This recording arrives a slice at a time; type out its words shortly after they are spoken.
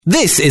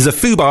This is a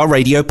Fubar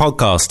Radio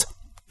podcast.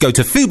 Go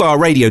to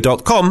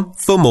fubarradio.com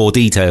for more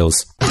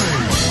details.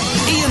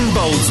 Ian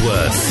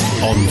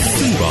Boldsworth on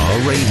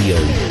Fubar Radio.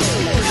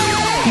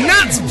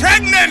 Nat's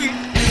pregnant!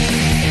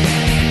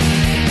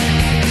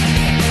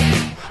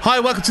 Hi,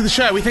 welcome to the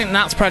show. We think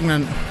Nat's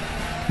pregnant.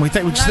 We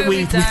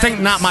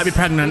think Nat might be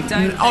pregnant.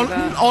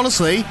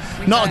 Honestly,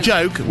 not a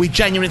joke. We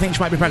genuinely think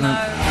she might be pregnant.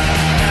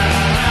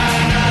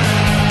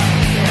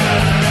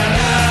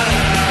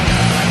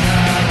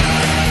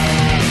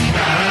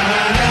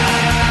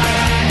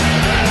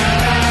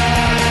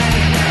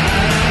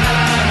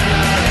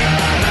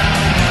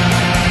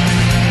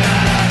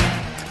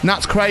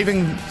 Nat's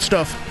craving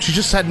stuff. She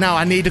just said, no,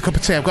 I need a cup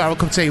of tea. I've got to have a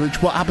cup of tea,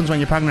 which what happens when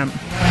you're pregnant.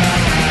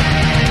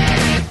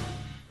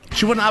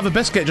 She wouldn't have a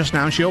biscuit just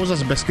now. She always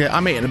has a biscuit.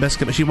 I'm eating a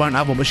biscuit, but she won't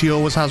have one, but she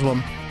always has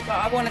one. But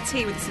I want a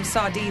tea with some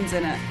sardines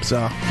in it.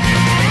 Bizarre.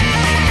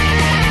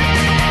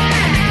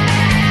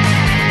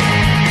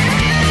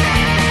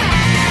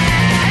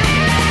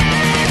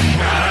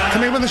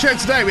 Coming up on the show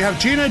today, we have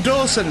Juno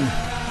Dawson.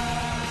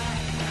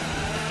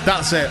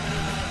 That's it.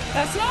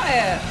 That's not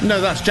it.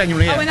 No, that's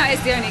genuinely it. Oh, and that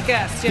is the only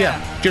guest,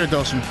 yeah. Juno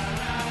Dawson.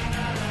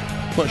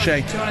 What's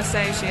she? Do you want to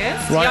say who she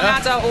is? Writer.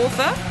 Young adult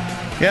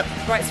author. Yep.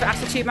 Writes for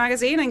Attitude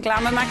Magazine and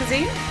Glamour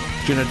Magazine.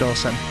 Juno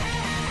Dawson.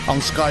 On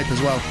Skype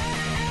as well,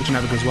 which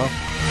never goes well.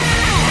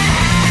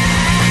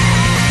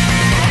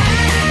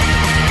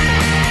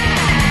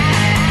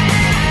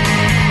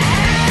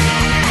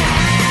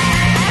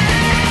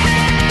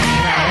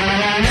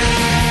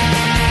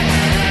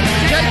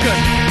 Jacob,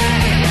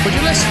 would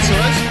you listen to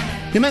us?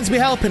 You're meant to be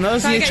helping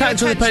us. You're chatting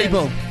to other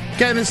people.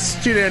 Get in the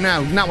studio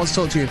now. Nat wants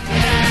to talk to you. Ian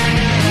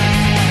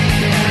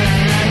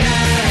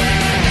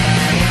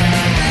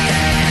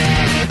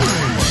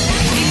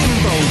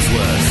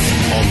Boldsworth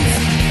on...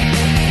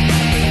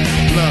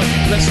 Look,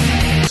 listen.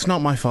 It's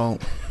not my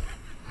fault.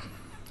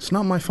 It's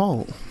not my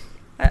fault.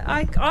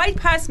 I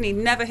personally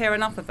never hear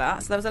enough of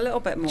that, so there was a little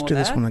bit more. Let's do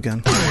this one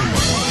again.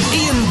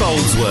 Ian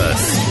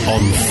Boldsworth on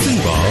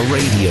Fubar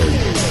Radio.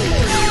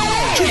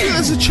 Do you think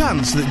there's a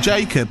chance that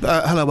Jacob...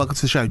 hello, welcome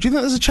to the show. Do you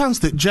think there's a chance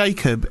that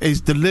Jacob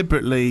is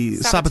deliberately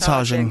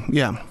sabotaging?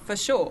 Yeah. For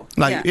sure.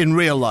 Like, in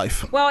real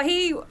life? Well,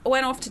 he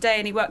went off today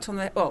and he worked on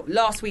the... Well,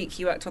 last week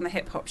he worked on the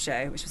hip-hop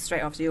show, which was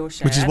straight after your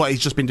show. Which is what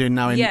he's just been doing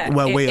now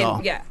where we are.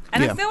 Yeah.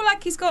 And I feel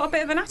like he's got a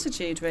bit of an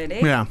attitude,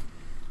 really. Yeah.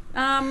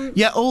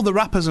 Yeah, all the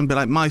rappers and be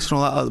like Mice and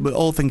all that, but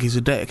all think he's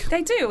a dick.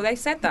 They do. They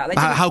said that.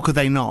 How could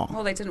they not?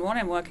 Well, they didn't want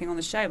him working on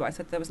the show, but I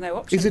said there was no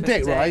option. He's a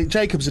dick, right?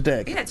 Jacob's a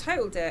dick. Yeah,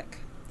 total dick.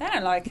 They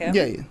don't like him.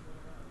 Yeah.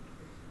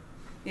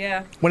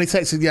 Yeah. When he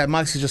takes his... Yeah,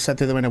 Mike's just said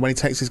to the window, when he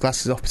takes his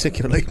glasses off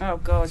particularly... Oh,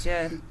 God,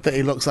 yeah. That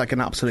he looks like an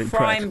absolute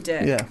Prime prick.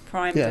 dick. Yeah.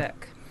 Prime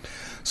dick.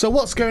 So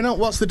what's going on?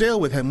 What's the deal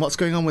with him? What's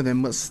going on with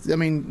him?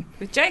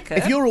 With Jacob?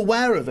 If you're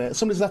aware of it...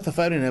 Somebody's left the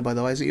phone in here, by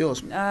the way. Is it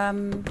yours? Yeah,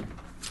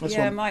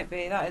 it might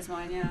be. That is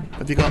mine, yeah.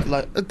 Have you got,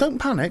 like... don't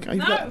panic. No,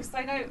 because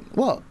I don't...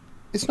 What?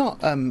 It's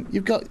not...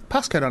 You've got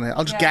passcode on it.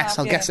 I'll just guess.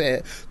 I'll guess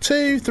it.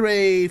 2,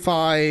 3,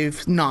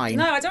 5, 9.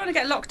 No, I don't want to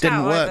get locked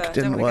out either.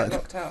 Didn't work. Get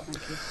locked out,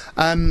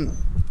 thank you.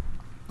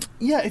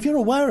 Yeah, if you're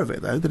aware of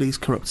it, though, that he's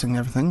corrupting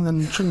everything, then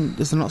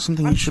is there not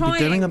something you should be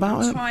doing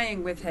about it? I'm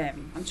trying with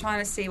him. I'm trying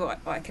to see what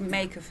I can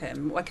make of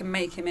him, what I can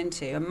make him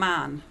into. A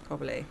man,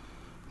 probably.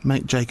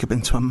 Make Jacob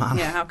into a man.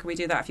 Yeah, how can we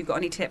do that? If you've got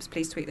any tips,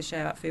 please tweet the show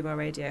at Fubar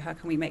Radio. How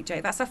can we make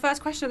Jacob... That's our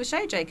first question of the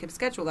show, Jacob.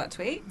 Schedule that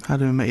tweet. How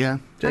do we make... Yeah.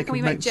 How can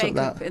we make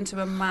Jacob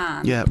into a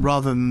man? Yeah,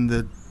 rather than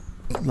the...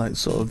 Like,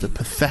 sort of the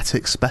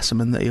pathetic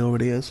specimen that he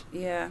already is.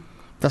 Yeah.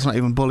 That's not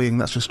even bullying,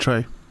 that's just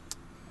true.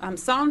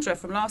 Sandra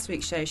from last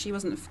week's show, she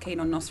wasn't keen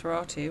on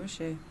Nosferatu, was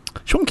she?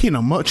 She wasn't keen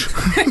on much.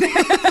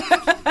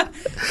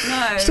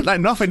 No. She didn't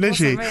like nothing, did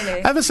she?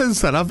 Really. Ever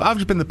since then, I've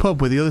just been in the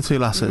pub with the other two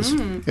lasses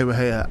who were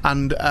here,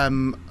 and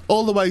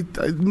all the way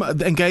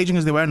engaging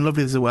as they were and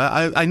lovely as they were,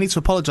 I need to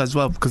apologise as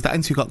well because that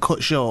interview got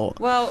cut short.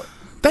 Well,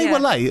 they were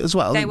late as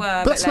well. They were,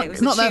 but that's late.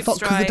 not their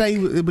fault because the day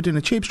we're doing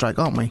a tube strike,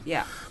 aren't we?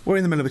 Yeah. We're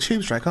in the middle of a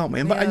tube strike, aren't we?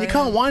 And you Yeah.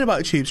 can't whine about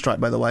a tube strike,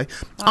 by the way.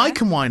 Why? I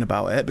can whine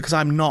about it because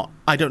I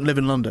don't live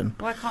in London.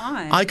 Why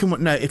can't I?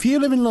 No, if you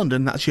live in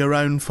London, that's your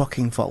own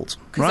fucking fault,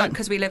 right?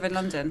 Because we live in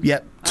London.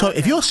 Yep. So Okay.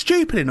 if you're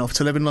stupid enough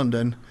to live in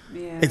London,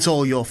 it's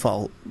all your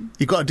fault.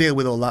 You've got to deal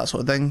with all that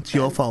sort of thing. It's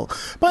your fault.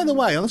 By the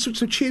way, on the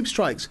subject of tube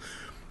strikes,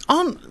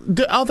 do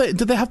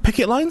they have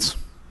picket lines?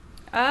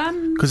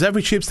 Because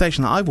every tube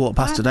station that I've walked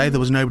past today, there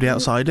was nobody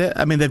outside it.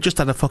 I mean, they've just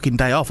had a fucking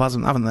day off,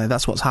 haven't they?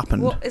 That's what's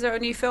happened. What, is there a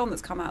new film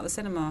that's come out of the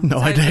cinema? No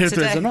It's idea open if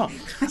there is today. or not.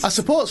 I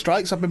support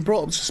strikes. I've been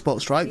brought up to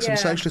support strikes. I'm a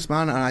Yeah. socialist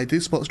man and I do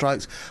support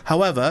strikes.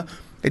 However,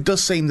 it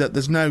does seem that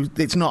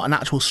it's not an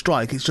actual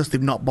strike. It's just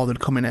they've not bothered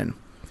coming in.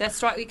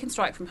 We can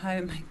strike from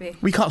home, maybe.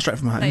 We can't strike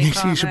from home. No, you you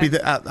can't, should be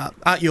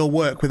at your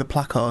work with a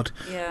placard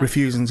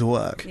refusing to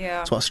work. Yeah.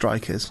 That's what a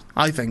strike is,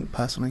 I think,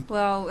 personally.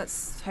 Well,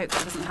 let's hope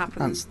that doesn't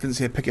happen. Didn't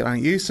see a picket line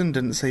at Euston,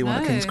 didn't see one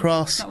at King's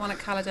Cross. Not one at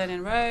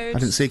Caledonian Road. I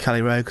didn't see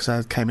Cali Road because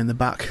I came in the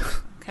back.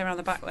 Came around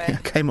the back way. Yeah,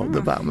 came up the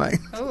back, mate.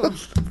 Ooh.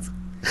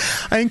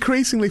 I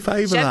increasingly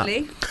favour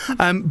Gently.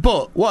 that.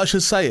 But what I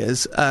should say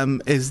is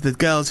the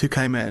girls who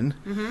came in,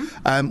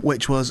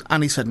 which was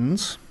Annie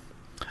Siddons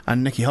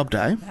and Nikki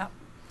Hobday. Yep.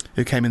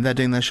 Who came in? They're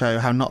doing their show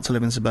 "How Not to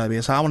Live in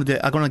Suburbia." So I'm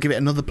going to give it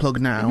another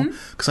plug now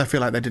because I feel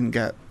like they didn't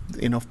get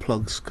enough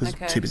plugs because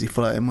too busy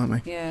flirting, weren't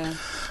we? Yeah.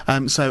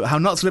 So "How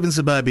Not to Live in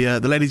Suburbia,"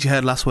 the ladies you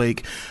heard last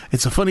week.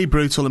 It's a funny,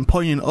 brutal, and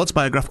poignant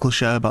autobiographical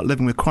show about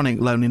living with chronic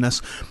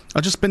loneliness.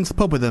 I've just been to the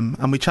pub with them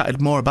and we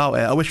chatted more about it.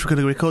 I wish we could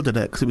have recorded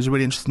it because it was a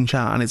really interesting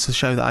chat, and it's a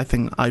show that I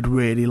think I'd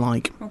really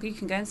like. Well, you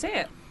can go and see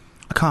it.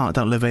 I can't.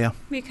 I don't live here.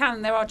 You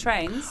can. There are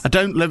trains. I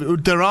don't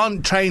live. There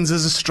aren't trains.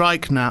 There's a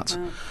strike, Nat.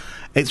 Oh.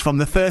 It's from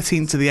the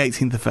 13th to the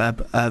 18th of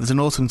Feb. There's an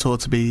autumn tour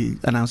to be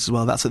announced as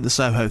well. That's at the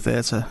Soho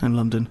Theatre in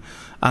London.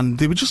 And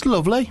they were just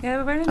lovely. Yeah, they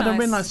were very nice. I had a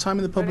really nice time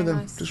in the pub Very with them.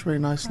 nice. Just really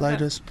nice Okay.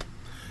 ladies.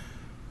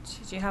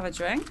 Did you have a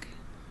drink?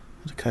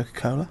 Had a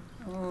Coca-Cola.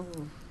 Oh.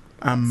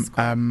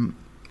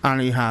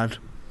 Annie had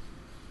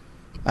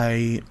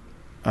a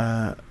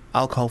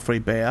alcohol-free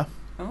beer.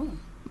 Oh.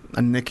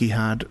 And Nikki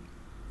had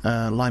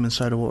lime and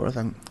soda water, I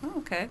think. Oh,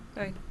 okay.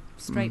 Very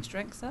straight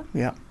drinks, sir.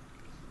 Yeah.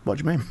 What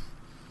do you mean?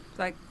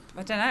 Like,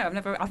 I don't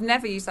know. I've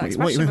never used that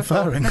What are you expression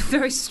before. inferring?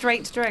 Very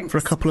straight drinks. For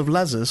a couple of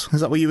lezers?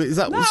 Is that what you? Is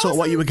that No, sort of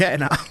what you were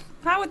getting at?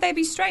 How would they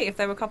be straight if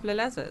there were a couple of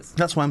lezers?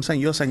 That's what I'm saying.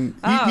 You're saying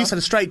Oh. you said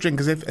a straight drink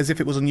as if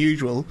it was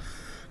unusual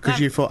because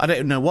No. you thought I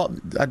don't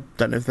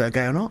know if they're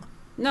gay or not.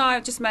 No, I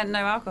just meant no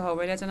alcohol,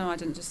 really. I don't know. I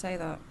didn't just say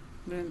that.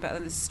 It would have been better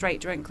than a straight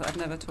drink that I've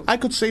never talked I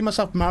could see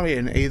myself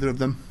marrying either of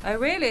them Oh,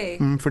 really?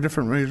 for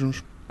different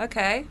reasons.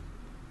 Okay.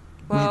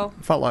 Well,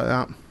 Felt like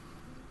that.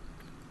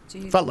 do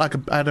you... Felt like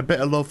I had a bit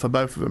of love for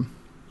both of them.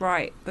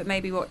 Right, but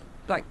maybe what,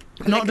 like...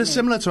 Not polygamy?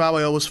 dissimilar to how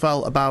I always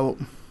felt about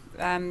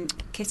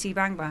Kitty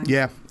Bang Bang.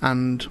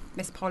 and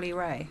Miss Polly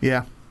Ray.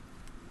 I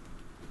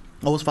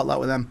always felt that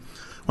with them.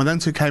 When them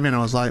two came in, I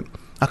was like,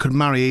 I could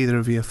marry either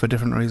of you for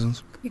different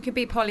reasons. You could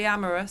be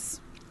polyamorous.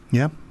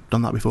 Yeah,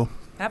 done that before.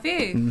 Have you?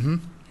 Mm-hmm.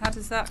 How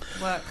does that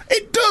work?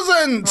 It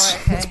doesn't. Right,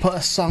 okay. Let's put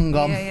a song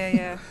on.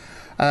 Yeah.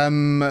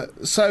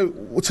 So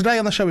today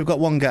on the show we've got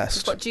one We've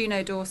guest. got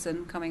Juno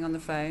Dawson coming on the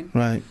phone.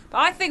 Right. But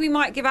I think we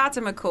might give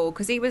Adam a call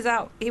because he was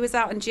out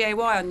in GAY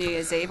on New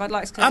Year's Eve. I'd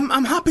like to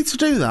I'm happy to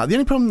do that. The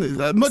only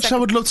problem, much as I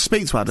would love to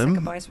speak to say Adam,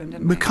 goodbye to him,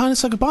 didn't we we? kind of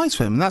said goodbye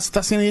to him. That's the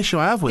only issue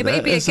I have with Yeah, but it.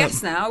 he'd be a is that-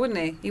 guest now, wouldn't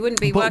he? He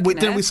wouldn't be But working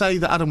didn't it. we say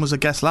that Adam was a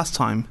guest last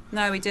time?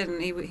 No, we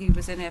didn't. He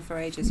was in here for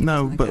ages. He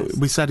No, wasn't a but guest.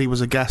 we said he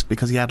was a guest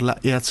because he had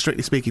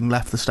strictly speaking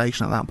left the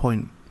station at that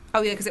point.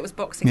 Oh yeah, because it was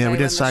Boxing Yeah, Day we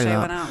did when say the show that.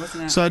 went out,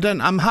 wasn't it? So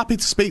I'm happy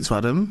to speak to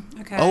Adam.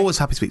 Okay. Always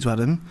happy to speak to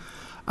Adam.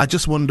 I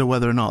just wonder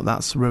whether or not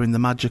that's ruined the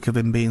magic of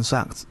him being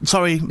sacked.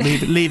 Sorry,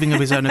 leaving of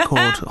his own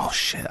accord. Oh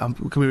shit! Can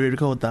we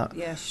re-record that?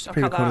 Yeah, I'll cut that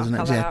Pre-record, out. isn't it?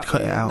 Cut that Yeah, out.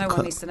 cut it out. No cut-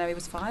 one needs to know he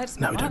was fired. It's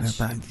No, not we don't know much.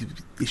 about it.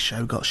 His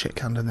show got shit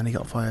canned and then he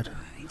got fired.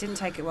 He didn't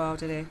take it well,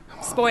 did he?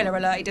 Spoiler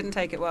alert, he didn't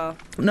take it well.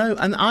 No,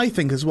 and I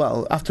think as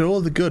well, after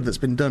all the good that's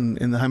been done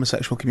in the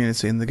homosexual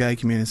community and the gay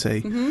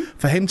community,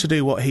 for him to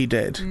do what he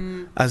did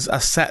as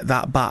set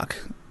that back.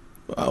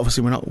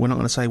 Obviously, we're not going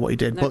to say what he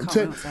did, No, but can't,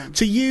 we're not saying.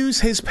 to use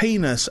his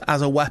penis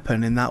as a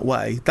weapon in that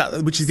way,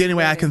 which is the only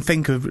way I can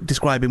think of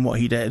describing what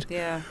he did,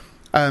 Yeah.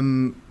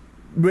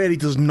 really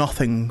does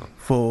nothing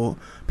for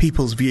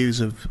people's views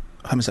of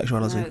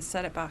homosexuality. No, it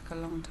set it back a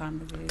long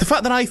time ago. The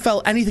fact that I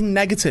felt anything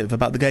negative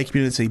about the gay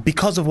community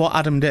because of what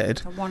Adam did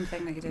The one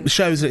thing that he did.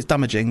 shows that it's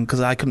damaging because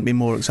I couldn't be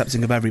more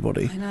accepting of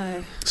everybody. I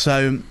know.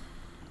 So,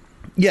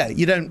 yeah,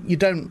 you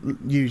don't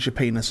use your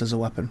penis as a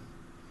weapon.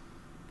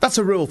 That's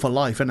a rule for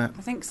life, isn't it?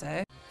 I think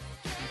so.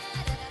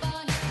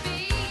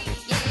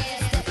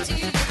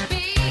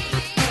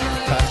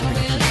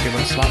 Give her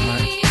a slap,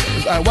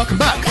 mate. Welcome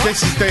back.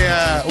 This is the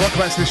welcome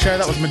back to the show.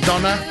 That was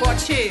Madonna. What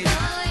tune?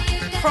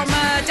 From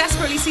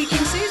Desperately Seeking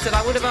Susan.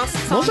 I would have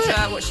asked Was it?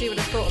 Sandra what she would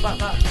have thought about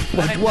that.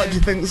 I don't What know. do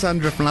you think,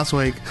 Sandra, from last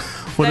week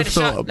would Load have of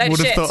thought? shit. Load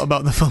of shit.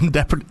 About the film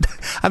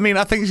I mean,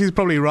 I think she's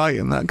probably right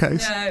in that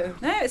case. No,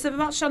 it's a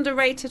much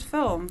underrated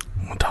film.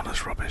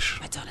 Madonna's rubbish.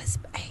 Madonna's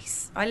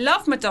ace. I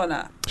love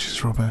Madonna.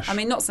 She's rubbish. I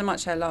mean, not so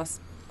much her last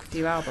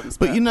few albums.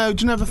 But do you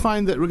never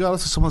find that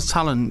regardless of someone's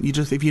talent,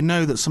 if you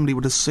know that somebody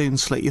would as soon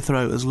slit your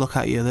throat as look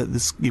at you,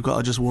 you've got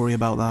to just worry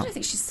about I that. don't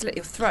think she'd slit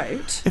your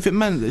throat. If it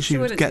meant that she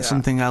would wouldn't do get that.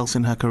 something else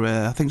in her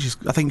career, I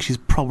think she's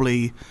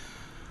probably.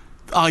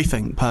 I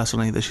think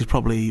personally that she's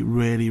probably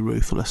really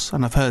ruthless,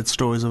 and I've heard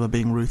stories of her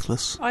being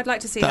ruthless I'd like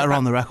to see that her are back-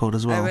 on the record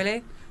as well. Oh,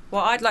 really?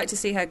 Well, I'd like to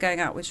see her going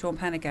out with Sean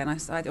Penn again.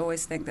 I'd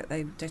always think that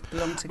they just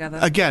belong together.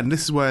 Again,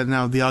 this is where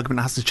now the argument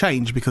has to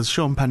change because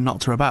Sean Penn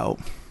knocked her about.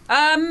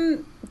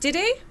 Did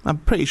he? I'm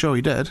pretty sure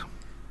he did.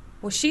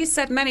 Well, she's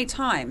said many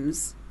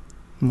times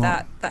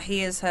What? that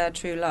he is her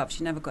true love.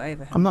 She never got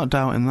over him. I'm not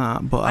doubting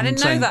that, but I'm didn't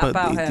know saying, that but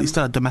about he him.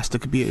 still had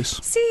domestic abuse.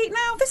 See,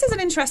 now this is an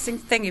interesting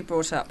thing you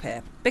brought up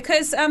here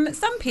because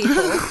some people,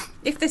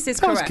 if this is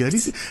That was correct, good. Do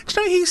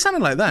you know who you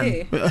sounded like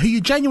then? Who? Who you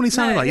genuinely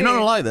sounded like? You're not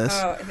gonna like this.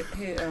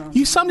 Oh.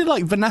 You sounded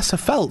like Vanessa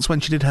Feltz when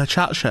she did her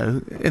chat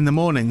show in the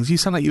mornings. You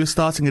sound like you were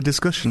starting a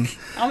discussion.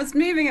 I was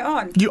moving it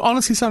on. You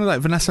honestly sounded like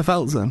Vanessa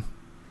Feltz then.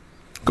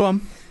 Go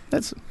on.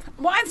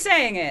 what I'm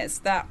saying is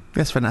that...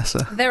 Yes,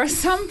 Vanessa. There are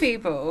some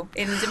people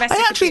in domestic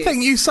I actually abuse...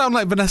 think you sound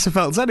like Vanessa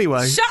Feltz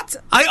anyway.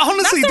 I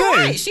honestly That's all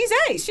do. right. She's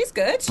ace. She's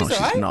good. She's all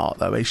right. She's not,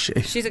 though, is she?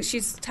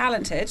 She's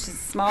talented. She's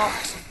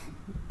smart.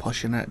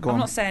 Pushing it. Go I'm on.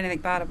 not saying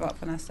anything bad about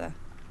Vanessa.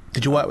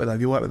 Did you work with her?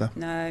 Have you worked with her?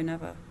 No,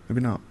 never.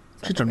 Maybe not.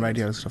 She's done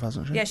radio and stuff,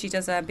 hasn't she? Yeah, she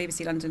does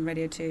BBC London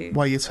Radio 2.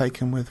 Why are you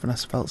taken with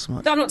Vanessa Feltz so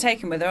much? No, I'm not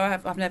taken with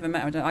her. I've never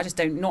met her. I just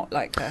don't not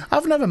like her.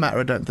 I've never met her,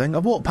 I don't think.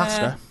 I've walked past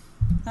her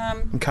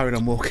and carried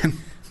on walking.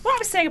 What I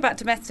was saying about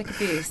domestic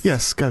abuse...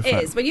 Yes, go for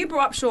it. ...is, when you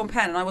brought up Sean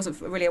Penn, and I wasn't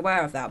really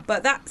aware of that,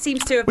 but that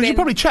seems to have been... We should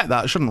probably check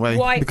that, shouldn't we?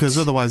 Wiped. Because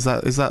otherwise,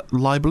 is that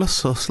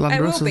libelous or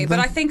slanderous? It will be, but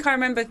I think I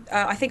remember...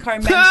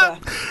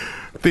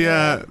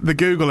 The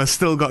Google has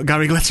still got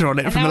Gary Glitter on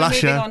it and from now the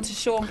last year. Moving on to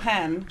Sean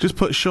Penn. Just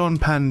put Sean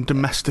Penn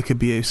domestic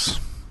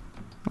abuse.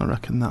 I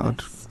reckon that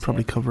would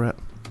probably cover it.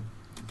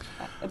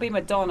 It'll be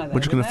Madonna, though. We're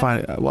just going to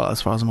find it, well, as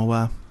far as I'm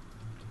aware.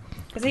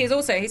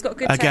 Because he's got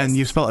good Again, taste.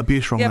 you've spelt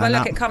abuse wrong there. Yeah, but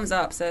look, it comes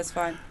up, so it's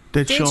fine.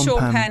 Did Sean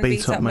Penn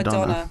beat up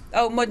Madonna?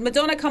 Oh,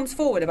 Madonna comes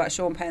forward about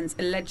Sean Penn's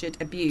alleged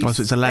abuse. Oh,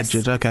 so it's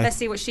alleged, okay. Let's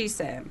see what she's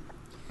saying.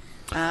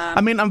 I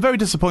mean, I'm very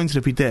disappointed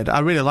if he did. I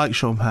really like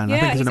Sean Penn. Yeah, I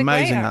think he's an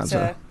amazing a great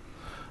actor.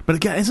 But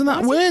again, isn't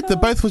that weird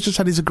that both of us just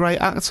said he's a great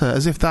actor,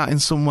 as if that in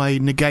some way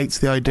negates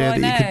the idea that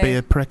you could be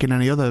a prick in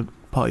any other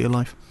part of your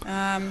life?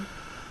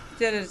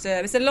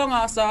 It's a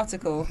long-ass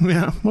article.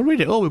 Yeah, we'll read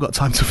it all. We've got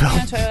time to film.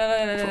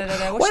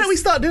 Why don't we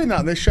start doing that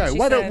on this show?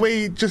 Why don't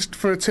we just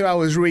for 2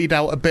 hours read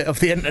out a bit of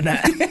the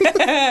internet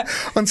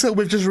until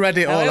we've just read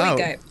it all out?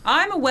 Here we go.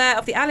 I'm aware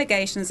of the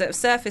allegations that have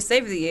surfaced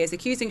over the years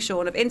accusing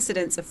Sean of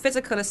incidents of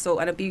physical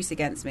assault and abuse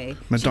against me.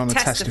 Madonna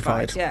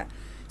testified. Yeah.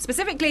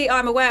 Specifically,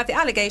 I'm aware of the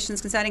allegations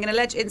concerning an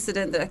alleged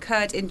incident that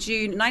occurred in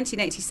June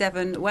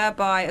 1987,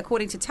 whereby,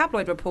 according to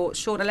tabloid reports,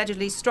 Sean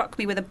allegedly struck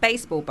me with a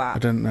baseball bat. I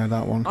didn't know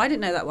that one. I didn't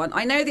know that one.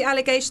 I know the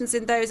allegations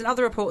in those and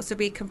other reports to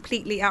be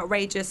completely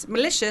outrageous,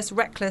 malicious,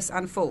 reckless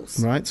and false.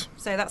 Right.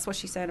 So that's what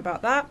she's saying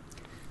about that.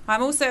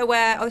 I'm also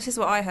aware... Oh, this is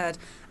what I heard.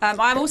 I'm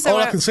also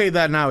All I can see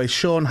there now is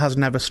Sean has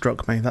never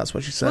struck me. That's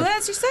what she said. Well,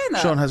 that's she's saying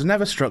that. Sean has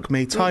never struck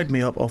me, tied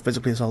me up, or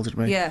physically assaulted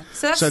me. Yeah.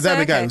 So there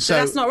we go. Okay. So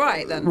that's not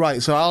right then.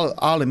 Right. So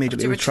I'll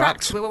immediately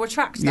retract. We will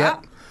retract yeah.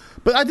 that.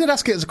 But I did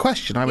ask it as a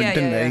question,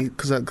 didn't I?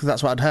 Because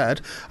that's what I'd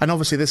heard. And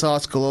obviously, this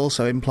article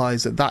also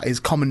implies that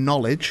is common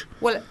knowledge.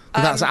 Well,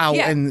 that's out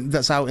in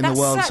the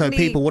world, so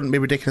people wouldn't be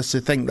ridiculous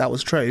to think that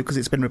was true because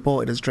it's been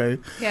reported as true.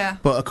 Yeah.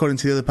 But according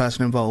to the other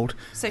person involved,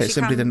 it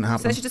simply didn't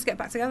happen. So they should just get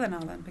back together now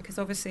then, because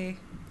obviously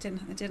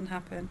it didn't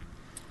happen.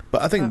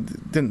 But I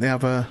think didn't they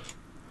have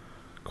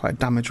quite a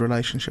damaged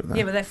relationship there?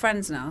 Yeah, but they're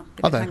friends now.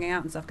 They've been hanging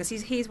out and stuff. Because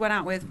he's went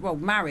out with,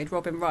 married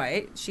Robin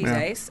Wright. She's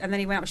ace. And then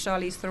he went out with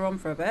Charlize Theron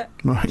for a bit.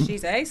 Right.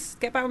 She's ace.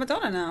 Get back with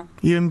Madonna now.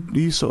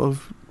 You sort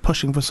of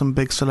pushing for some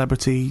big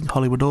celebrity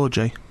Hollywood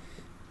orgy?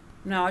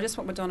 No, I just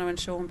want Madonna and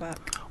Sean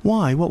back.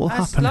 Why? What will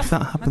happen if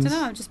that happens? I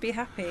don't know. Just be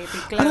happy. Be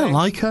glowing. I don't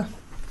like her.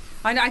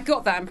 I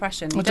got that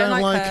impression. I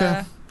don't like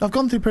her. I've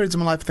gone through periods of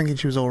my life thinking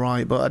she was all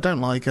right, but I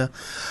don't like her.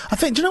 I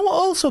think, do you know what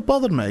also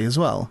bothered me as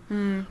well?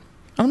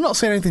 I'm not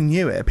saying anything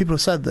new here. People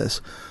have said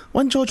this.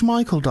 When George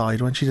Michael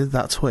died, when she did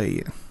that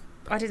tweet...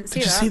 I didn't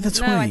see that. Did you see the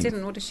tweet? No, I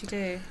didn't. What did she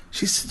do?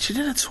 She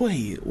did a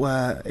tweet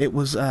where it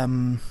was...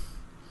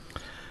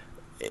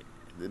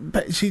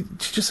 but she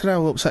just said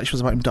how upset she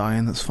was about him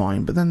dying, that's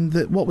fine. But then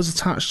what was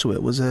attached to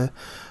it was a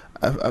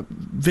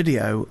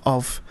video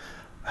of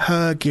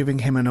her giving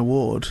him an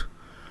award.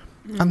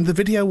 And the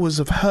video was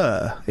of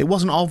her. It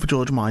wasn't of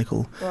George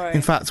Michael. Right.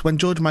 In fact, when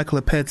George Michael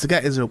appeared to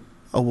get his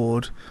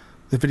award...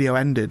 The video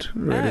ended,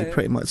 really,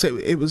 pretty much. So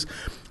it was.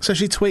 So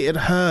she tweeted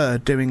her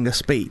doing a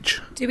speech.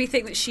 Do we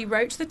think that she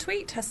wrote the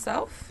tweet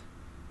herself?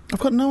 I've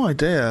got no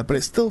idea, but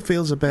it still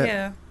feels a bit.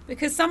 Yeah,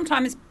 because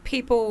sometimes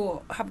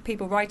people have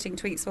people writing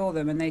tweets for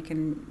them, and they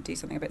can do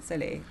something a bit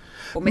silly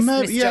or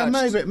misjudged. Yeah,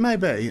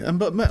 maybe.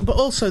 But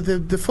also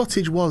the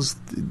footage was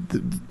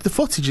the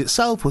footage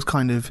itself was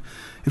kind of,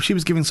 if she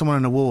was giving someone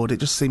an award, it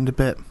just seemed a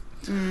bit.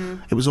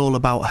 It was all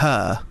about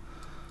her.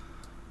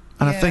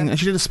 And I think, and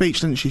she did a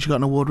speech, didn't she? She got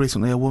an award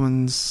recently, a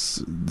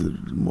woman's,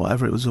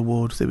 whatever it was,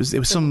 award. It was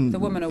the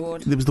Woman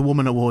Award. It was the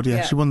Woman Award.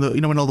 Yeah, she won the.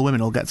 You know when all the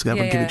women all get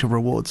together and give each other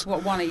awards.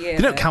 What, one a year?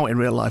 They don't count in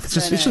real life. It's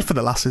just for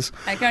the lasses.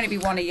 It can only be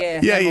one a year.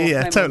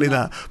 Yeah, totally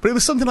that. But it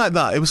was something like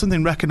that. It was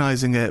something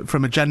recognising it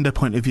from a gender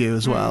point of view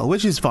as well,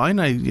 which is fine.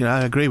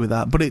 I agree with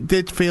that. But it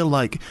did feel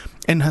like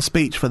in her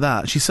speech for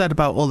that, she said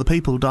about all the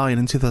people dying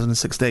in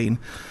 2016.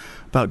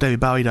 About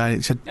David Bowie dying,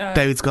 it said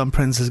David's gone,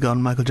 Prince has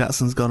gone, Michael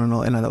Jackson's gone, and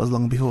all. That was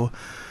long before.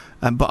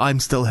 But I'm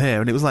still here,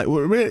 and it was like,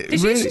 really? Did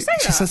she say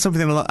that? She said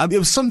something it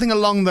was something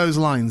along those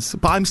lines.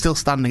 But I'm still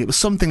standing. It was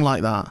something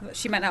like that.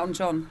 She meant Elton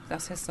John.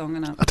 That's his song,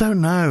 isn't it? I don't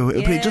know.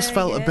 But it just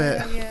felt a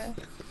bit. Yeah.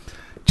 Do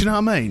you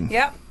know what I mean?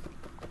 Yep.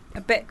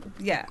 A bit.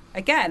 Yeah.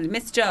 Again,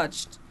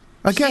 misjudged.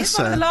 I guess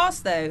so. One of the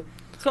last though.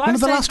 So one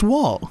of the last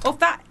what? Of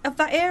that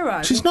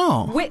era. She's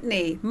not.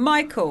 Whitney,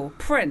 Michael,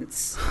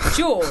 Prince,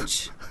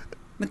 George,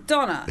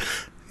 Madonna.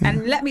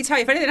 And let me tell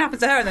you, if anything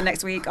happens to her in the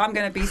next week, I'm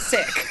going to be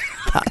sick.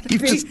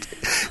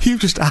 You've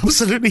just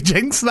absolutely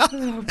jinxed that.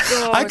 Oh,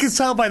 God. I can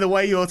tell by the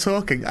way you're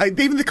talking.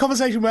 Even the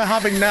conversation we're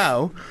having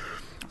now.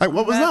 Like,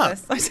 what was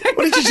Nervous. that?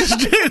 What did you just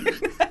do?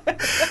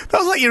 That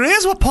was like your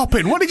ears were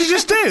popping. What did you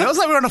just do? That was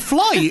like we were on a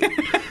flight.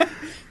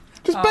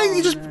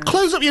 You just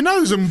close up your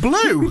nose and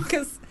blew.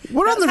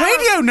 We're on the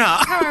radio now.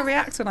 That's how I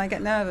react when I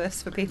get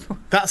nervous for people.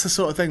 That's the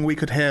sort of thing we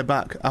could hear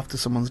back after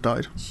someone's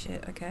died.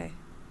 Shit, okay.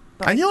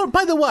 And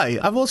by the way,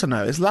 I've also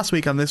noticed last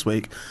week and this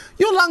week,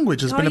 your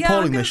language has been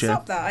appalling this year.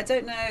 Stop that. I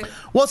don't know.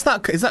 What's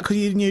that? Is that because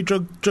your new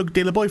drug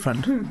dealer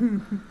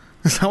boyfriend?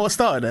 Is that what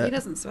started it? He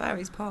doesn't swear.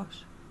 He's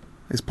posh.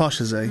 He's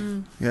posh, is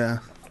he? Yeah.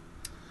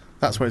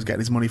 That's where he's getting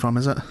his money from,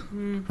 is it?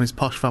 From his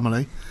posh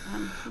family.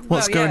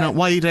 What's going on?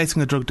 Why are you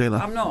dating a drug dealer?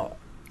 I'm not.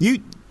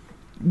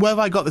 Where have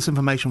I got this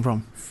information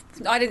from?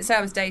 I didn't say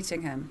I was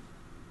dating him.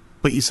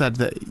 But you said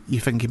that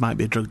you think he might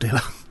be a drug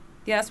dealer.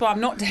 Yeah, that's why I'm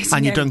not dating him.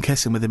 And you've done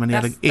kissing with him, and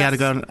he had to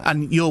go on,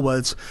 and your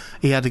words,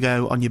 he had to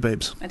go on your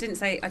boobs. I did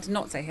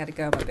not say he had to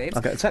go on my boobs.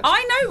 I'll get a text.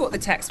 I know what the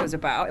text was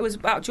about. It was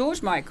about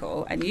George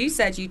Michael, and you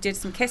said you did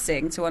some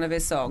kissing to one of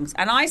his songs,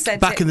 and I said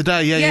back in the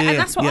day, yeah, and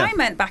that's what I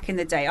meant back in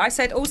the day. I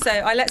said also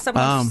I let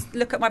someone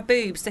look at my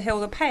boobs to heal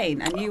the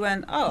pain, and you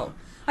went, oh.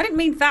 I didn't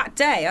mean that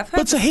day.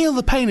 But to heal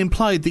the pain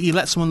implied that you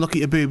let someone look at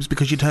your boobs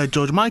because you'd heard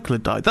George Michael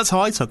had died. That's how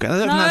I took it. I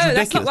don't think that's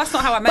ridiculous. That's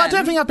not how I meant. But I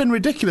don't think I've been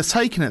ridiculous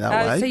taking it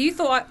that way. So you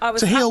thought I was...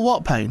 To heal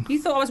what pain?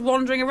 You thought I was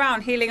wandering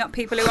around healing up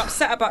people who were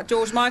upset about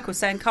George Michael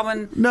saying, come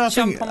and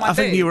jump on my boobs. I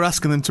think you were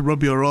asking them to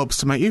rub your orbs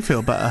to make you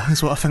feel better,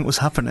 is what I think was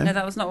happening. No,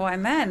 that was not what I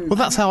meant. Well,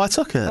 that's how I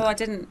took it. Oh, I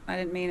didn't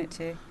mean it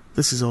to.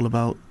 This is all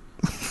about...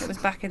 It was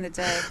back in the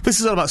day.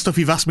 This is all about stuff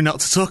you've asked me not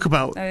to talk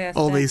about. Oh, yeah.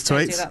 All these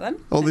tweets. Do that, then.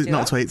 All these,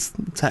 not tweets,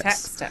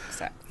 texts.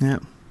 Text. Yeah.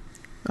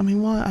 I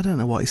mean, why? I don't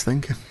know what he's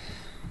thinking.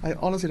 I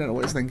honestly don't know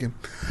what he's thinking.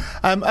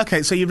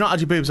 Okay, so you've not had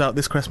your boobs out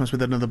this Christmas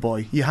with another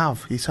boy. You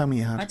have. You told me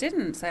you had. I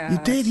didn't say I had. You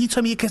did. You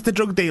told me you kissed a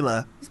drug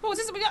dealer. Was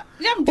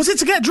it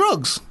to get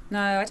drugs?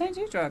 No, I don't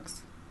do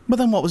drugs. But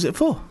then what was it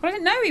for? Well, I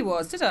didn't know he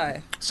was, did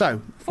I? So?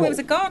 I thought he was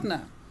a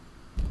gardener.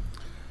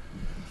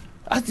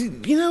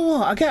 You know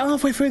what? I get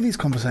halfway through these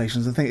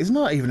conversations and think there's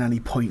not even any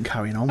point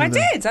carrying on with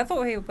it. I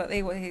thought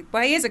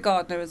he is a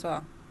gardener as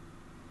well.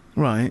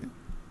 Right.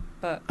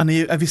 But. And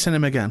have you seen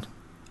him again?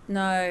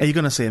 No. Are you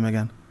going to see him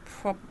again?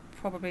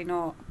 Probably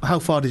not. How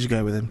far did you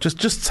go with him?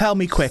 Just tell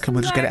me quick and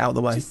we'll just get it out of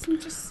the way.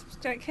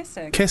 Just like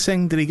kissing.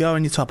 Kissing? Did he go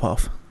on your top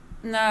off?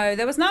 No,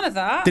 there was none of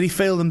that. Did he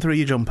feel them through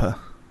your jumper?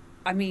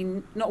 I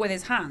mean, not with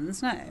his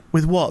hands, no.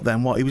 With what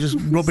then? What? He was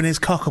just rubbing his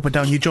cock up and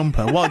down your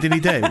jumper? What did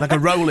he do? Like a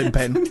rolling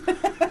pin?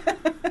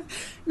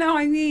 No,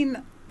 I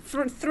mean,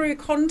 through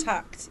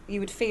contact,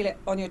 you would feel it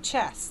on your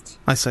chest.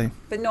 I see.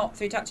 But not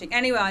through touching.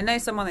 Anyway, I know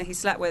someone that he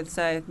slept with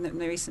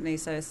recently,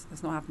 so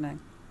it's not happening.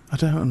 I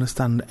don't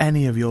understand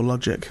any of your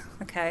logic.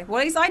 Okay.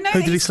 Well, I know.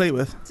 Who did he sleep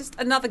with? Just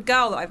another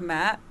girl that I've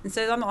met, and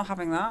so I'm not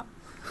having that.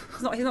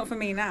 He's not for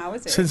me now,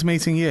 is it? Since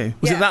meeting you,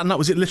 was it that? Not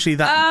was it literally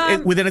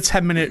that? Within a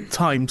 10-minute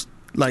time,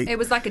 like it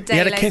was like a day. He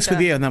had a later. kiss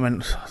with you, and then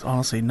went.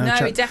 Honestly, no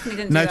chance. No, he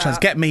definitely didn't. No do chance.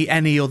 That. Get me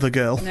any other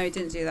girl. No, he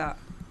didn't do that.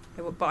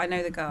 But I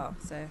know the girl,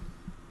 so.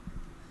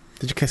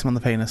 Did you kiss him on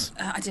the penis?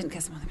 I didn't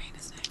kiss him on the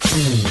penis.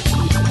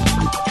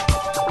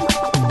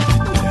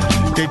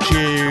 No. Did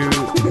you?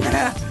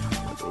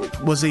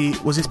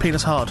 Was his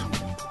penis hard?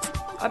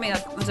 I mean, I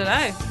don't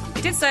know.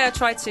 He did say I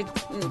tried to.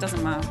 It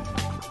doesn't matter.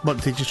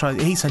 What did you try?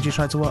 He said you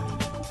tried to what?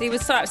 He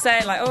was sort of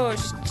saying like, "Oh,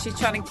 she's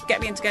trying to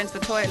get me into going to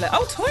the toilet."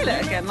 Oh,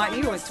 toilet again, like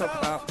you always talk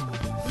about.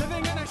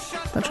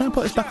 Don't try and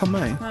put this back on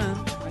me.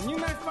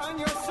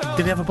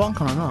 Did he have a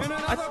bonk on or not?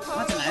 I don't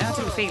know. I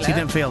didn't feel it. You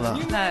didn't feel that?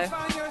 No,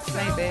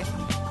 maybe.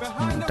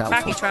 Doubtful.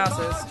 Baggy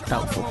trousers.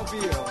 Doubtful.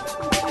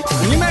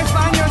 And you may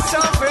find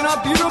yourself in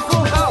a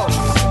beautiful house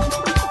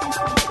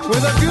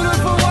with a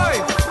beautiful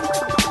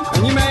wife,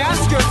 and you may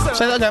ask yourself.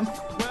 Say that again.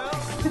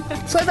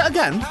 Say that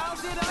again.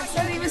 I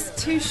said he was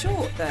too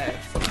short, though.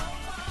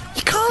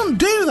 You can't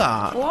do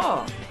that.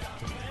 What?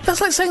 That's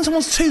like saying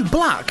someone's too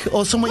black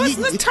or someone. Well,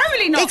 it's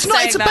totally not.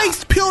 It's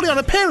based purely on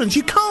appearance.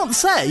 You can't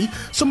say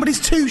somebody's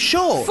too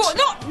short.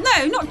 Not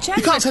gender.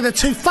 You can't say they're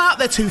too fat,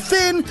 they're too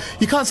thin.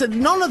 You can't say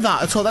none of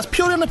that at all. That's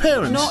purely on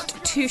appearance. Not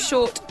too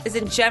short as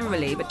in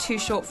generally, but too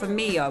short for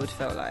me, I would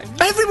feel like.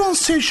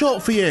 Everyone's too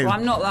short for you. Well,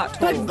 I'm not that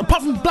tall. Like,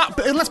 apart from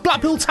unless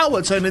Blackpool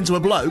Tower turned into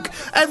a bloke,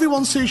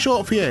 everyone's too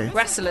short for you.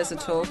 Wrestlers are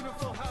tall.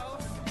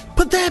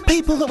 But they're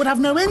people that would have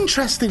no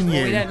interest in you.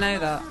 Well, we don't know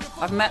that.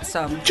 I've met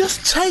some.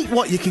 Just take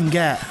what you can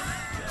get.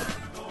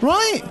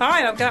 Right?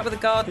 Fine, I'll go out with a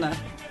gardener.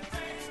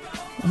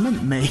 I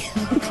meant me.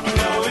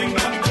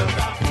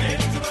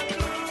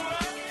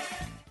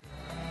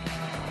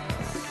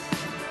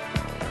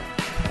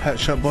 Pet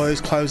Shop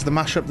Boys closed the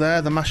mashup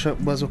there. The mashup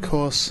was, of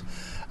course,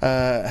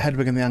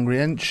 Hedwig and the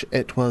Angry Inch.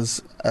 It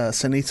was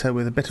Sanita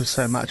with a bit of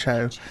So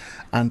Macho.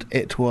 And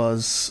it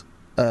was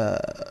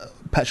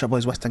Pet Shop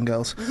Boys, West End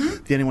Girls.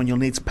 Mm-hmm. The only one you'll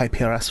need to pay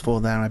PRS for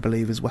there, I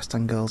believe, is West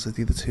End Girls.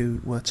 The other two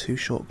were two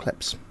short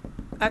clips.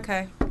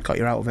 Okay. Got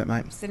you out of it,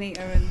 mate. Sanita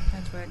and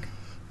Hedwig.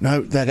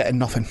 No, they're getting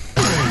nothing.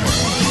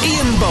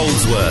 Ian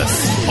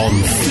Boldsworth on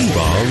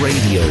Fubar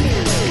Radio.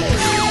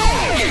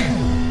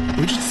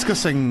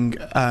 discussing.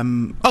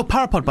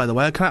 Parapod, by the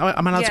way.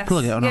 Am I allowed to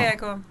plug it or not? Yeah,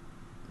 go on.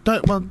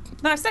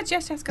 No, I said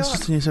yes, go on.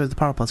 Just the news the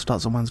Parapod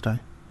starts on Wednesday.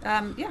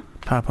 Yeah.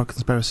 Parapod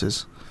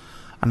Conspiracies.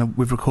 And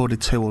we've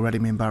recorded 2 already,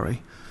 me and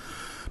Barry.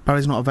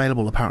 Barry's not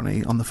available,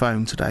 apparently, on the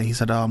phone today. He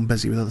said, I'm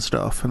busy with other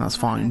stuff, and that's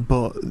fine.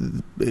 But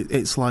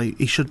it's like,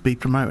 he should be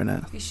promoting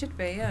it. He should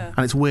be, yeah.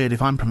 And it's weird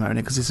if I'm promoting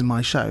it, because this is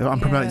my show. I'm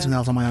promoting something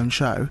else on my own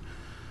show.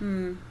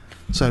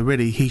 So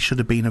really, he should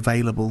have been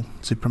available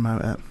to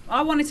promote it.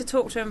 I wanted to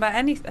talk to him about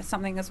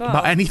something as well.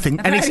 About anything?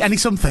 Any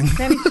something?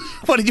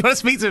 What, did you want to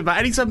speak to him about?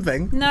 Any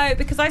something? No,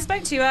 because I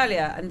spoke to you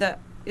earlier, and that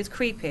is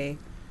creepy.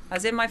 I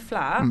was in my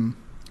flat...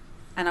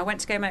 And I went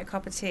to go make a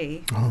cup of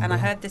tea, and I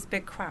heard this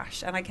big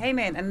crash. And I came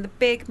in, and the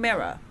big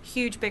mirror,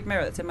 huge big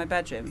mirror that's in my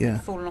bedroom,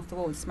 had fallen off the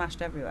wall and smashed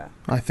everywhere.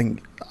 I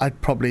think I'd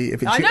probably,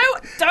 if it's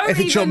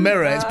it's your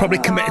mirror, it's probably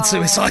committed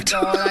suicide.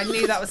 God, I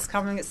knew that was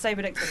coming. It's so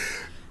ridiculous.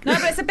 No,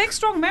 but it's a big,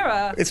 strong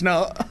mirror. It's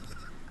not.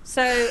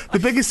 So the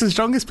biggest and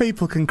strongest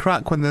people can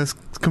crack when they're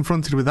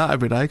confronted with that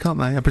every day, can't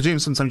they? I presume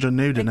sometimes you're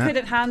nude in it. They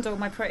couldn't handle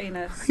my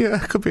prettiness. Yeah,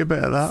 could be a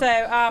bit of that.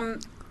 So,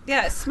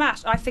 it's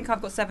smashed. I think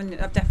I've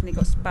definitely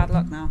got bad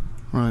luck now.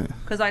 Right.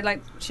 Because I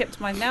chipped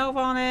my nail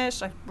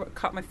varnish, I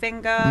cut my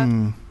finger.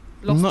 I'm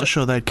not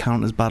sure they'd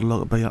count as bad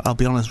luck, but I'll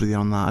be honest with you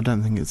on that. I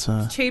don't think it's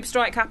a... Tube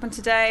strike happened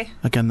today.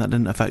 Again, that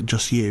didn't affect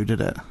just you, did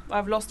it?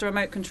 I've lost a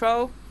remote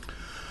control.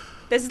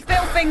 There's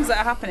little things that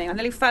are happening. I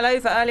nearly fell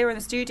over earlier in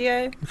the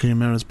studio. Because your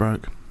mirror's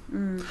broke.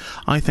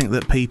 I think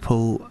that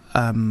people...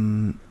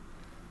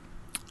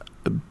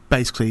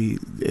 basically,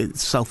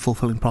 it's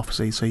self-fulfilling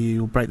prophecy, so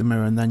you'll break the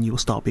mirror and then you will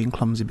start being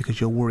clumsy because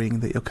you're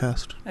worrying that you're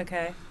cursed.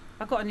 Okay.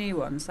 I've got a new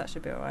one, so that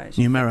should be alright.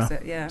 New mirror?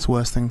 Yeah. It's the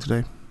worst thing to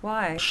do.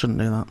 Why? Shouldn't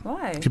do that.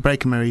 Why? If you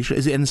break a mirror,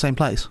 is it in the same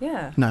place?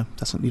 Yeah. No,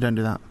 you don't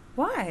do that.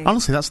 Why?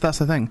 Honestly, that's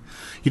the thing.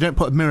 You don't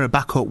put a mirror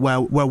back up where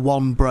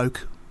one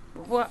broke.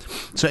 What?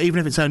 So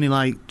even if it's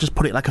only just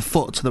put it like a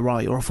foot to the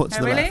right or a foot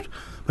to the left.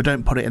 But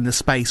don't put it in the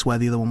space where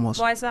the other one was.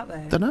 Why is that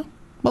though? Don't know.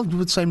 Well, for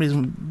the same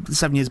reason,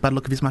 7 years bad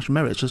luck if you smash a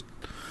mirror. It's just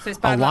it's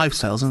bad our wives'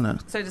 tales, isn't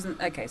it? So it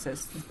doesn't. Okay, so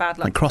it's bad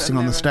luck. Like crossing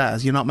on the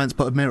stairs. You're not meant to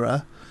put a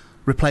mirror,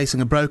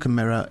 replacing a broken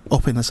mirror,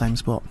 up in the same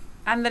spot.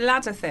 And the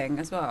ladder thing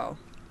as well.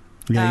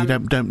 Yeah,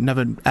 you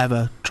never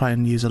ever try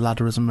and use a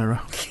ladder as a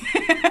mirror.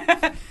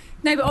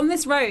 No, but on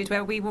this road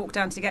where we walk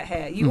down to get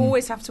here, you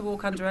always have to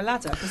walk under a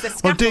ladder because they're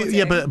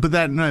scaffolding. But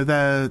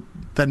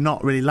they're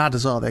not really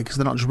ladders, are they? Because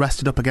they're not just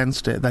rested up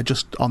against it; they're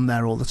just on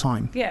there all the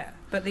time. Yeah,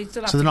 but they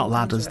still have so to they're not walk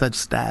ladders; under they're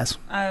just stairs.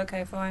 Oh,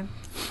 okay, fine.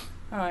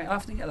 All right, I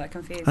often get that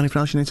confused. Anything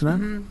else you need to know?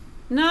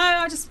 Mm-hmm. No,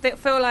 I just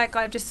feel like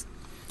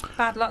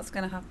bad luck's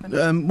going to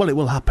happen. Well, it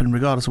will happen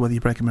regardless of whether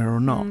you break a mirror or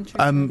not.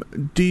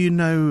 Do you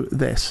know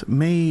this?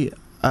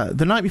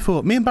 The night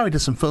before, me and Barry did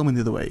some filming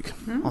the other week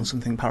on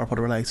something Parapod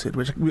related,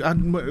 which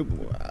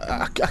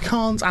I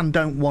can't and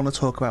don't want to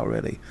talk about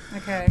really.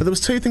 Okay. But there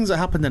was 2 things that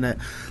happened in it.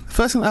 The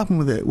first thing that happened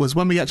with it was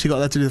when we actually got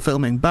there to do the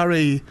filming,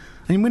 Barry,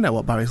 and we know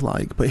what Barry's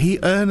like, but we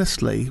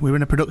were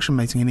in a production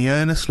meeting and he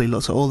earnestly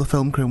looked at all the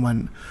film crew and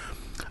went,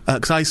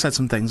 because I said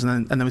some things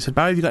and then we said,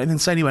 Barry, have you got anything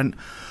to say? And he went,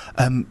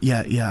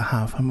 yeah, I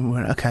have. And we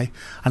went, okay.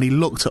 And he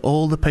looked at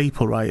all the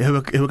people, right, who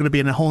are going to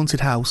be in a haunted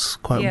house,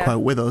 quote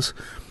unquote, with us,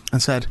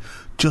 and said,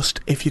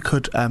 just if you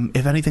could,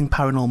 if anything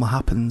paranormal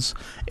happens,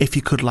 if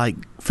you could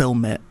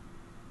film it,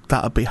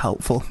 that would be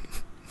helpful.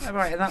 Oh,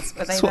 right, and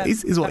that's what he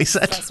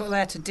said. That's what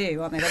they're to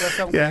do, aren't they? They're a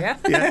film yeah.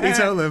 He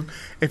told them,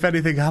 if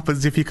anything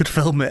happens, if you could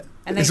film it,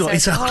 and they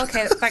said, oh,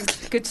 okay,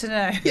 thanks, good to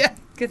know. Yeah.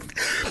 Good.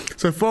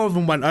 So 4 of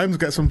them went home to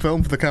get some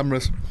film for the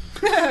cameras.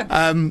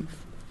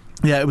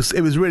 Yeah, it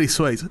was really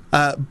sweet.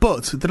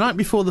 But the night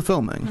before the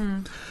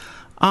filming,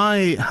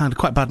 I had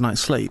quite a bad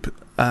night's sleep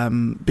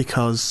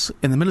because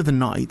in the middle of the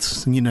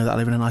night, and you know that I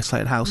live in an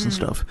isolated house and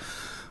stuff,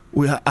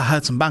 I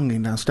heard some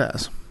banging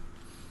downstairs.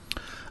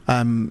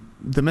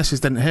 The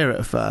missus didn't hear it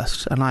at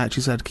first, and I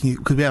actually said,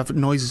 could we have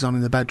noises on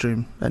in the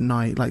bedroom at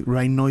night, like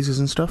rain noises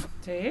and stuff?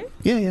 Do you?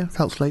 Yeah,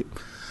 help sleep.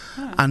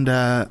 Oh. And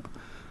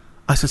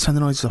I said, turn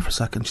the noises off for a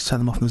second. She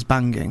turned them off and there was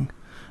banging.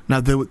 Now,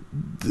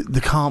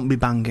 there can't be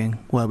banging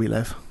where we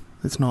live.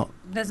 It's not.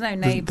 There's no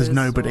neighbours. There's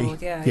nobody.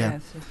 Yeah.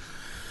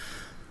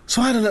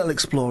 So I had a little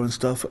explore and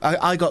stuff.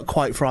 I got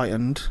quite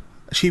frightened.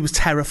 She was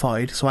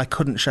terrified, so I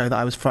couldn't show that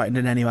I was frightened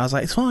in any way. I was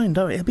like, it's fine,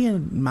 it'll be a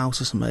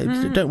mouse or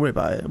something. Don't worry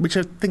about it. Which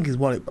I think is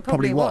what it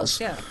probably was.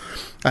 Yeah.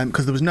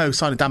 Because there was no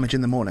sign of damage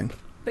in the morning.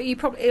 But you're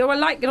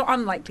not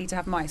unlikely to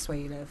have mice where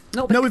you live.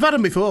 No, we've had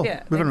them before.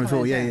 Yeah, we've had them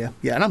before, yeah.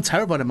 And I'm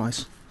terrified of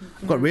mice.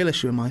 I've got a real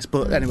issue with mice.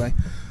 But anyway,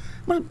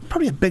 well,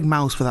 probably a big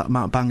mouse for that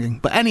amount of banging.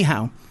 But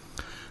anyhow,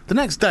 the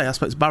next day I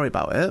spoke to Barry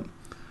about it,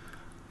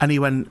 and he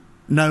went,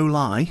 no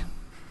lie,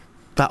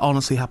 that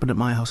honestly happened at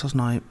my house last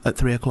night at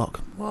 3 o'clock.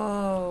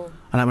 Whoa.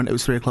 And I went, it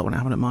was 3 o'clock when it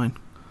happened at mine.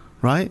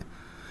 Right?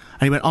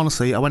 And he went,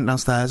 honestly, I went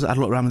downstairs, I had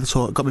a look around with the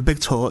torch, got my big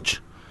torch,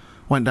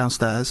 went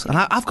downstairs, and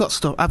I've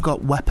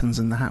got weapons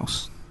in the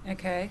house.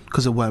 Okay.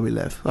 Because of where we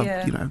live.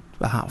 Yeah.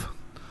 I have.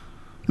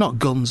 Not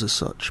guns as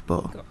such,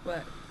 but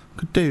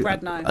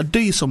bread knife. I'd do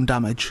you some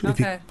damage if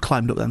you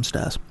climbed up them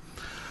stairs.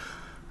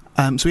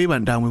 So he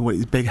went down with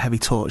his big heavy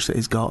torch that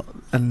he's got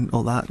and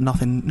all that.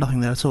 Nothing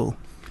there at all.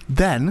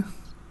 Then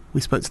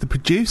we spoke to the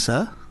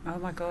producer Oh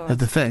my God. of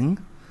the thing.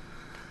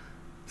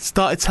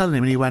 Started telling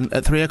him, and he went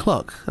at 3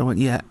 o'clock. I went,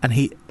 yeah, and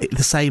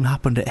the same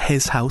happened at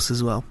his house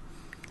as well.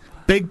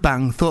 Big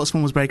bang. Thought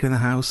someone was breaking in the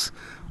house.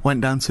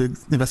 Went down to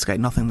investigate.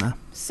 Nothing there.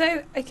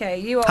 So okay,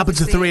 you happened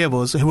to obviously- 3 of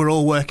us who were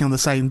all working on the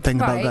same thing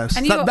about Right, ghosts.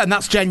 and you- And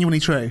that's genuinely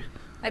true.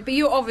 But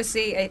you're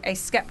obviously a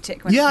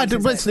skeptic. When Yeah, it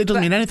comes to it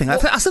doesn't mean anything. I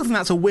still think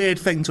that's a weird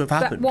thing to have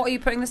But happened. what are you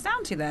putting this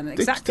down to then?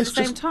 Exactly It's the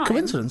same just time.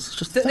 coincidence. It's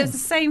just a That there's thing. the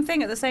same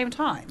thing at the same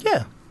time.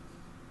 Yeah.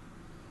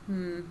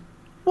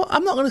 Well,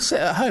 I'm not going to sit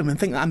at home and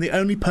think that I'm the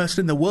only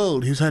person in the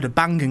world who's heard a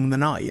banging in the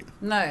night.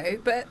 No,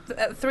 but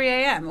at 3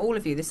 a.m, all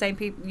of you, the same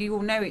people, you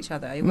all know each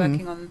other. You're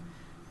working on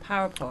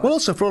PowerPod. Well,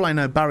 also, for all I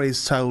know,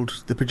 Barry's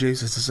told the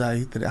producers to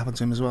say that it happened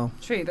to him as well.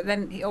 True, but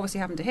then it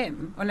obviously happened to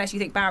him. Unless you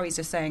think Barry's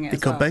just saying it. It as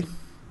could well. be.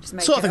 Just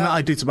make Sort of it thing that up.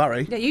 I do to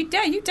Barry. Yeah,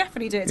 you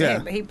definitely do it to Yeah.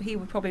 him, but he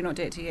would probably not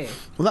do it to you.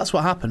 Well, that's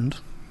what happened.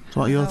 So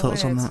what are your How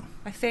thoughts on weird. that?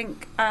 I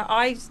think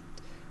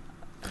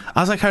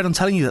As I carried on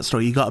telling you that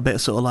story, you got a bit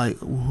sort of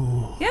like,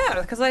 ooh. yeah,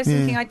 because I was Yeah.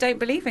 thinking I don't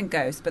believe in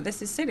ghosts, but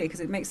this is silly because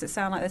it makes it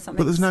sound like there's something.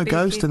 But there's no spooky.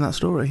 ghost in that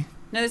story.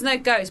 No, there's no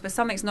ghost, but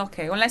something's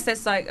knocking. Unless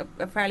there's like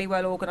a fairly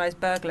well organised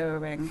burglar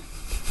ring.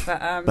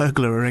 But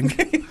Burglaring.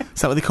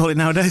 Is that what they call it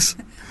nowadays?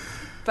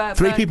 but,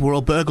 3 people were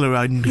all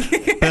burglaring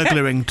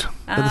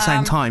at the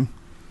same time.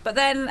 But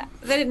then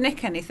they didn't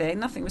nick anything.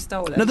 Nothing was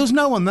stolen. No, there's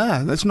no one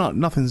there.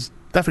 Nothing's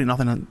definitely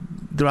nothing.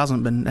 There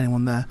hasn't been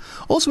anyone there.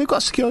 Also, we've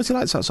got security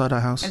lights outside our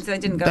house. And so they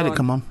didn't go They didn't on.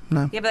 come on.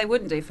 No, Yeah, but they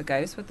wouldn't do for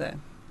ghosts, would they?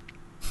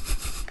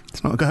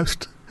 it's not a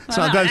ghost. It's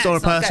No, not no, a ghost no, or a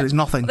it's not a person. ghost. It's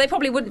nothing. But they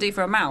probably wouldn't do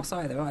for a mouse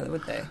either,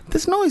 would they?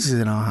 There's noises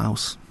in our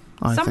house.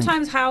 I think.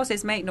 Sometimes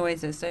houses make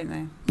noises, don't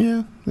they?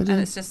 Yeah, they do.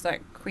 And it's just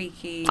like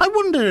creaky. I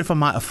wonder if I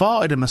might have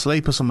farted in my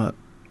sleep or something.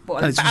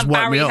 What, and it's just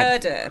woke me Barry up.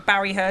 heard it.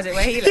 Barry heard it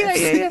where he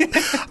lives.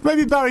 Yeah.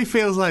 Maybe Barry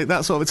feels like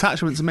that sort of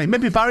attachment to me.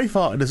 Maybe Barry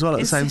farted as well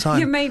at the same You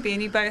time. maybe,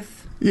 and you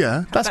both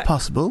Yeah, that's that-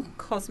 possible.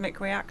 cosmic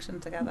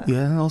reaction together.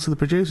 Yeah, and also the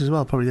producer as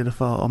well probably did a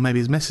fart, or maybe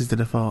his missus did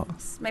a fart.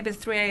 Maybe the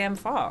 3 a.m.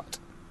 fart.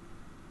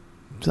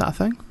 Is that a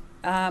thing?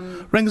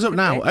 Ring us up could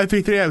now, be.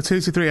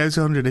 0330 223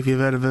 0200 if you've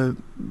heard of a...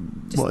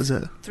 what is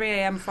it? 3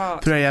 a.m.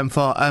 fart. 3am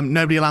fart.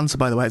 Nobody will answer,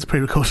 by the way, it's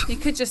pre-recorded. You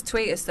could just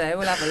tweet us though.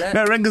 We'll have a look.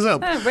 No, ring us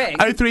up. No, ring.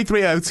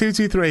 0330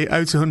 223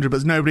 0200, but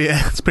it's nobody here.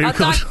 It's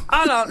pre-recorded.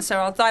 I'll answer.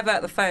 I'll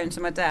divert the phone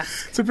to my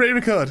desk. It's a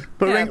pre-record.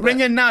 But, Yeah,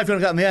 ring in now if you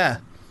want to get on the air.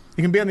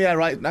 You can be on the air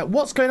right now.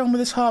 What's going on with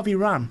this Harvey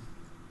Ram?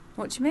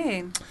 What do you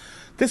mean?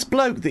 This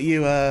bloke that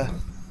you are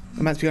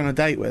meant to be on a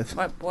date with.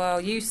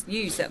 Well, you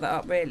set that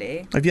up,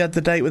 really. Have you had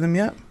the date with him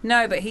yet?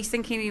 No, but he's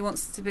thinking he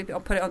wants to I'll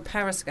put it on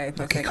Periscope.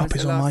 I He think, copies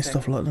was the all my last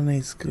stuff thing. a lot, doesn't he?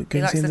 He's good.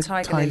 He likes Seeing the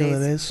tiger that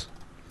lilies. is.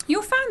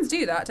 Your fans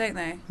do that, don't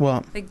they?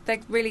 What?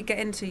 They really get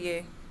into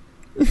you.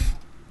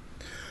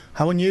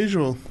 How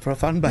unusual for a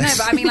fan base.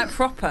 No, but I mean like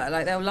proper.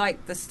 Like they'll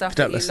like the stuff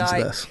Don't that you listen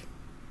like. to this.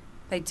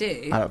 They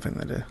do. I don't think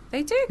they do.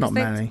 They do. 'cause Not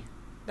they, many.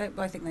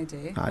 I think they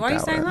do. I Why are you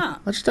doubt saying it. that?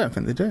 I just don't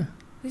think they do.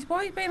 Why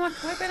are you being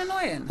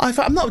annoying?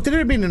 I'm not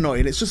deliberately being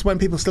annoyed. It's just when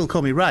people still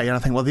call me Ray, and I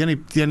think, well, the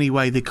only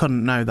way they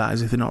couldn't know that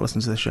is if they're not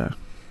listening to the show.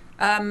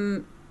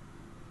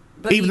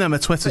 But Even though my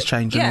Twitter's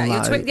changed and yeah,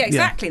 all that. yeah,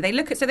 exactly. They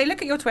look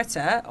at your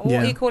Twitter. Or what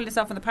Yeah. are you calling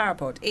yourself on the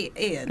Parapod?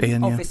 Ian,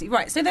 Ian, yeah. obviously.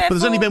 Right. So therefore, But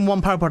there's only been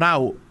one Parapod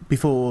out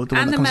before the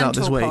one and that the comes out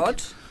this Mental week.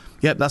 Pod.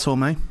 Yep, that's all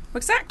me.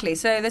 Exactly.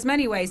 So there's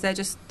many ways they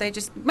just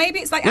maybe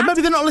it's like Well,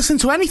 maybe they're not listening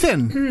to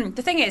anything.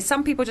 the thing is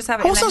some people just have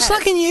it. Also, in their head.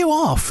 slacking you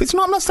off. It's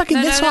not slacking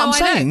No, this. no, What I'm no, I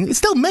know. saying. It's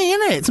still me,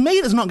 isn't it? It's me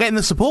that's not getting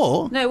the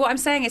support. No, what I'm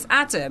saying is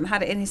Adam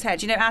had it in his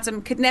head. You know,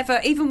 Adam could never,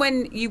 even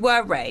when you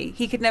were Ray,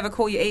 he could never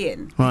call you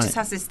Ian. Right. He just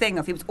has this thing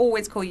of he would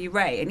always call you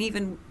Ray. And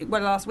even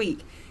last week,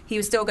 he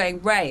was still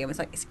going Ray and was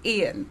like, it's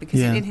Ian. Because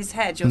Yeah. in his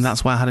head, you're... And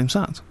that's why I had him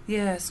sacked.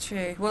 Yeah, it's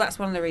true. Well, that's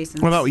one of the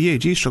reasons. What about you?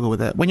 Do you struggle with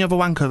it? When you have a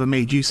wank over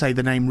me, do you say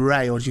the name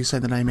Ray or do you say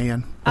the name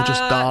Ian? Or just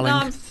darling?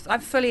 No,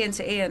 I'm fully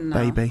into Ian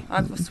now. Baby.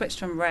 I've switched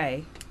from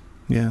Ray.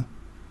 Yeah.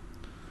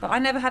 But I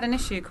never had an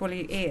issue calling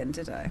you Ian,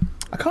 did I?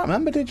 I can't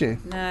remember, did you?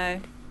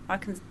 No. I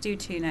can do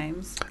two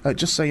names.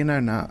 Just so you know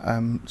now,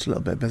 it's a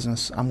little bit of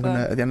business. I'm going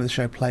to, at the end of the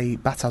show, play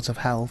Bat Out of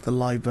Hell, the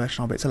live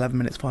version of it. It's 11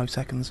 minutes, 5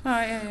 seconds. Oh,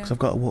 yeah. Because I've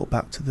got to walk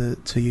back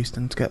to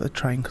Euston to get the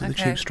train because of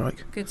the Okay. tube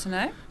strike. Good to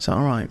know. Is that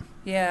all right?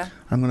 Yeah.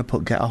 I'm going to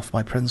put Get Off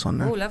by Prince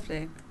on Oh, now.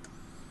 lovely.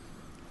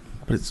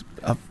 But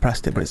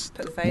Put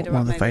the fader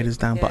one up, of the maybe. faders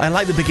down. Yeah. But I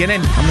like the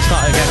beginning. I'm going to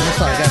start again.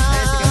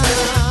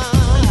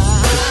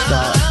 Just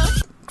start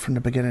from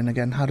the beginning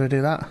again. How do I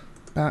do that?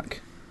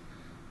 Back.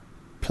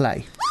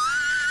 Play.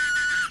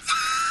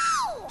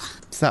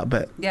 It's that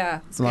bit. Yeah,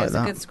 it's, Like it's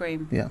that. a good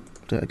scream. Yeah,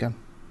 do it again.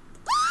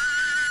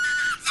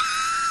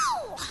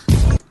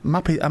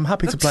 I'm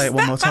happy to play it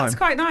one more time. That's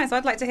quite nice.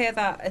 I'd like to hear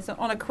that. It's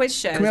on a quiz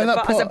show Can we have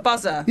that as a put-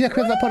 buzzer. Yeah,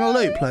 can we have that put on a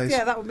loop, please?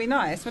 Yeah, that would be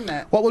nice, wouldn't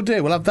it? What we'll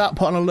do, we'll have that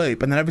put on a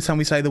loop, and then every time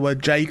we say the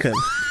word Jacob,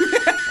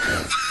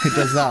 he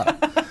does that.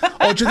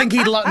 Or do you think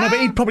he'd like... No, but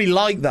he'd probably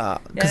like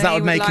that, because Yeah, that he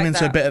would would make him like into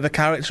a that. bit of a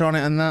character on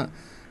it and that.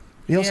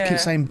 He also Yeah.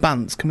 keeps saying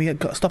bants. Can we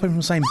stop him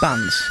from saying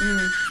bants?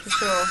 For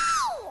sure.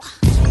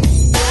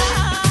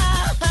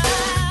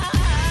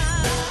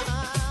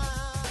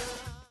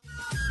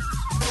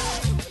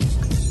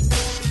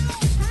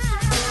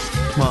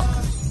 What?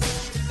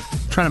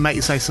 Trying to make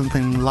you say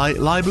something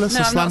libelous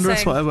or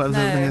slanderous, whatever the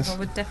thing is. I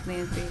would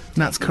definitely be.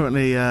 Nat's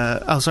currently.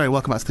 Sorry.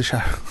 Welcome back to the show.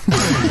 Ian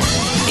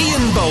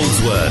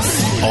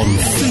Boldsworth on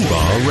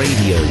Fubar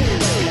Radio.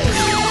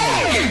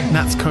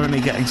 Nat's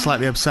currently getting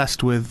slightly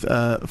obsessed with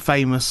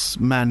famous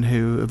men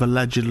who have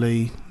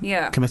allegedly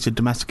committed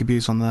domestic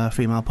abuse on their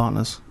female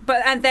partners.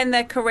 And then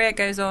their career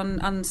goes on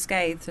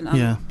unscathed and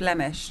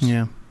unblemished.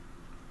 Yeah.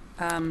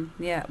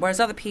 Whereas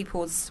other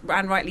people's,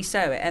 and rightly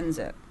so, it ends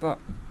it. But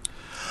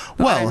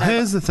well,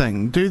 here's the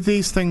thing: do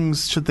these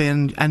things, should they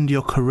end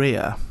your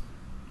career?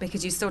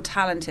 Because you're still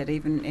talented,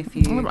 even if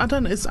you. I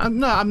don't.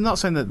 I'm not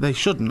saying that they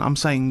shouldn't. I'm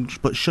saying,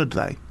 but should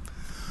they?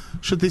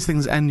 Should these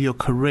things end your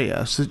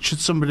career? So should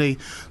somebody?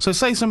 So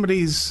say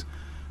somebody's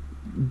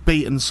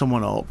beaten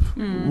someone up,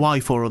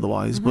 wife or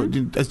otherwise, but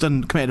has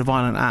committed a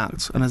violent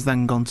act and has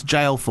then gone to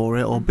jail for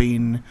it or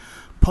been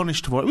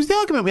punished for it. It was the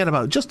argument we had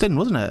about Justin,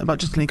 wasn't it? About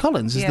Justin Lee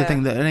Collins is the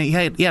thing that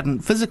he hadn't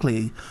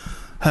physically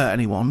hurt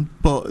anyone,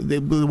 but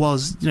it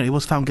was, he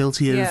was found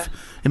guilty of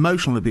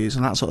emotional abuse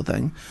and that sort of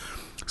thing.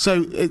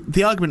 So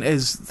the argument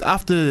is,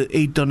 after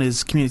he'd done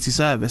his community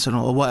service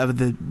or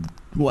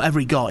whatever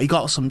he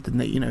got something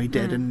that he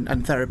did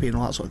and therapy and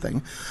all that sort of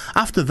thing.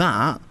 After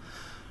that,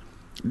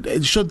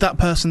 should that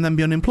person then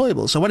be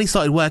unemployable? So when he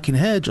started working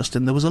here,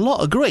 Justin, there was a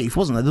lot of grief,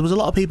 wasn't there? There was a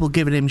lot of people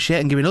giving him shit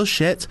and giving us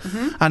shit,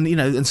 and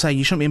and saying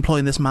you shouldn't be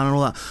employing this man and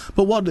all that.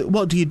 But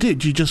what do you do?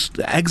 Do you just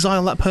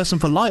exile that person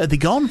for life? Are they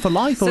gone for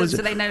life? So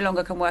they no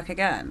longer can work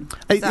again?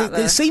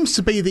 It seems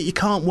to be that you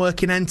can't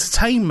work in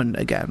entertainment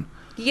again.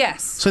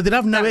 Yes. So they'd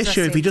have no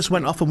issue if he just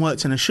went off and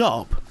worked in a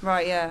shop.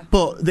 Right, yeah.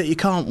 But that you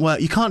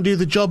can't do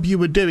the job you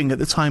were doing at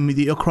the time that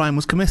your crime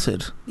was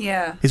committed.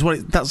 Yeah.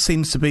 That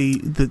seems to be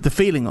the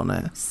feeling on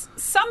it.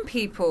 Some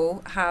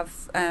people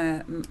have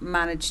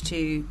managed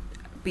to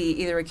be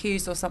either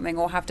accused or something,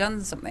 or have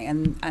done something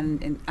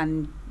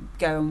and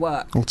go and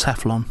work. Or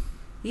Teflon.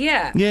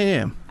 Yeah.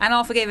 Yeah. And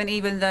are forgiven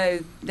even though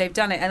they've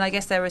done it. And I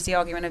guess there is the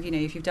argument of,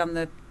 if you've done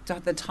the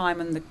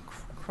time and the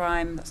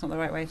crime, that's not the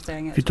right way of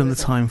saying it. If you've done the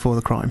time for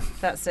the crime.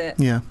 That's it.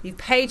 Yeah. You've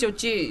paid your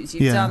dues.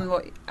 You've done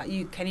what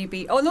can you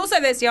be... Oh, and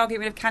also there's the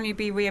argument of, can you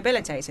be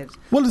rehabilitated?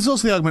 Well, there's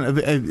also the argument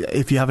of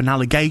if you have an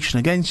allegation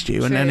against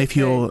you, and if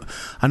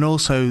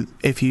also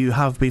if you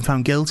have been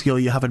found guilty or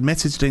you have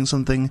admitted to doing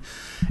something,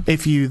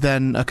 if you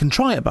then are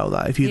contrite about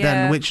that, if you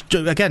then, which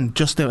again,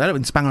 Justin, I don't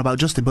mean to bang on about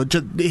Justin, but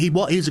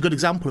he's a good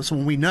example of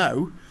someone we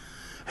know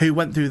who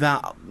went through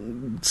that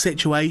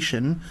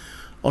situation,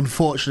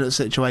 unfortunate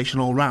situation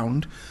all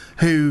round,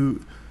 who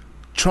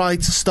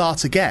tried to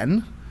start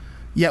again,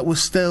 yet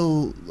was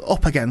still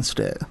up against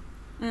it,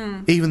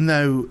 even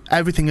though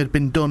everything had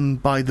been done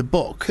by the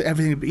book.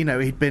 Everything,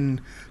 he'd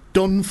been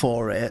done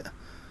for it,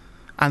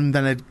 and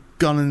then had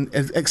gone and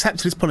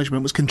accepted his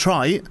punishment, was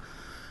contrite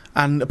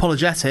and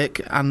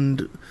apologetic,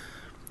 and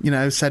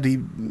said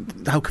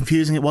how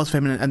confusing it was for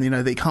him, and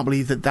that he can't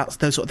believe that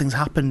those sort of things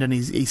happened, and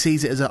he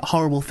sees it as a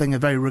horrible thing, a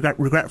very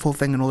regretful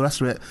thing, and all the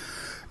rest of it.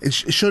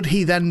 Should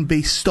he then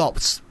be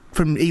stopped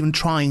from even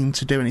trying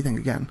to do anything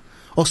again?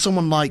 Or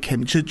someone like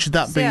him, should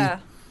that be... Yeah.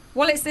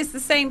 Well, it's the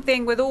same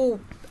thing with all...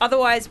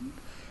 Otherwise,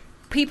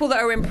 people that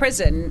are in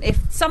prison, if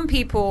some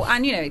people...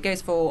 And, it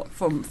goes for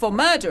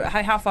murder.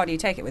 How far do you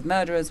take it with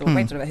murderers or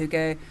rapes or whatever who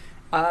go...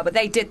 but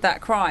they did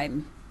that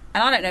crime.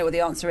 And I don't know what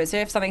the answer is. So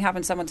if something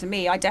happened to someone to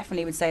me, I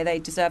definitely would say they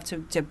deserve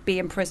to be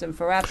in prison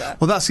forever.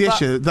 Well, that's the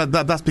issue.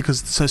 That's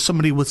because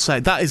somebody would say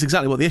that is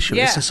exactly what the issue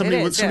is. So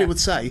somebody would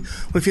say,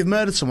 well, if you've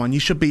murdered someone,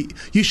 you should be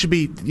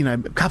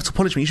capital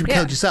punishment. You should be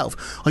killed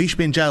yourself, or you should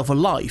be in jail for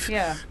life.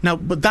 Yeah. Now,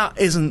 but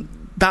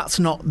that's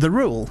not the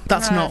rule.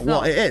 That's not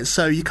what it is.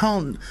 So you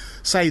can't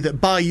say that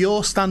by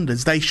your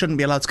standards they shouldn't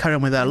be allowed to carry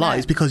on with their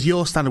lives, because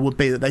your standard would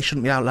be that they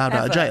shouldn't be allowed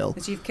out of jail.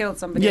 Because you've killed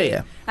somebody.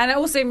 Yeah. And it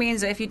also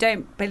means that if you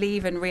don't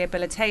believe in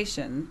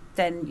rehabilitation,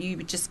 then you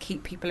would just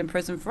keep people in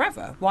prison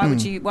forever. Why would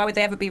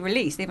they ever be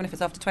released? Even if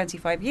it's after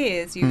 25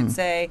 years, you would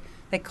say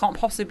they can't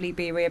possibly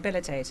be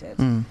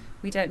rehabilitated.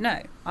 We don't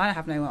know. I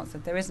have no answer.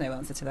 There is no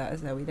answer to that,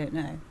 is there? We don't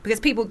know. Because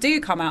people do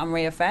come out and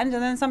reoffend,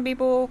 and then some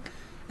people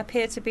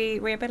appear to be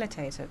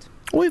rehabilitated.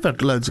 We've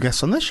had loads of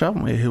guests on this show,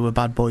 haven't we, who were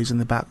bad boys in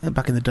the back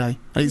in the day.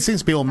 And it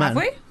seems to be all men.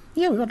 Have we?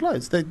 Yeah, we've had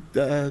loads.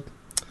 The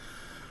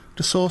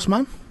Sauce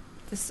Man.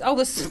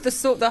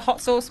 The hot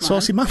sauce man.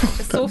 Saucy man.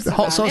 The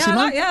hot saucy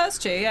man. Yeah, that's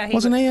true. Yeah,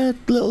 Wasn't he a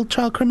little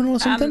child criminal or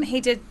something?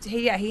 He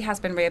has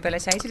been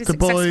rehabilitated. He's the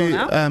boy,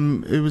 successful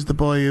now. It was the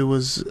boy who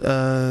was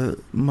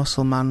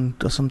muscle man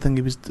or something.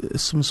 He was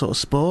some sort of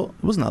sport.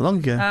 It wasn't that long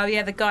ago. Oh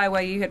yeah, the guy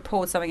where you had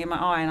poured something in my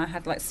eye and I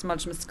had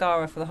smudged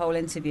mascara for the whole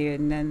interview,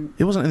 and then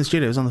it wasn't in the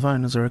studio. It was on the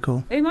phone, as I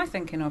recall. Who am I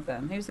thinking of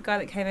then? Who was the guy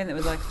that came in that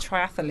was like a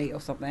triathlete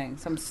or something?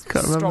 Some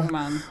strong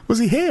man. Was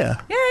he here?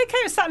 Yeah, he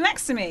came and sat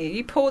next to me.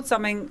 You poured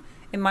something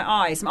in my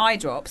eye, some eye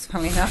drops,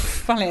 funnily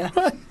enough.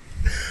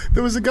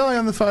 There was a guy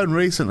on the phone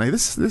recently.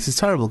 This is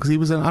terrible,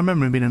 because I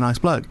remember him being a nice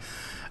bloke,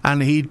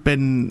 and he'd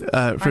been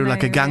through a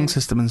gang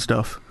system and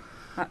stuff,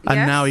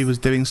 and now he was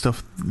doing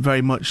stuff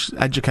very much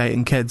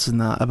educating kids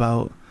and that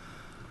about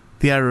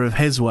the error of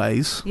his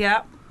ways.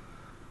 Yeah.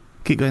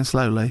 Keep going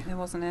slowly. It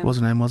wasn't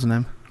him. Wasn't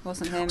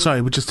him.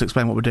 Sorry, just to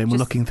explain what we're doing. We're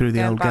Just looking through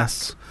the old back.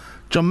 guests.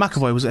 John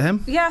McAvoy, was it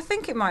him? Yeah, I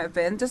think it might have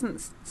been.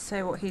 Doesn't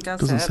say what he does.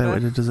 Doesn't say what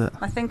he did, does it?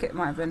 I think it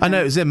might have been. I know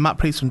him. it was him. Matt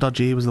Priest from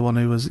Dodgy. He was the one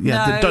who was.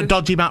 Yeah, No.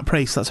 Dodgy Matt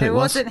Priest. That's who it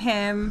was. It wasn't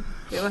him.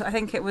 I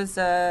think it was.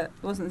 It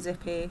wasn't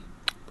Zippy.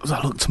 Was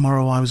that Look,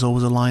 Tomorrow I Was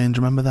Always a Lion? Do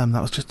you remember them?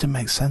 That was just didn't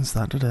make sense.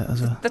 That did it?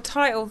 The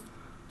title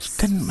just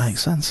didn't make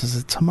sense. As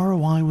a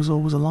Tomorrow I Was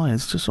Always a Lion.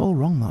 It's just all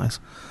wrong. That is.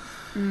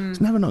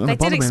 It's never not going to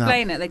bother me.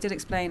 They did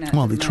explain it.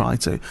 Well, they tried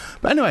to.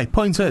 But anyway,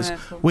 point is,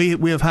 cool.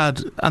 we have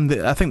had, and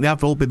I think they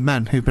have all been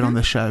men who've been on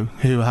this show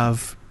who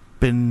have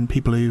been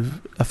people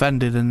who've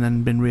offended and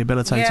then been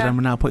rehabilitated and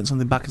we're now putting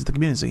something back into the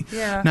community.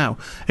 Yeah. Now,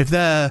 if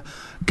they're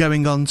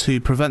going on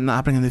to prevent that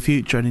happening in the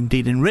future and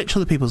indeed enrich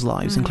other people's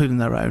lives, including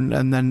their own,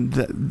 and then,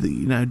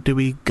 do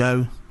we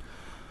go,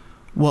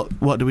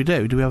 what do we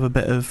do? Do we have a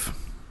bit of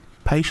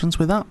patience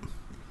with that?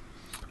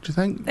 Do you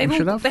think we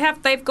should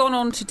have? They've gone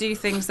on to do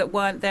things that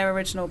weren't their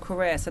original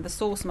career. So the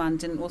sauce man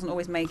wasn't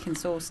always making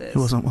sauces. He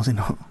wasn't, was he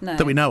not? No.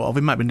 That we know of.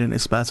 He might have been doing it in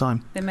his spare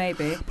time. There may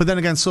be. But then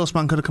again, Sauce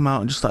Man could have come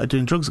out and just started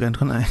doing drugs again,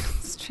 couldn't he?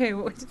 It's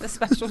true. What is the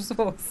special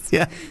sauce?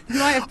 Yeah.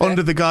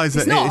 Under the guise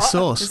that it is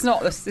sauce. It's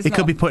not. He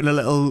could be putting a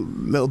little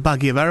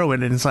baggie of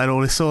heroin inside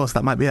all his sauce.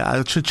 That might be it.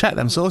 I should check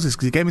them sauces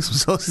because he gave me some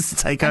sauces to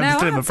take home to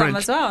do in my fridge. Some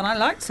as well, and I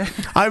liked it.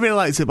 I really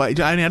liked it, but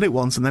I only had it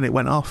once and then it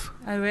went off.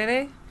 Oh,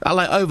 really?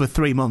 Over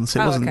 3 months. It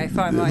wasn't. Okay,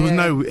 fine. There was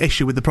no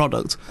issue with the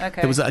product.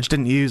 Okay. It was that I just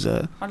didn't use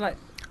it.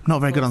 Not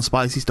very good on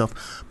spicy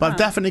stuff. But I've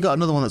definitely got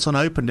another one that's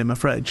unopened in my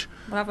fridge.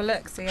 We'll have a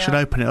look. Should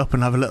open it up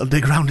and have a little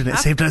dig around in it,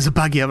 see if there's a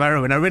baggie of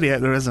heroin. I really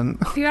hope there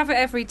isn't. If you have it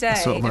every day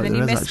Sort of and then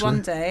you miss one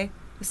actually. day,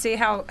 see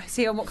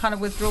on what kind of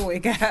withdrawal you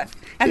get,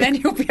 and then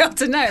you'll be able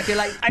to know if you're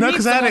like. No,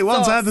 because I had it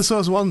once. I had the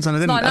sauce once, and I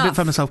didn't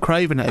find myself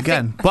craving it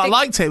again. But I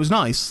liked it. It was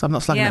nice. I'm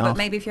not slagging it off. Yeah, but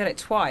maybe if you had it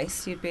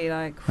twice, you'd be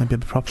like. Maybe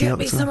properly Get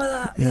me some of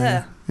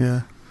that.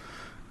 Yeah.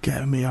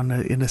 Get me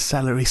in a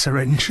celery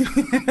syringe. Do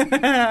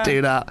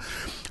that.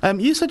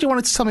 You said you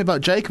wanted to tell me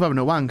about Jacob having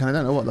a wank, and I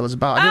don't know what that was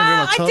about. I didn't really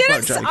want to talk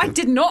about Jacob. I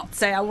did not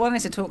say I wanted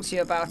to talk to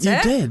you about it. You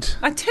did.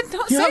 I did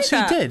not say that. You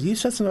actually did. You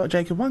said something about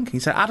Jacob wanking. You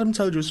said Adam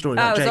told you a story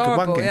about Jacob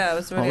horrible. wanking. Yeah, it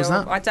was really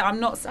horrible. What was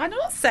that? I'm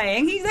not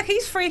saying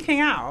he's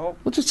freaking out.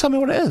 Well, just tell me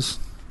what it is.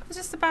 It's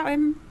just about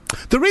him.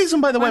 The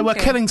reason, by the way, we're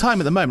killing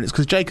time at the moment is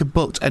because Jacob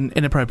booked an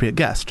inappropriate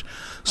guest.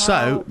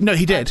 So no,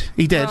 he did.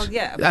 He did. Well,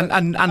 yeah,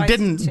 and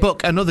didn't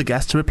book another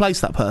guest to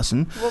replace that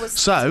person.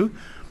 So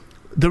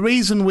the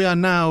reason we are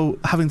now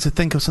having to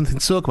think of something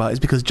to talk about is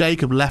because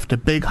Jacob left a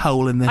big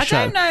hole in this show.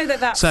 I don't know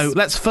that's... So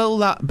let's fill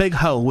that big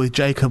hole with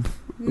Jacob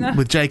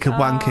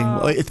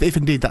wanking. If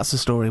indeed that's the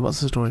story. What's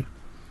the story?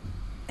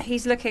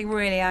 He's looking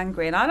really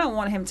angry, and I don't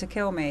want him to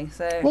kill me.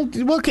 So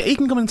well, he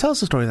can come and tell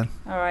us the story then.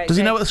 All right. Does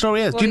he know what the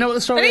story is? Do you know what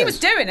the story is? He was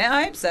doing it.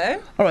 I hope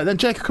so. All right, then,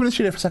 Jacob, come in the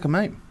studio for a second,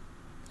 mate.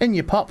 In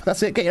your pop.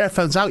 That's it. Get your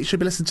headphones out. You should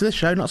be listening to this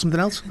show, not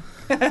something else.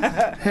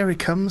 Here he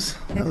comes.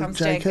 Here comes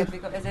Jacob.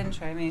 We've got his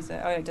intro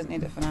music. Oh, he doesn't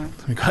need it for now.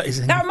 We got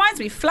his That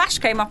reminds me, Flash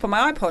came up on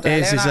my iPod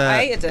earlier, and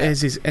I hated it.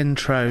 Here's his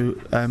intro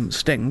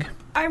Sting.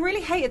 I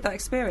really hated that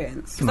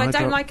experience because I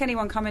don't like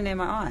anyone coming near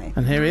my eye.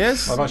 And here he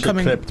is. I've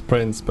actually clipped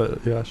Prince,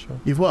 but yeah, sure.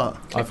 You've what?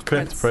 I've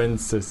clipped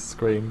Prince's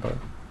scream, but...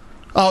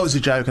 Oh, it was a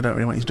joke. I don't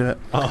really want you to do it.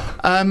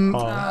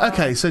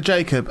 Okay, so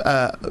Jacob,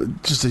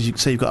 just as you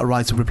say, you've got a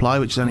right of reply,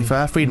 which is only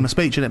fair. Freedom of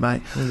speech, isn't it,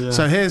 mate? Yeah.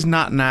 So here's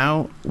Nat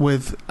now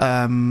with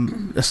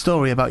a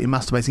story about you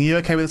masturbating. Are you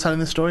okay with telling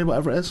this story,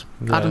 whatever it is?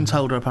 Yeah. Adam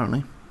told her,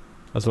 apparently.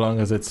 As long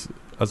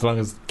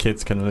as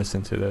kids can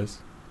listen to this.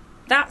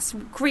 That's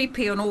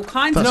creepy on all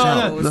kinds of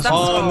levels.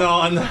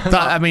 levels.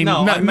 Let me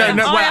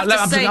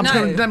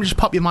just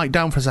pop your mic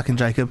down for a second,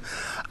 Jacob.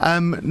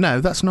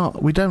 No, that's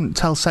not. We don't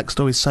tell sex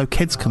stories so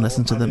kids can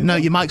listen to them. No,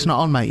 your mic's not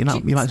on, mate. Your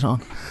mic's not on.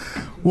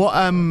 What?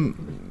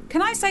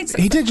 Can I say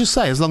something? He did just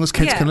say, as long as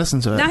kids can listen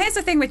to it. Now, here's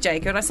the thing with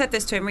Jacob, and I said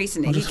this to him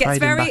recently. He gets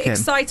very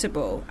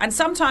excitable, and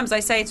sometimes I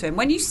say to him,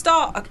 when you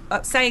start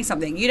saying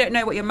something, you don't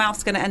know what your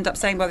mouth's going to end up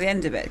saying by the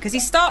end of it. Because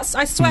he starts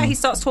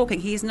talking,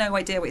 he has no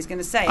idea what he's going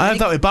to say. I have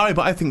that with Barry,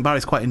 but I think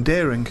Barry's quite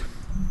endearing.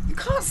 You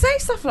can't say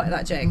stuff like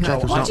that, Jacob.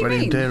 Jacob's what not do you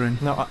really mean? endearing.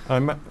 No,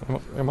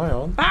 am I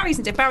on? Barry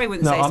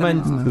wouldn't say something.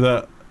 No, I meant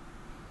that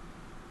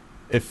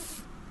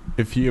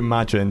if you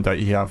imagine that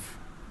you have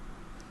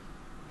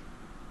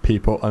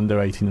people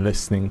under 18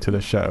 listening to the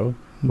show,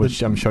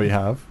 which I'm sure you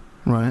have,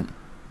 right?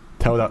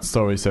 Tell that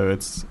story so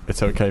it's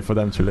okay for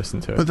them to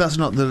listen to it. But that's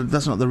not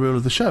the rule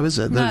of the show, is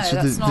it?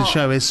 The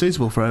show is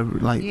suitable for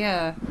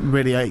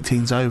really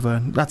 18s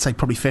over. I'd say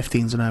probably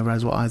 15s and over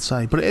is what I'd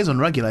say. But it is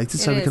unregulated,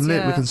 so we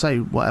can say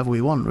whatever we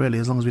want, really,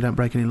 as long as we don't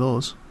break any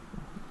laws.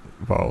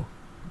 Well,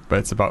 but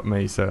it's about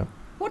me, so.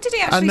 What did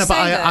he actually say? But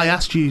I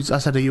asked you. I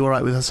said, "Are you all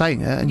right with her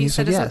saying it?" And you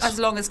said yes. As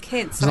long as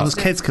kids. As long as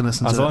kids can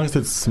listen to it. As long as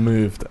it's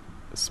smooth.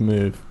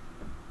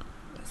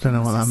 Don't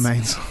know what that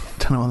means.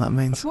 Don't know what that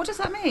means. What does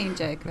that mean,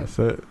 Jacob?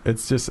 So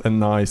it's just a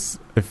nice.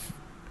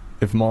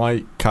 If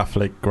my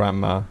Catholic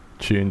grandma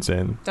tunes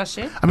in. Does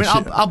she? I mean,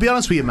 I'll be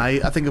honest with you,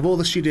 mate. I think of all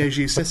the studios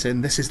you sit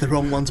in, this is the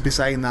wrong one to be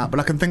saying that, but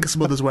I can think of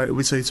some others where it would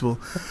be suitable.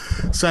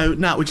 So,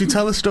 Nat, would you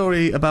tell a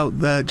story about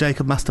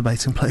Jacob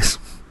masturbating, please?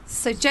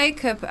 So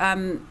Jacob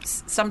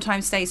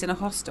sometimes stays in a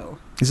hostel.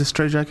 Is this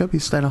true, Jacob? You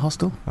stay in a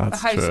hostel?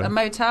 That's a true. A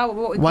motel?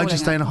 What Why'd you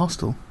stay in a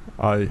hostel?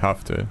 I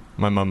have to.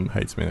 My mum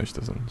hates me, no, she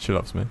doesn't. She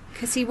loves me.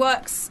 Because he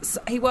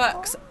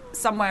works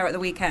somewhere at the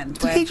weekend.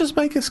 Did he just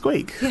make a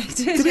squeak? Yeah,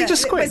 he did. Did he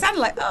just squeak? It sounded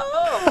like,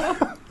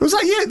 oh. Was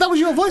that you? That was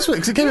your voice?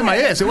 Because it came in my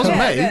ears. It wasn't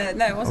me. Yeah,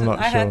 no, it wasn't. I'm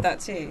not I sure. heard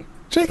that too.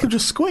 Jacob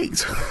just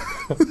squeaked.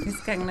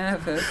 He's getting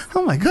nervous.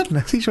 Oh my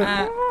goodness. He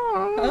went,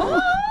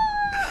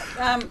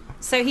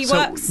 so he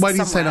works. Why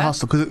did he stay in a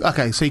hostel?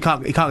 So he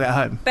can't get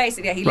home.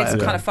 Basically, yeah, he lives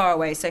kind of far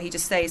away, so he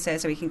just stays here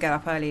so he can get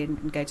up early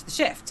and go to the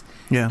shift.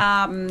 Yeah.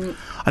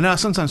 I know. I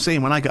sometimes see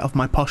him when I get off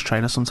my posh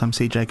train. I sometimes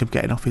see Jacob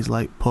getting off his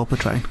pauper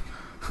train.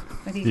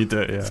 You do,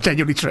 yeah. It's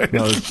genuinely true.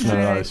 No,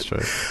 it's true.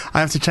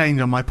 I have to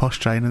change on my posh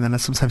train, and then I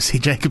sometimes see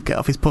Jacob get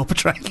off his pauper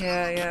train.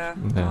 Yeah.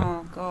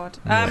 Oh God.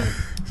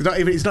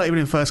 He's not even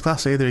in first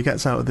class either. He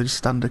gets out of the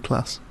standard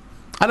class.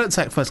 I don't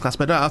take first class,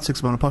 but I don't have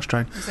to on a posh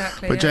train.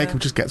 Exactly. But Jacob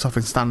just gets off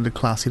in standard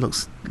class. He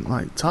looks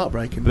like it's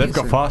heartbreaking. They've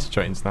got fast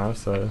trains now,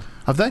 so.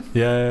 Have they?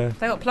 Yeah.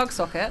 They got plug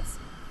sockets.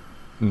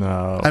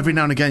 No. Every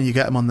now and again you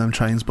get them on them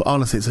trains, but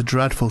honestly it's a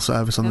dreadful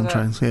service on them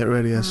trains. Yeah, it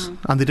really is.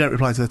 And they don't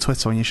reply to their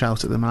Twitter when you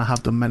shout at them, and I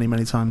have done many,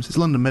 many times. It's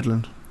London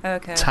Midland.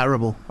 Okay.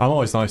 Terrible. I'm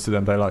always nice to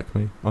them. They like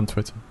me on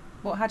Twitter.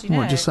 What? How do you know?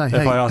 What did you say?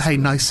 If Hey,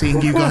 nice seeing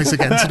you guys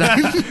again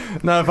today.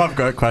 No, if I've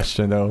got a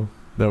question, they'll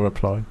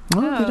reply.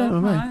 Oh, they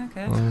don't with me.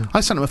 Okay. I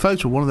sent them a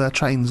photo of one of their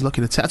trains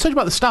looking at it. I told you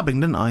about the stabbing,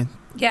 didn't I?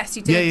 Yes,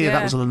 you did. Yeah,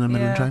 that was a London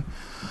Midland train.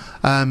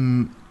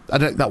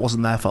 That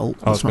wasn't their fault.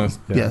 It's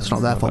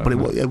not their fault, but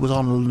it was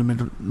on a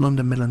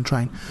London Midland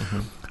train.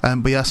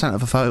 Mm-hmm. But yeah, I sent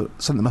them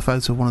a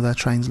photo of one of their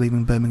trains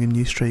leaving Birmingham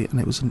New Street, and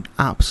it was an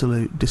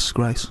absolute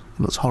disgrace.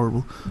 It looks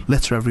horrible.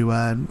 Litter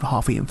everywhere, and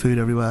half-eaten food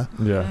everywhere.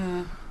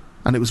 Yeah.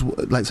 And it was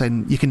like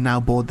saying, you can now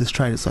board this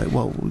train. It's like,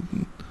 well,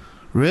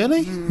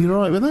 really? You're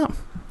all right with that?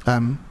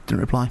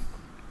 Didn't reply.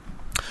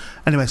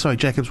 Anyway, sorry,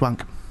 Jacob's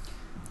wank.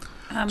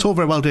 It's all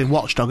very well doing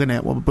Watchdog, isn't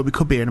it? Well, but we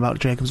could be hearing about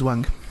Jacob's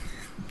wank.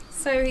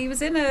 So he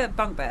was in a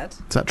bunk bed.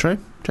 Is that true,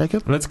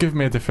 Jacob? Let's give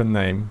me a different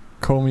name.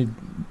 Call me.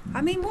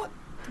 I mean, what?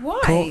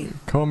 Why?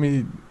 Call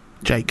me.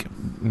 Jake.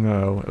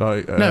 No,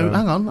 no,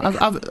 hang on.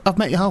 I've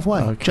met you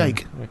halfway. Okay,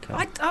 Jake. Okay.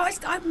 I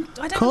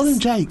don't. Call him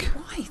Jake.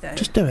 Why though?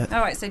 Just do it.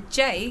 All right. So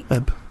Jake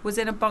was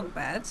in a bunk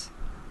bed.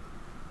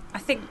 I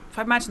think if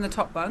I imagine the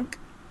top bunk.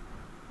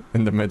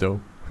 In the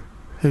middle.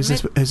 Who's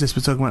this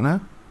we're talking about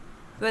now?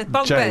 The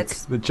bunk Jake. bed.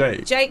 The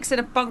Jake. Jake's in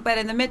a bunk bed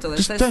in the middle.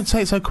 Just don't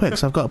say it so quick,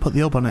 so I've got to put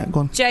the up on it. Go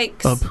on.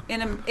 Jake's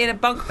in a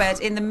bunk bed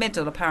in the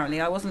middle. Apparently,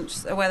 I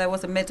wasn't aware there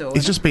was a middle.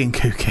 He's just being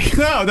kooky.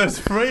 No, there's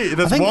 3.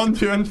 There's 1,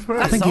 2, and 3.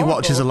 I think he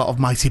watches a lot of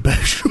Mighty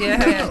Boosh.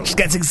 Yeah. Just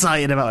gets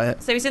excited about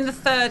it. So he's in the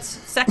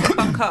second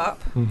bunk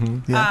up.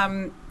 Mm-hmm.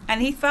 Yeah.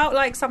 And he felt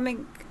like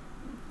something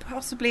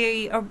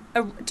possibly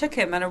took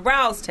him and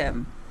aroused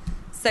him.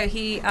 So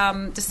he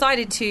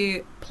decided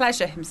to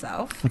pleasure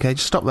himself. Okay,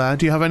 just stop there.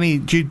 Do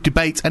you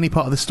debate any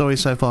part of the story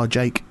so far,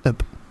 Jake?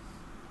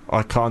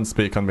 I can't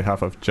speak on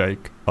behalf of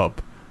Jake but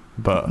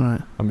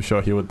right. I'm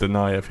sure he would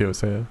deny if he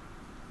was here.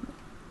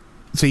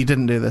 So you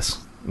didn't do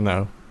this?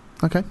 No.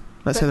 Okay,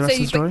 let's hear the rest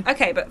of the story.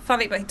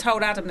 But he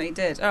told Adam that he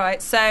did. All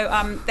right,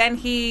 so then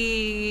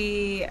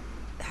he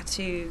had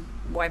to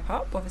wipe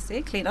up,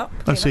 obviously, clean up.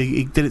 So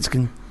he did it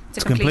to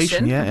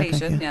completion.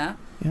 Yeah.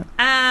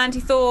 And he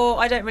thought,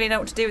 I don't really know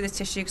what to do with this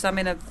tissue because I'm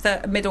in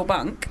a middle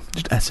bunk.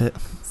 Just ess it.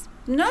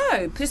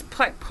 No, just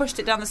pushed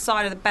it down the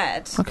side of the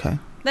bed. Okay.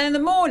 Then in the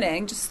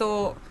morning, just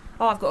thought,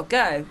 I've got to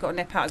go. I've got to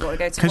nip out. I've got to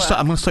go to work.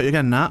 I'm going to stop you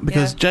again, Nat,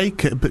 because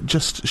Jacob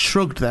just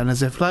shrugged then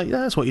as if, yeah,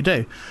 that's what you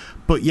do.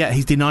 But yet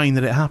he's denying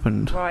that it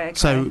happened. Right, okay.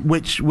 So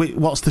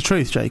what's the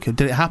truth, Jacob?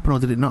 Did it happen or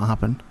did it not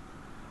happen?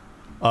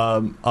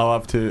 I'll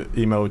have to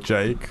email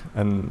Jake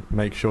and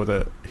make sure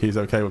that he's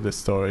okay with this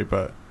story,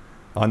 but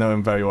I know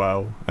him very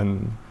well,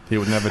 and he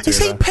would never do that. Is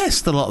he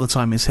pissed a lot of the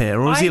time he's here,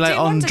 or is he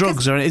on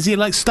drugs, or is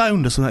he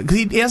stoned or something?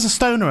 Because he has a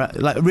stoner,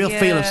 a real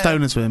feel of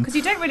stoner to him. Because he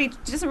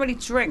doesn't really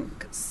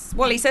drink.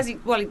 Well, he says he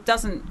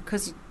doesn't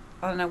because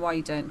I don't know why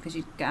you don't, because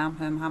you get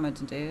hammered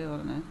and do. I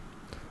don't know.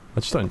 I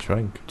just don't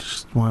drink.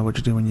 Just why would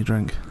you do when you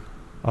drink?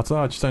 I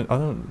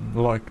don't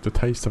like the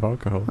taste of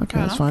alcohol. Okay,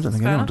 that's fine. I don't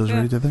think anyone does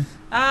really, do they?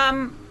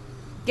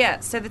 Yeah.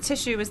 So the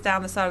tissue was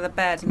down the side of the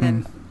bed, and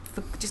then.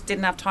 Just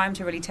didn't have time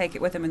to really take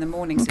it with him in the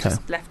morning, so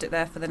just left it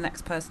there for the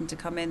next person to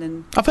come in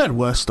and. I've heard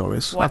worse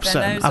stories. I've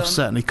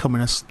certainly come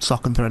in a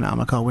sock and thrown it out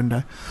my car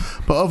window.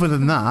 But other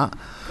than that,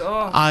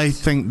 I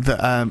think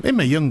that in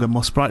my younger,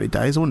 more sprightly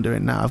days, I wouldn't do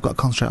it now. I've got to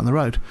concentrate on the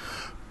road.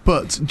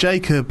 But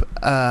Jacob,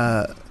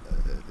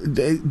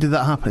 did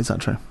that happen? Is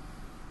that true?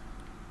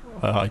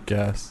 I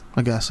guess.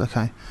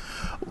 Okay.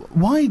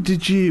 Why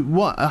did you?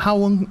 How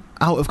long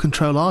out of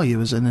control are you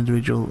as an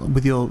individual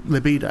with your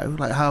libido?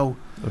 Like how?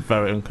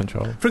 Very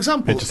uncontrolled. For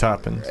example, it just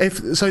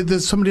happens. So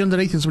there's somebody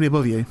underneath and somebody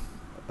above you.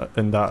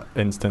 In that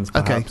instance,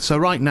 perhaps. Okay, so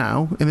right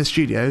now in the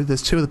studio,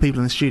 there's 2 other people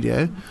in the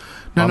studio.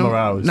 I'm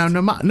aroused. No,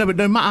 no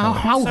matter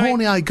how Sorry.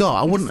 horny I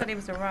got, I He wouldn't. said he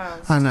was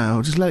aroused. I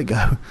know, just let it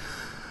go.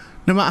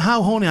 No matter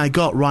how horny I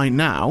got right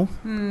now,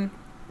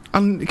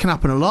 and it can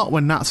happen a lot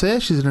when Nat's here,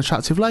 she's an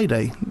attractive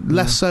lady.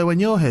 Less so when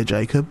you're here,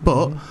 Jacob,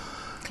 but...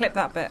 Clip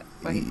that bit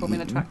where he called me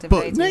an attractive But,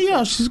 lady. no,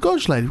 yeah, she's a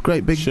gorgeous lady, with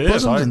great big She is,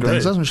 bosoms I and agree.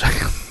 things, doesn't she?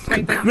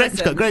 Great big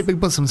She's got great big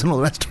bosoms and all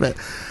the rest of it.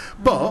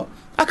 But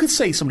I could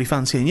see somebody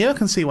fancying you. I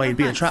can see why you'd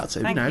be thanks.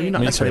 attractive. Thank You're you. not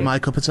Me necessarily too. my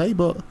cup of tea,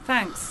 but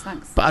Thanks.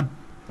 I'd,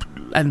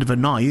 end of a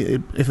night,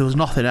 if there was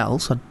nothing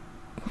else,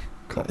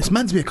 it's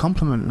meant to be a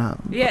compliment now.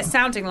 Yeah, it's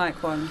sounding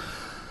like one.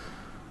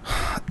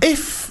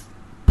 If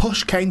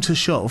push came to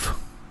shove,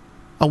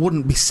 I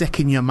wouldn't be sick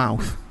in your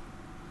mouth.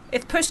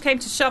 If push came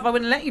to shove, I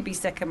wouldn't let you be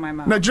sick in my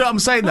mouth. No, do you know what I'm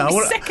saying? I Though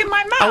wouldn't be sick in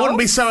my mouth. I wouldn't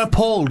be so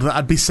appalled that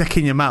I'd be sick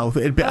in your mouth.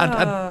 It'd be,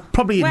 I'd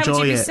probably Where enjoy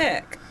would you it. be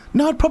sick?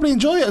 No, I'd probably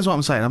enjoy it. Is what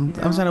I'm saying. I'm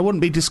Yeah. saying I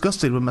wouldn't be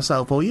disgusted with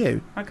myself or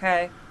you.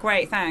 Okay,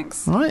 great,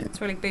 thanks. All right, It's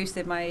really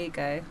boosted my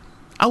ego.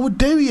 I would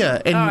do you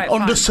in All right,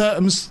 under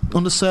fine.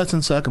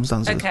 certain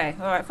circumstances. Okay,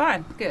 all right,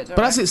 fine, good.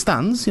 But as it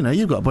stands, you know,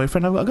 you've got a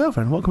boyfriend, I've got a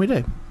girlfriend. What can we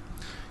do?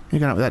 You're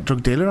going out with that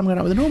drug dealer, I'm going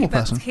out with a normal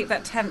person. Keep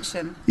that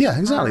tension. Yeah,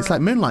 exactly. It's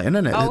like moonlighting,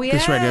 isn't it? Oh,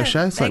 This radio yeah.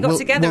 show. It's They like, got well,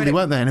 together they and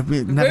weren't there, and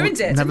we never, Ruined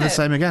it, never didn't the it?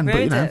 same again. But, you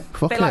Ruined know, it.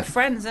 fuck Bit it. like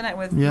Friends, isn't it,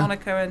 with Yeah.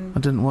 Monica and I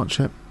didn't watch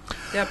it.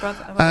 their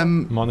brother.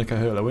 Monica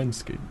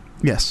Lewinsky.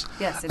 Yes.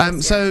 Yes. It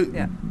is, So,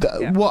 yeah.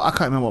 Yeah. what I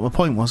can't remember what my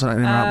point was. I don't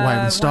even know why I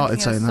even started wanking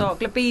a saying that.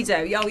 sock. Libido.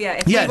 Oh yeah.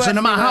 If Yeah. we So were-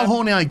 no matter we how were-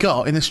 horny I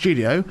got in the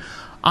studio,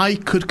 I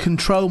could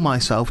control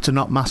myself to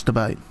not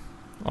masturbate.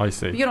 I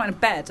see. You're not in a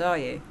bed, are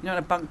you? You're not in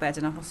a bunk bed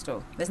in a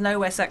hostel. There's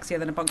nowhere sexier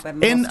than a bunk bed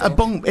in a In hostel. a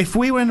bunk, if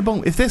we were in a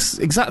bunk, if this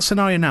exact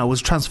scenario now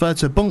was transferred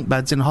to bunk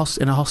beds in a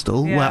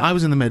hostel, Yeah. where I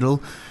was in the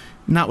middle,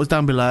 Nat was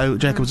down below,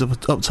 Jacob was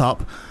up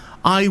top,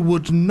 I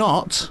would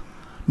not,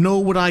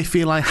 nor would I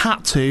feel I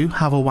had to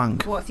have a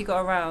wank. What if you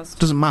got aroused?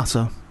 Doesn't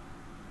matter.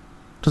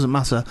 Doesn't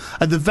matter.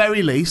 At the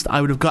very least, I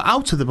would have got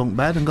out of the bunk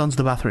bed and gone to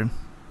the bathroom.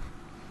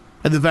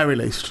 At the very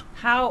least.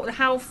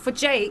 How for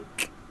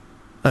Jake?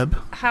 Ub.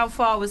 How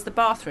far was the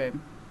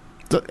bathroom?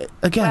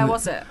 Again, Where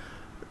was it?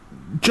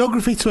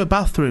 geography to a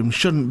bathroom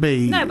shouldn't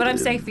be. No, but I'm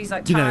saying if he's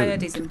like you know,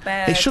 tired, he's in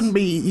bed. It shouldn't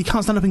be. You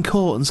can't stand up in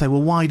court and say,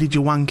 "Well, why did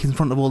you wank in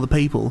front of all the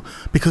people?"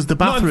 Because the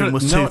bathroom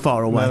was too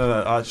far away.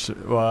 No.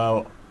 Actually,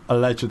 well,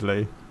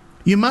 allegedly.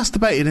 You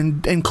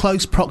masturbated in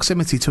close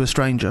proximity to a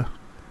stranger.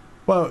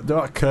 Well, there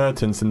are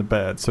curtains in the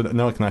bed, so that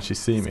no one can actually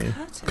see me.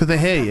 Could they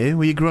hear you?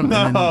 Were you grunting?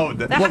 No, and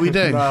that- what were you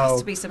doing? There has No.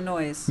 to be some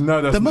noise.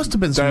 No, There must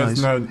have been some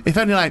there's noise. If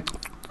only like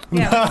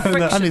Yeah, like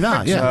friction, only that.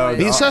 friction Yeah. No, noise.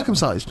 Are you I-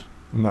 circumcised?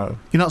 No.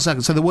 You're not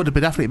circumcised, so there would have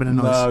definitely been a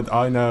noise. No,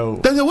 I know.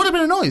 There would have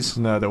been a noise.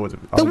 No, there would have.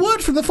 The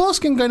word from the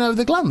foreskin going over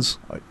the glands.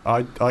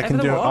 I can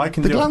the do it. what? I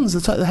can The do glands,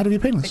 the head of your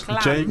The penis.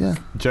 gland. Jake, Yeah.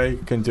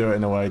 Jake can do it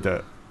in a way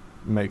that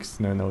makes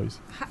no noise.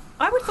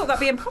 I would have thought that'd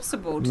be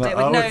impossible to do it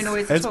with no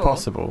noise it's at all.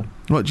 possible.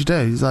 What do you do?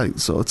 It's like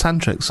sort of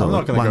tantric I'm sort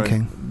not of going to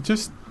wanking.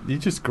 go. You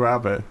just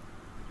grab it,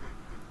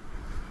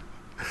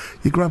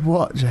 You grab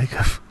what,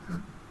 Jacob?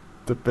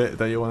 the bit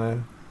that you want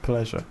to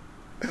pleasure.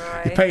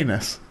 Right.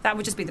 penis. That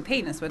would just be the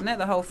penis, wouldn't it?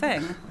 The whole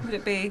thing. Would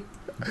it be?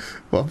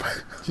 What?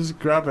 Just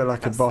grab it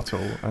like That's- a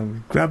bottle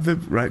and Grab the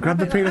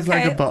penis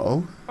like Okay. a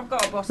bottle. I've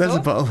got a bottle. There's a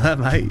bottle there,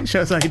 mate.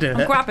 Show us how you do I'm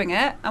it. grabbing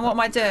it, and what am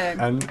I doing?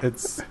 and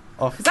it's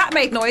off. Because that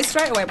made noise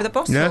straight away with a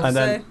bottle. Yeah. And so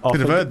then off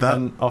Could have it, heard that.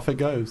 and off it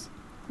goes.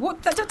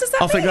 what does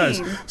that Off mean? it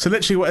goes. So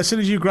literally, as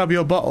soon as you grab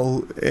your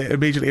bottle, it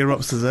immediately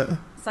erupts, does it?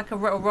 It's like a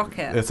little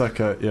rocket. It's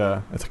like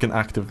an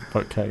active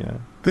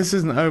volcano. This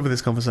isn't over,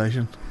 this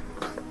conversation.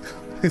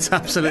 It's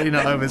absolutely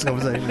not over, this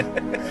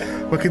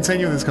conversation. We'll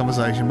continue this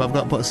conversation, but I've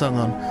got to put a song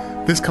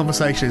on. This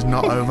conversation is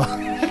not over.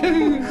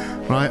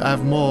 Right? I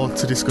have more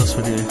to discuss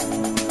with you.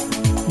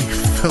 You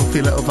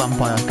filthy little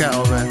vampire. Get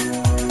over here.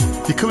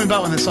 You're coming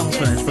back when the song's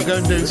finished, but go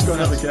and do Just got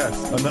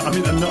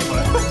something another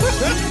else.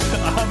 guest.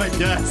 I'm a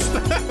guest.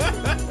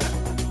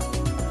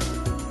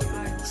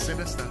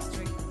 Sinister.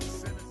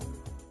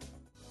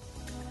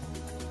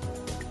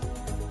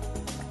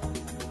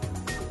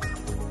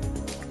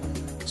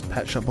 It's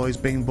Pet Shop Boys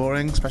being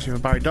boring, especially for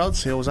Barry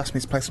Dodds. He always asked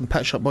me to play some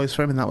Pet Shop Boys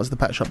for him, and that was the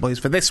Pet Shop Boys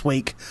for this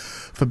week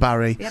for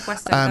Barry. We had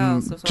West End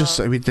Girls as well. Just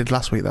we did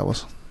last week. That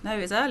was. No,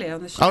 it was earlier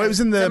on the show. Oh, it was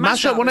in the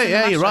mashup, wasn't it?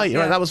 Yeah, you're right.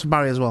 You're right. That was for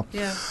Barry as well.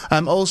 Yeah.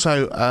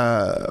 Also,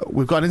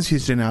 we've got an interview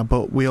to do now,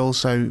 but we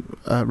also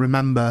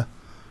remember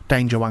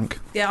Danger Wank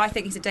Yeah, I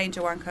think he's a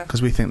danger wanker.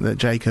 because we think that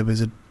Jacob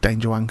is a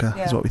danger wanker.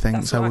 Yeah, Is what we think.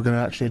 that's So what we're going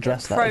to actually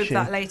address that Probe issue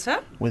that later.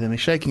 with him.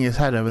 He's shaking his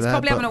head over He's there.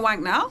 probably but having a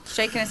wank now,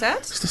 shaking his head.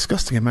 it's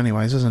disgusting in many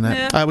ways, isn't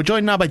it? Yeah. We're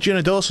joined now by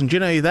Juno Dawson.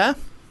 Juno, are you there?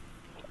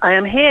 I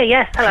am here,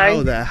 yes. Hello.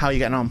 Hello there. How are you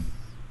getting on?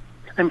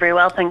 I'm very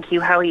well, thank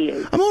you. How are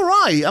you? I'm all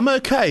right. I'm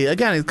okay.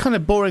 Again, it's kind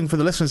of boring for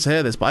the listeners to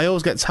hear this, but I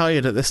always get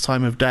tired at this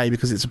time of day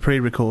because it's a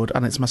pre-record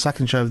and it's my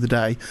second show of the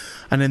day.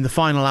 And in the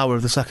final hour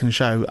of the second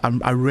show,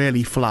 I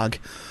really flag.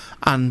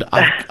 And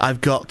I've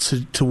got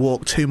to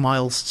walk 2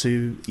 miles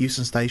to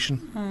Euston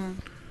Station.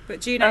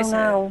 But Juno's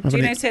no. here.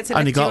 Juno's here to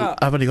lift you up.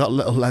 I've only got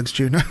little legs,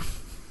 Juno.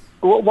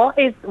 What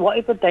is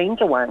a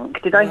danger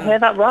wank? Did I hear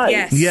that right?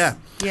 Yes. Yeah.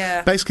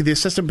 Yeah. Basically, the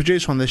assistant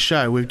producer on this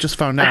show, we've just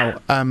found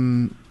out,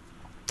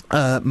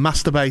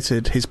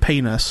 masturbated his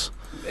penis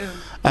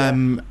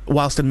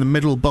whilst in the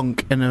middle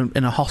bunk in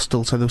a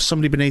hostel. So there was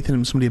somebody beneath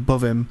him, somebody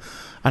above him,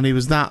 and he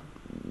was that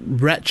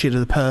wretched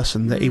of a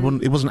person that he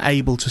wasn't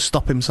able to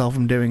stop himself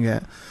from doing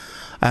it.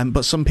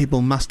 But some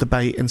people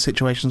masturbate in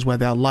situations where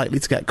they are likely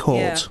to get caught.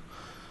 Yeah.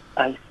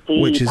 I see.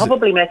 Which is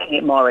probably making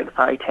it more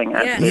exciting.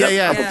 Actually.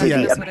 That's probably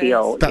the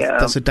appeal.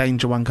 That's a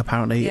danger wank,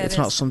 apparently. Yeah, it's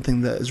not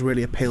something that has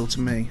really appealed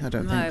to me, I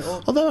don't think.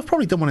 Or Although I've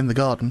probably done one in the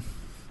garden.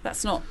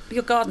 that's not...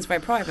 Your garden's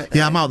very private, though.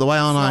 Yeah, I'm out of the way,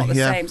 aren't I? It's not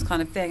the same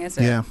kind of thing, is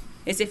it? Yeah.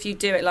 It's if you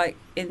do it, like,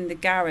 in the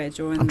garage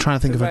or in I'm trying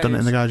to think the if I've done it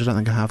in the road. garage. I don't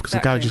think I have, because the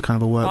garage is kind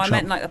of a workshop. Oh, I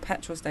meant, like, a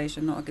petrol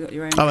station, not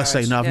your own Oh, I garage.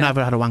 see. No, I've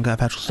never had a wank at a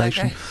petrol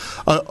station.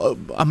 Okay.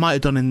 I might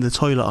have done in the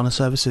toilet on a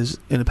services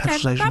in a petrol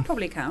station. That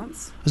probably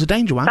counts. As a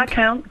danger wank. That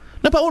counts.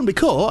 No, but I wouldn't be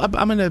caught.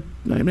 I'm in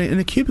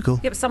a cubicle.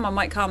 Yeah, but someone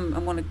might come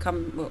and want to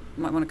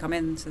come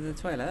into the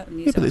toilet and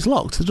use Yeah, but it. it's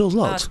locked. The door's I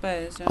locked.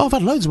 suppose, yeah. Oh, I've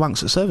had loads of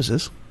wanks at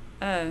services.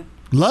 Oh.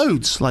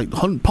 Loads, like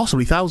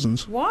possibly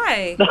thousands.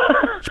 Why?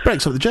 It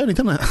breaks up the journey,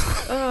 doesn't it?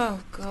 Oh,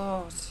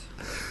 God.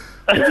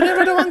 Have you never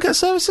had a wank at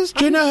services?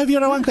 Do you know? Have you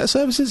had a wank at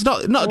services?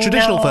 Not a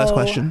traditional No. first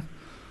question.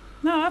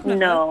 No, I've never.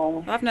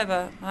 No. I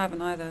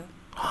haven't either.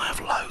 I have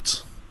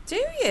loads. Do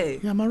you?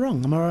 Yeah, am I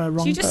wrong? Am I a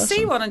wrong Do you just person?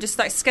 see one and just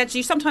like schedule?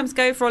 You sometimes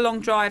go for a long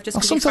drive just.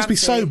 I'll 'cause you sometimes be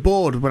fancy so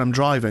bored when I'm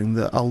driving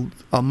that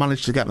I'll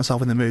manage to get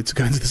myself in the mood to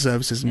go into the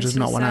services and into just the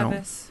knock one out.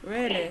 service.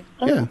 Really?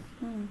 Yeah.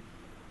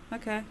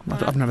 Okay.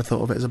 I've never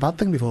thought of it as a bad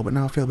thing before, but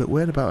now I feel a bit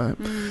weird about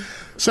it. Mm.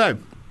 So,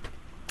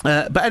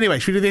 but anyway,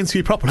 should we do the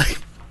interview properly?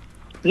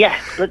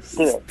 Yes, let's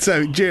do it.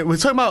 So, we're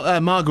talking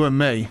about Margot and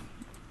Me,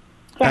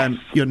 Yes.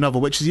 your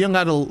novel, which is a young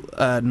adult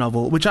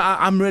novel, which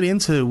I'm really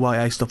into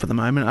YA stuff at the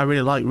moment. I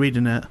really like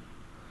reading it.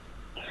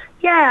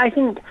 Yeah, I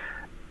think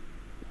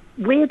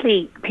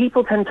weirdly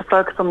people tend to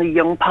focus on the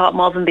young part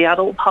more than the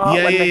adult part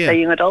when they say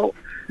young adult.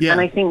 Yeah.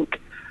 And I think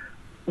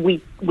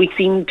we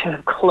seem to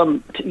have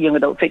clumped young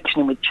adult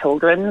fiction in with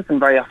children's, and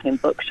very often in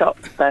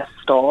bookshops they're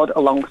stored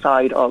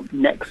alongside or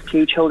next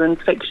to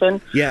children's fiction.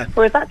 Yeah.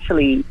 Whereas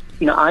actually,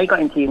 I got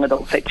into young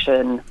adult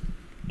fiction,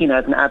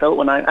 as an adult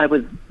when I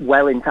was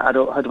well into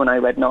adulthood when I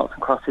read Noughts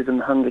and Crosses and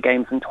The Hunger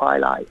Games and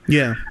Twilight.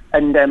 Yeah.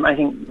 And I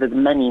think there's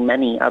many,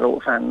 many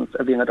adult fans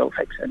of young adult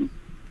fiction.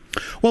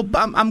 Well,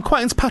 I'm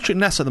quite into Patrick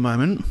Ness at the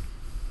moment.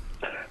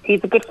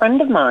 He's a good friend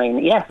of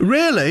mine, yes.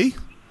 Really?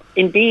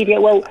 Indeed, yeah.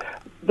 Well,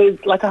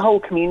 there's like a whole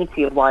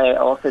community of YA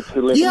authors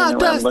who live in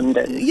and around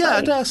London. Yeah, so.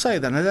 I dare say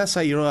then. I dare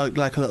say you're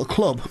like a little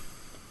club.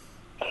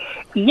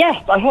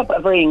 Yes, I have a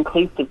very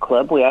inclusive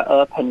club. We are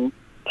open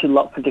to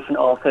lots of different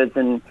authors,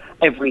 and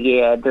every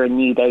year there are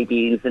new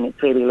debuts, and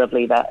it's really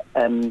lovely that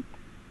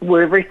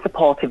we're a very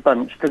supportive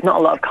bunch. There's not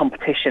a lot of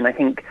competition. I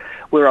think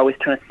we're always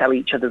trying to sell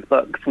each other's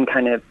books and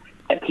kind of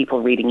get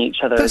people reading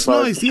each other. That's as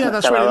well nice. Yeah,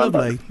 that's really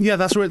lovely. Yeah,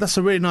 that's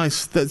a really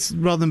nice. That's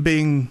rather than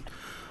being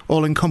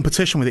all in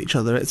competition with each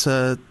other.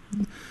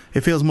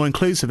 It feels more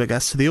inclusive, I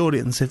guess, to the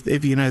audience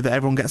if you know that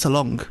everyone gets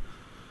along.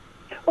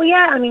 Well,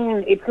 yeah, I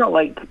mean, it's not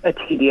like a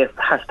tedious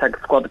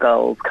 #squad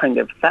goals kind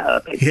of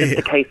setup. It's just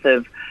a case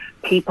of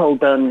people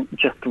don't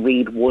just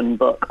read one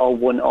book or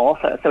one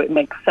author. So it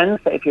makes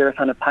sense that if you're a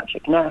fan of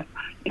Patrick Ness,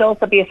 you'd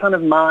also be a fan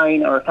of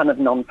mine or a fan of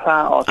Non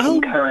Pratt or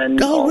Tim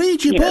Curran. I'll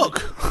read your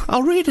book.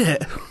 I'll read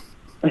it.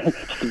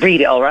 Just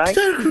read it, all right?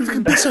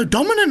 Don't be so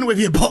dominant with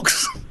your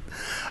books.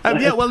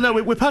 Yeah, well, no,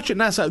 with Patrick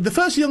Ness, the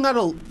first young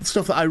adult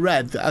stuff that I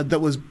read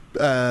that was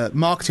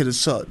marketed as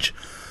such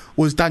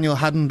was Daniel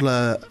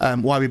Handler,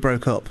 Why We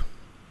Broke Up.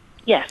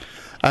 Yes.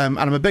 And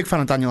I'm a big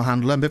fan of Daniel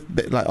Handler,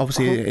 like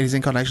obviously in his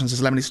incarnations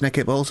as Lemony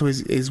Snicket, but also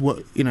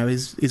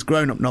his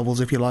grown-up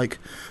novels, if you like,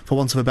 for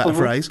want of a better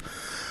phrase.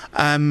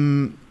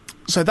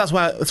 So that's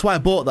why I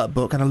bought that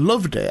book, and I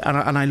loved it,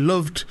 and I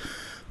loved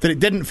that it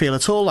didn't feel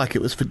at all like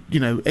it was for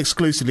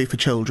exclusively for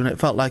children. It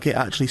felt like it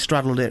actually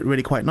straddled it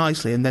really quite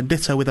nicely. And then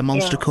ditto with A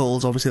Monster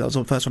Calls. Obviously, that was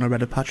the first one I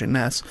read of Patrick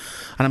Ness,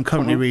 and I'm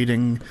currently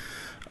reading.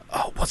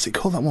 Oh, what's it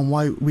called? That one,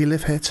 Why We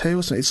Live Here Too?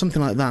 Or something? It's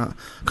something like that. I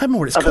can't remember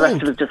what it's called. The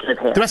Rest of Us Just Live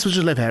Here. The Rest of Us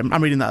Just Live Here.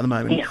 I'm reading that at the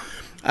moment. Yeah.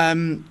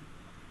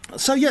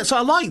 So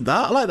I like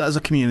that. I like that as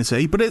a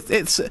community. But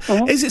is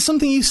it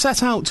something you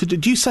set out to do?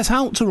 Do you set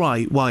out to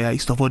write YA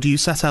stuff, or do you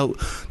set out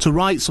to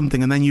write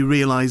something and then you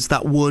realise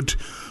that would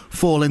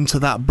fall into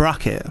that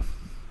bracket?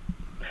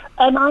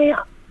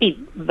 It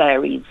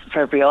varies for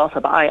every author,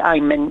 but I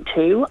meant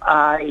to.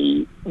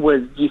 I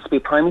used to be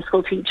a primary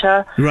school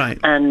teacher, right?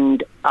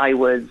 And I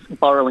was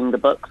borrowing the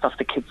books off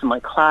the kids in my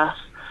class.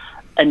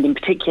 And in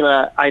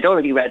particular, I'd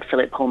already read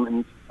Philip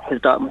Pullman's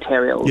His Dark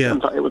Materials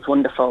and thought it was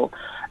wonderful.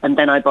 And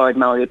then I borrowed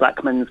Mallory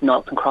Blackman's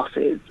Noughts and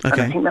Crosses, and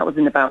I think that was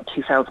in about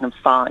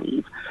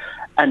 2005.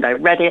 And I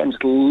read it and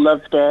just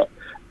loved it.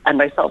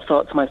 And I sort of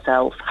thought to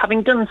myself,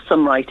 having done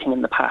some writing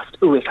in the past,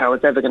 if I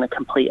was ever going to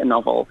complete a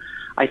novel,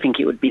 I think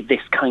it would be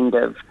this kind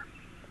of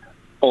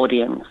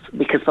audience.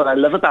 Because what I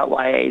love about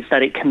YA is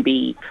that it can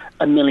be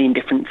a million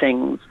different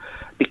things.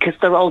 Because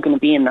they're all going to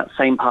be in that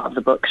same part of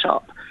the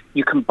bookshop.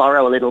 You can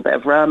borrow a little bit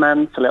of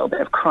romance, a little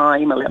bit of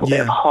crime, a little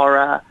bit of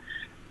horror.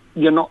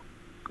 You're not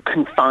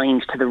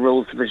confined to the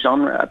rules of a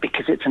genre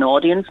because it's an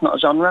audience, not a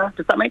genre.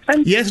 Does that make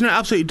sense? Yes, no, it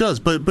absolutely does.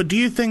 But do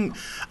you think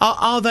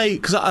are they?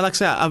 Because like I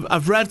said,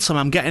 I've read some.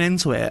 I'm getting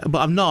into it, but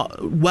I'm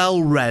not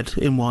well read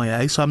in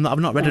YA, so I've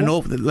not read an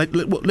awful.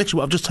 Literally,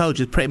 what I've just told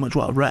you is pretty much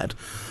what I've read.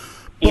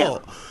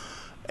 But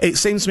it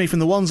seems to me from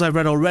the ones I've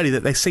read already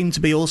that they seem to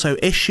be also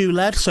issue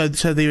led. So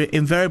they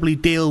invariably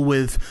deal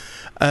with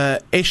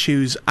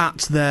issues at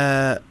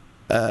their.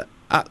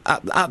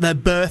 At their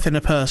birth in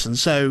a person.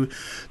 So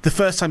the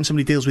first time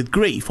somebody deals with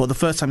grief, or the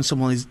first time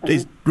someone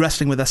is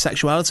wrestling with their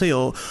sexuality,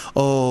 or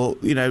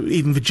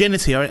even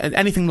virginity, or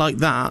anything like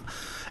that,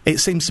 it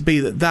seems to be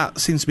that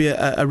seems to be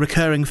a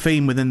recurring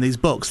theme within these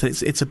books.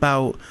 That it's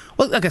about,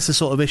 well, I guess the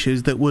sort of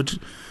issues that would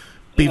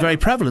be very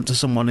prevalent to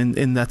someone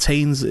in their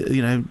teens.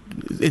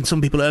 In some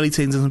people early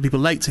teens and some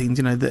people late teens.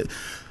 That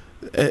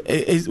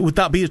would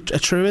that be a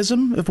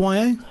truism of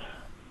YA?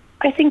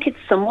 I think it's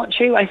somewhat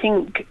true. I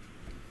think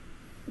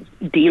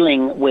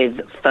dealing with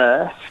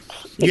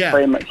firsts is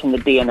very much in the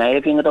DNA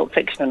of young adult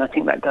fiction, and I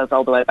think that goes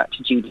all the way back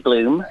to Judy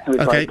Blume, who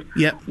is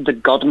the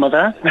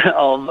godmother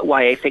of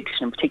YA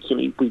fiction. And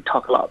particularly, we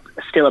talk a lot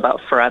still about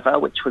Forever,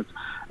 which was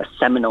a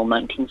seminal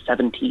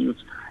 1970s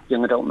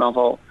young adult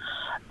novel.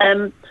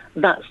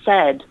 That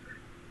said,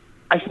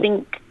 I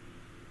think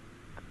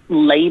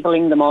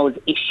labelling them all as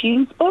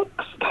issues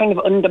books kind of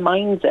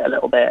undermines it a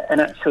little bit,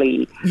 and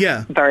actually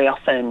very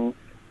often,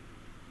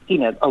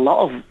 a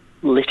lot of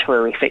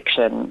literary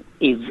fiction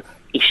is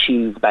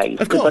issues based.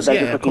 Of course,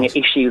 they're just looking at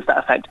issues that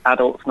affect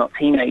adults, not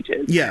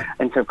teenagers. Yeah.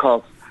 And so, of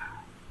course,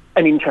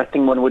 an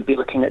interesting one would be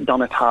looking at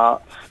Donna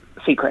Tartt's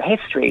Secret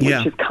History,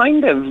 which is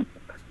kind of,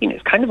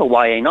 it's kind of a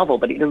YA novel,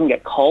 but it doesn't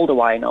get called a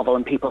YA novel,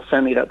 and people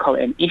certainly don't call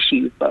it an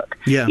issues book,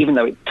 even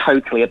though it's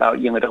totally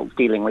about young adults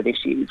dealing with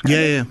issues.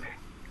 Yeah.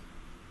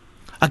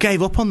 I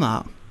gave up on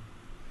that.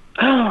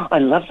 I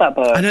love that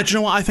book. I know. Do you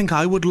know what? I think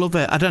I would love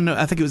it. I don't know.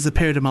 I think it was the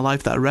period of my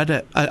life that I read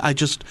it. I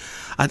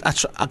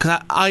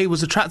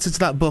was attracted to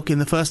that book in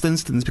the first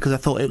instance because I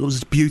thought it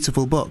was a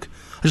beautiful book.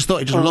 I just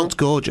thought it just looked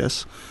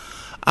gorgeous,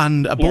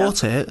 and I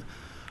bought it.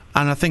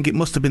 And I think it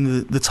must have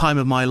been the time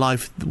of my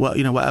life,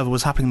 whatever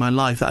was happening in my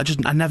life, that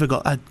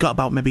I got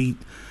about maybe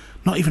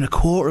not even a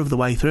quarter of the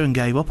way through and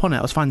gave up on it.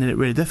 I was finding it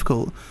really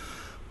difficult.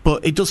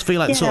 But it does feel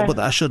like the sort of book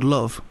that I should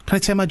love. Can I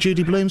tell you my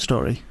Judy Blume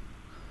story?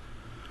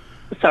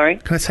 Sorry?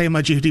 Can I tell you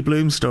my Judy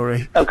Blume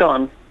story? Oh, go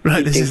on.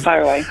 Right,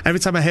 fire away. Every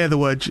time I hear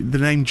the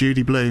name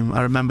Judy Blume,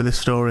 I remember this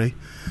story.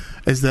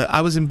 Is that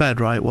I was in bed,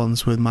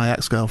 once with my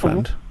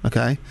ex-girlfriend,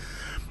 okay?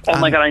 Oh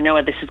my God, I know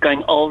where this is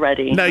going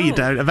already. No, you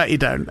don't. I bet you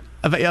don't.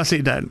 I bet you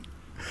absolutely don't.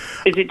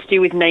 Is it to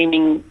do with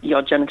naming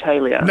your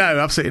genitalia? No,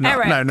 absolutely not.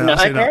 Eric. No,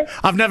 absolutely not.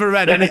 I've never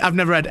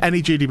read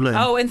any Judy Blume.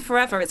 Oh, in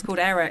Forever, it's called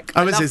Eric.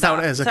 Oh, is that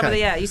what it is?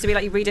 Okay. It used to be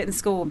like you read it in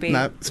school and be.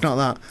 No, it's not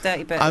that.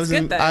 Dirty bit. I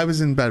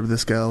was in bed with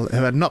this girl who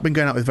had not been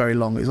going out with very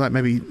long. It was like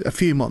maybe a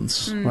few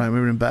months. Right, we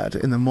were in bed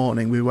in the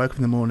morning. We woke up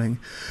in the morning.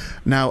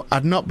 Now,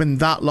 I'd not been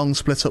that long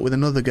split up with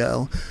another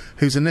girl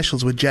whose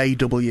initials were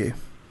JW,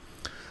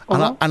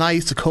 and I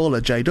used to call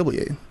her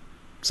JW.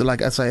 So,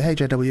 I'd say, "Hey,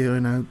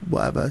 JW,"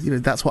 whatever.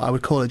 That's what I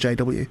would call her,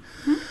 JW.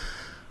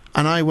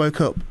 And I woke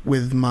up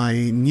with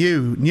my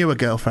newer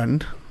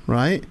girlfriend,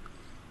 right?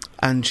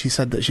 And she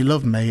said that she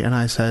loved me, and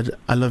I said,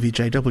 "I love you,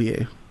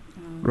 JW,"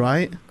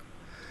 right?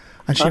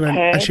 And she went,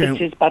 this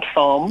is bad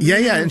form.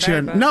 Yeah, and she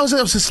went, "No, I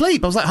was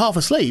asleep. I was like half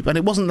asleep, and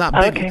it wasn't that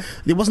big. Okay.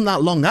 It wasn't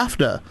that long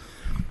after.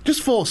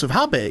 Just force of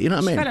habit, you know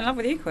what I mean?" She fell in love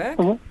with you quick.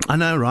 I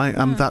know, right?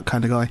 I'm that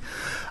kind of guy.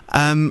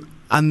 And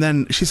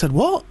then she said,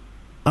 "What?"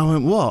 I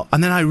went, "What?"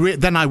 And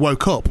then I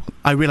woke up.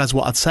 I realised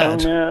what I'd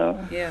said. Oh,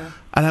 no. Yeah.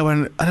 And I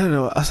went, "I don't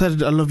know." I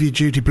said, "I love you,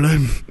 Judy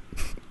Blume."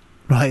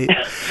 Right?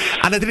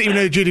 And I didn't even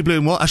know who Judy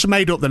Blume was. I just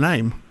made up the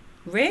name.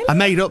 Really? I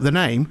made up the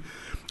name.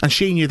 And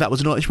she knew that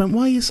was an author. She went,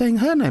 "Why are you saying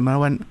her name?" And I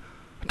went,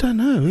 "I don't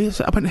know."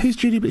 I went, "Who's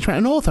Judy Blume?" She went,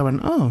 "An author." I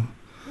went, "Oh."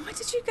 Why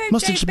did you go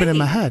Must JB? have just been in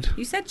my head.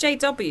 You said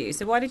JW,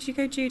 so why did you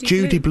go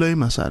Judy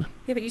Blume, I said.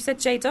 Yeah, but you said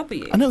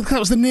JW. I know, that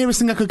was the nearest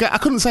thing I could get. I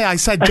couldn't say I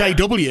said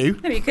JW. No,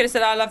 but you could have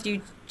said, "I love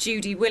you,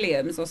 Judy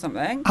Williams," or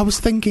something. I was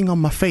thinking on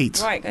my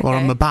feet. Right, okay. Or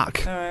on my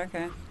back. Oh,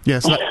 okay. Yeah,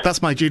 so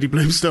that's my Judy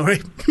Blume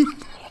story.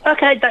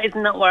 Okay, that is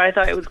not where I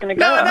thought it was going to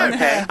go. No.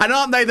 Okay. And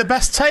aren't they the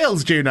best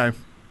tales, Juno?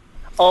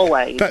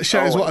 Always. That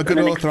shows what a good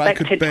author I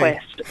could be.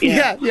 Twist.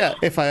 Yeah,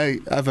 if I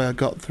ever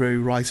got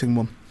through writing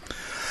one.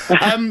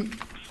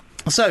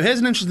 So here's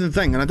an interesting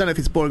thing, and I don't know if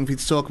it's boring for you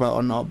to talk about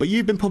or not, but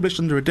you've been published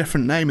under a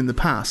different name in the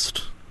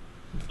past.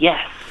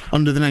 Yes.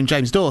 Under the name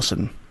James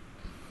Dawson.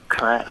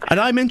 Correct. And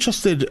I'm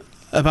interested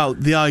about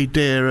the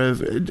idea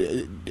of...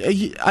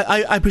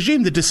 I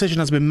presume the decision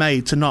has been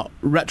made to not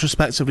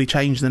retrospectively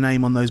change the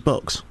name on those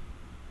books.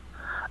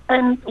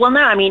 Well,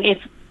 no, I mean,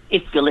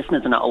 if your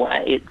listeners are not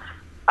aware,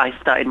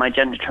 I started my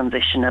gender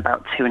transition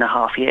about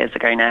 2.5 years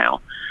ago now,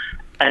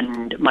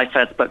 and my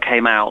first book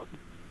came out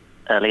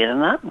earlier than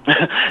that.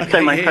 Okay,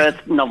 so my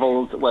first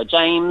novels were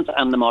James,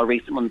 and the more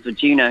recent ones were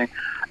Juno.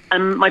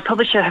 And my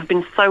publisher have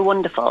been so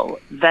wonderful.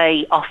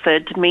 They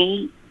offered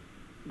me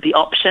the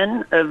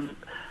option of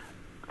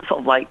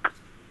sort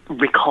of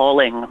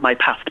recalling my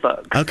past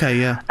books. Okay,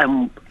 yeah.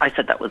 And I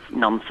said that was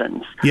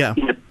nonsense. Yeah.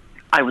 You know,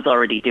 I was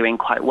already doing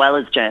quite well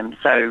as Jem,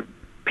 so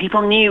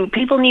people knew,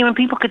 and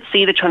people could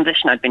see the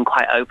transition. I'd been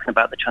quite open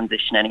about the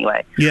transition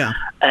anyway. Yeah.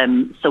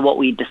 So what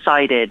we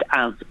decided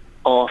as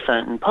author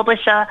and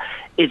publisher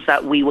is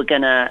that we were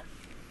going to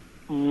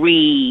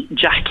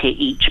re-jacket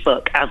each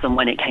book as and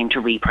when it came to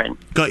reprint.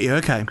 Got you,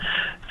 okay.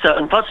 So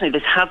unfortunately,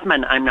 this has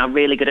meant I'm now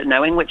really good at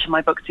knowing which of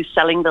my books is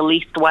selling the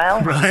least well.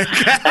 Right.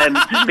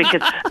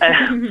 Because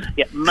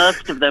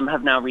most of them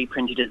have now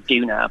reprinted as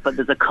Duna, but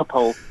there's a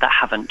couple that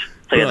haven't.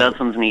 So yeah, those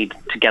ones need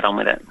to get on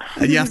with it.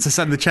 And you have to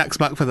send the checks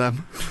back for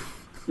them.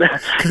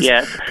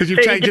 Yes. Because you've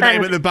changed your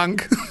name at the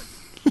bank.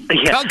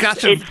 Yeah. Can't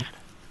catch them.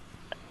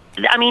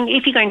 I mean,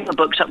 if you go into a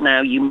bookshop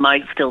now, you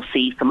might still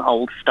see some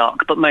old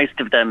stock, but most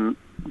of them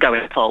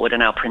going forward are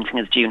now printing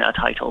as Duna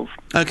titles.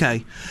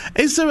 Okay.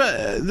 Is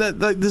there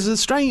there's a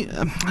strange...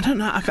 I don't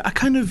know, I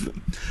kind of...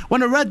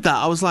 When I read that,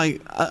 I was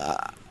like...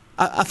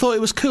 I thought it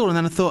was cool, and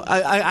then I thought...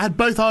 I had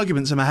both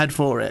arguments in my head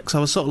for it, because I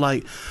was sort of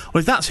like, well,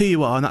 if that's who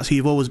you are, and that's who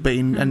you've always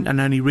been, and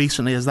only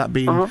recently has that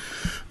been,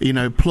 you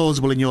know,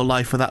 plausible in your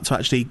life for that to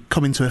actually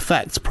come into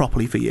effect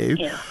properly for you,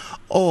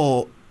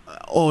 or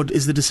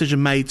is the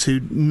decision made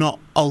to not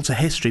alter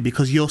history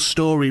because your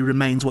story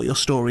remains what your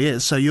story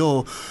is? So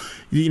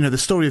the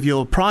story of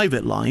your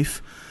private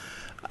life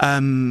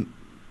kind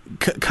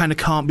of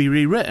can't be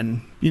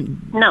rewritten.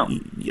 No.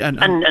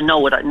 And know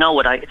what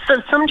I...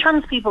 So some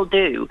trans people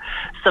do.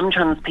 Some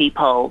trans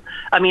people...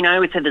 I mean, I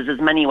would say there's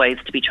as many ways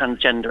to be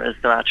transgender as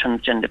there are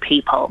transgender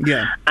people.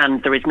 Yeah.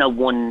 And there is no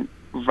one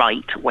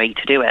right way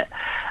to do it.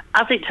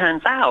 As it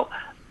turns out,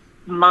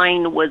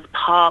 mine was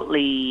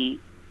partly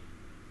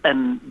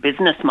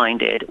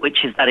business-minded,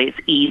 which is that it's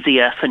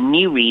easier for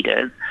new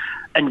readers,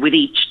 and with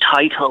each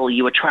title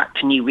you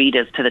attract new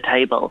readers to the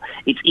table.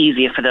 It's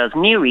easier for those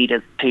new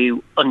readers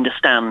to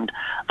understand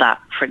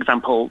that, for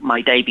example,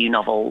 my debut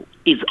novel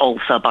is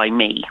also by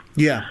me.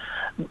 Yeah.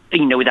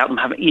 You know, without them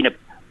having... You know,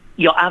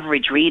 your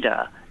average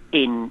reader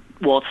in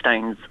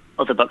Waterstones,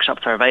 other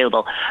bookshops are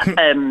available,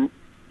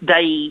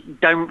 they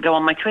don't go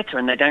on my Twitter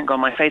and they don't go on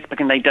my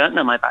Facebook and they don't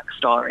know my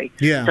backstory.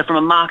 Yeah. So from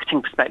a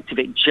marketing perspective,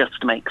 it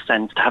just makes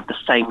sense to have the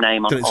same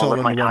name on all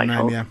of my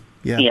titles.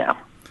 Yeah.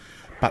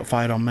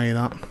 Backfired on me,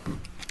 that,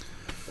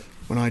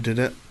 when I did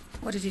it.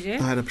 What did you do?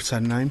 I had a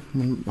pretend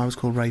name. I was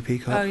called Ray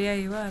Peacock. Oh yeah,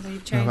 you were. But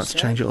you've changed I've had to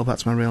change it all back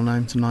to my real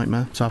name. It's a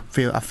nightmare. So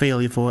I feel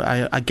you for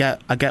it. I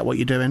get what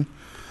you're doing.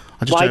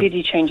 Why did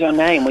you change your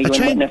name? Were you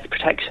in witness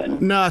protection?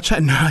 No, I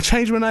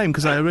changed my name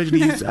because I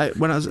originally used,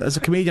 when I was as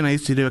a comedian, I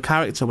used to do a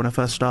character when I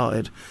first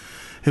started,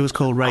 who was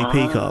called Ray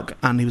Peacock,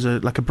 and he was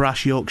like a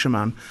brash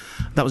Yorkshireman.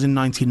 That was in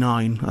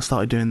 '99. I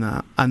started doing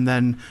that, and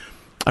then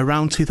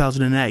around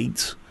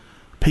 2008,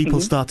 people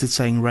started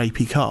saying Ray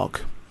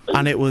Peacock,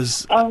 and it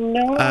was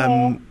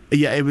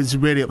it was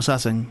really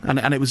upsetting,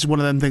 and it was one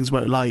of them things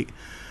where like,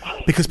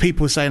 because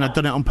people were saying I'd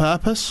done it on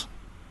purpose.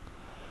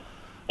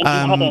 You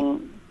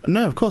hadn't.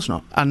 No, of course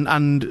not. And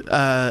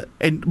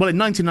in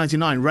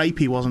 1999,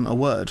 rapey wasn't a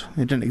word.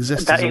 It didn't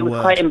exist as a word. It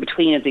was quite in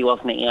between, as he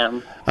wasn't it?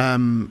 Yeah.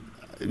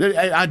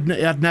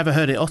 I'd never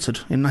heard it uttered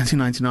in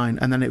 1999,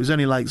 and then it was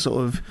only like sort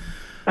of.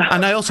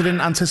 And I also didn't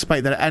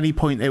anticipate that at any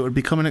point it would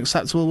become an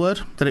acceptable word.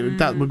 But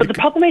the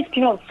problem is,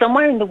 you know,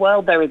 somewhere in the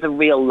world there is a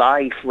real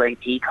life Ray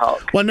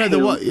Peacock. Well, no,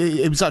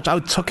 it was actually, I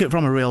took it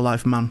from a real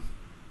life man.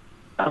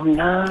 Oh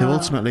no! Who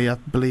ultimately, I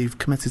believe,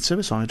 committed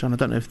suicide, and I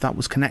don't know if that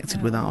was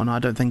connected with that or not. I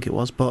don't think it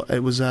was, but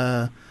it was.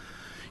 So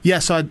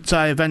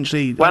I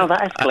eventually. Wow,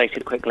 that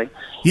escalated quickly.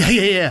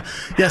 Yeah.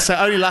 So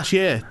only last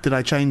year did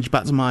I change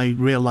back to my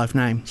real life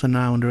name. So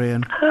now under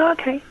Ian. Oh,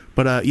 okay.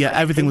 But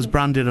everything was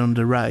branded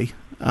under Ray,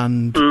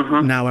 and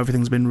now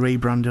everything's been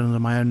rebranded under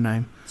my own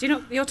name. Do you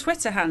know your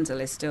Twitter handle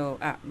is still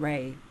at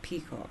Ray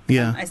Peacock?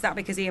 Yeah. Is that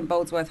because Ian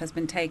Boldsworth has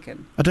been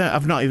taken?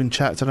 I've not even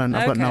checked. I've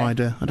got no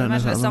idea. I don't know.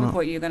 At some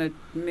point you're going to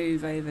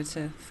move over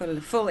to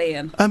full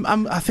Ian.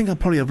 I think I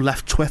probably have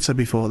left Twitter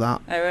before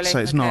that. Oh really? So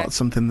it's not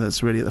something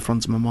that's really at the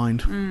front of my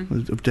mind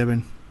of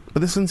doing. But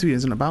this interview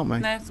isn't about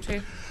me. No, it's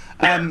true.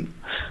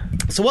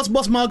 So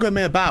what's Margot and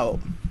me about?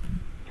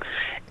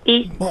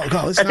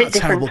 That's a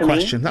terrible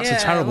question. That's a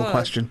terrible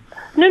question.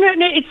 No,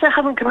 it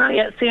hasn't come out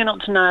yet, so you're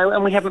not to know,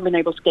 and we haven't been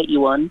able to get you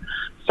one,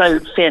 so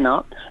fear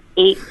not.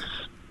 It's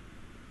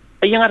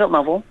a young adult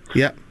novel.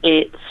 Yeah.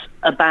 It's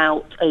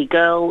about a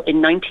girl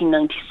in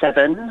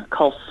 1997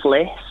 called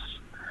Fliss,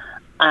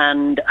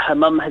 and her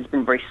mum has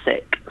been very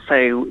sick,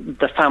 so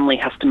the family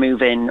has to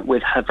move in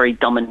with her very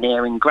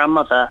domineering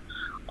grandmother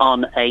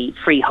on a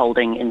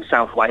freeholding in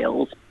South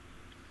Wales.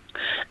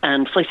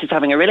 And Fliss is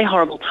having a really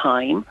horrible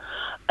time,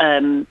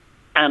 and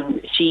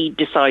she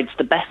decides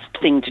the best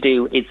thing to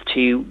do is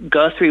to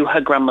go through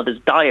her grandmother's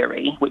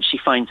diary, which she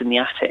finds in the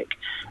attic,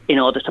 in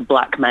order to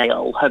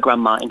blackmail her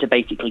grandma into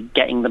basically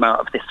getting them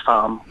out of this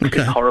farm. Okay.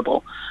 It's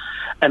horrible.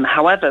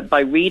 However, by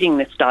reading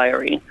this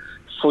diary,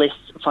 Fliss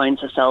finds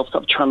herself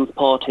sort of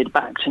transported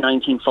back to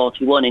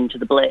 1941 into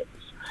the Blitz,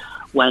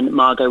 when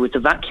Margot was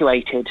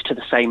evacuated to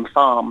the same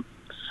farm,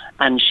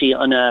 and she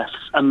unearths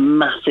a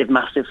massive,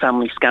 massive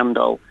family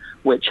scandal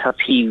which have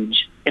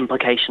huge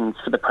implications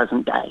for the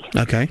present day.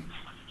 Okay.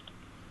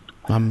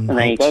 And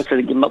there you go. So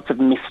lots of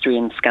mystery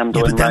and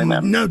scandal and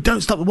romance. No,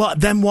 don't stop. What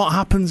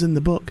happens in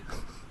the book?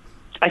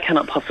 I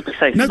cannot possibly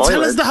say. No, spoilers.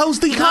 tell us the whole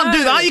thing. You can't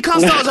do that. You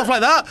can't start us off like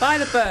that. Buy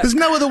the book. There's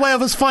no other way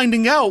of us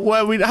finding out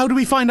how do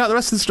we find out the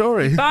rest of the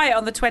story? Buy it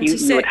on the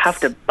 26th. You would have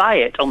to buy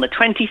it on the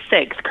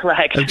 26th,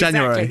 correct? Of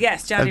January. Exactly.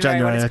 Yes,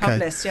 January when it's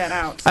published. Yeah,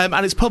 out.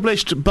 And it's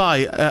published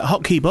by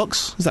Hotkey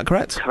Books. Is that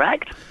correct?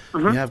 Correct.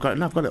 Mm-hmm. Yeah, I've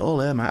got it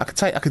all here, mate.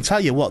 I can tell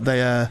you what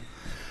their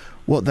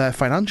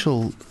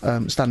financial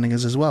standing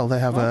is as well. They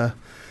have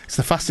it's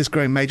the fastest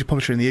growing major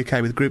publisher in the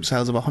UK with group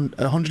sales of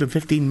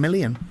 115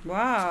 million.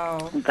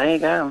 Wow. There you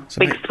go. So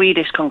Big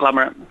Swedish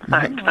conglomerate.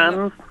 Fact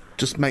fans.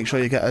 Just make sure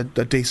you get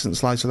a decent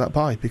slice of that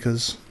pie,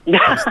 because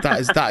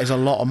that is a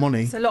lot of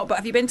money. It's a lot, but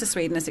have you been to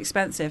Sweden? It's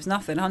expensive. It's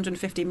nothing.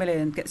 150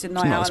 million gets you a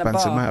night out in a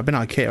expensive, bar. mate. I've been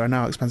to IKEA. I know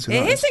how expensive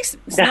It that is.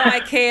 It's not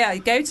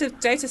IKEA. Go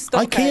to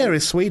Stockholm. IKEA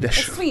is Swedish.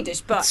 It's Swedish,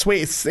 but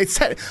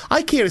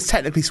IKEA is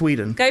technically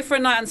Sweden. go for a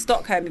night in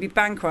Stockholm, you'd be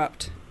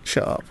bankrupt.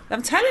 Shut up.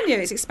 I'm telling you,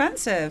 it's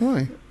expensive.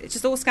 Why? It's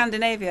just all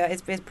Scandinavia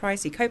is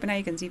pricey.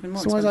 Copenhagen's even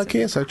more So why is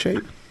expensive. IKEA so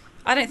cheap?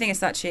 I don't think it's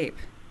that cheap.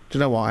 Do you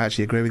know what? I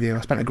actually agree with you.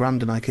 I spent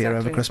 $1,000 in IKEA over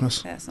Exactly.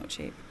 Christmas. Yeah, it's not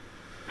cheap.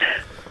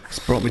 It's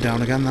brought me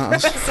down again, that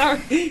has.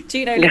 Sorry,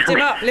 Gino, lift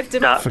him up. Lift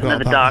him up. Forgot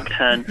Another about dark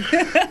turn.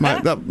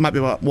 That might be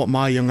what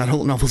my young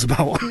adult novel's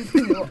about.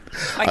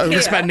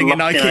 Overspending in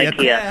Locked in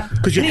IKEA. Yeah.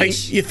 Because you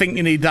Niche. think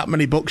you need that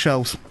many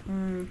bookshelves.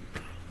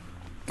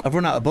 I've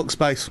run out of book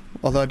space.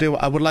 Although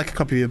I would like a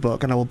copy of your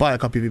book, and I will buy a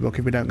copy of your book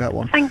if we don't get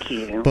one. Thank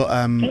you. But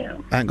Yeah.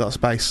 I ain't got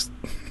space.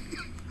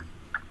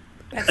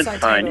 It's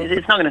fine.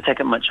 It's not going to take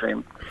up much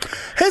room.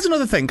 Here's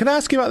another thing. Can I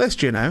ask you about this,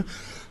 Juno?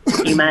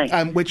 You may.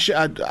 Which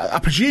I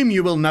presume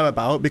you will know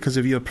about because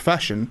of your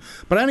profession,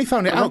 but I only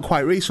found it out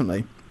quite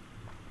recently.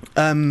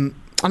 And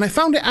I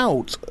found it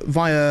out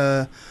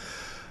via...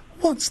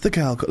 What's the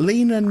girl called?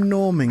 Lena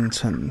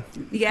Normington.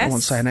 Yes. I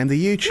won't say her name.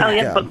 The YouTube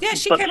yeah, girl. but- Yeah,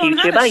 she Book came on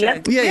YouTuber, Hannah's yeah.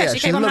 show. Yeah, she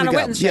she's came a on lovely Hannah girl.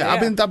 Witten's show. Yeah, I'm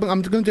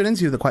going to do an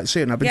interview with her quite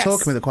soon. I've been Yes.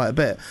 talking with her quite a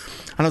bit,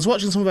 and I was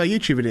watching some of her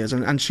YouTube videos,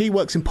 and she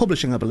works in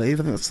publishing, I believe.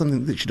 I think that's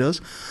something that she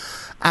does.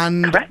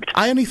 And Correct.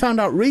 I only found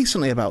out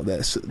recently about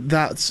this,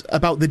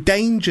 about the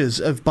dangers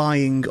of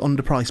buying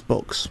underpriced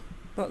books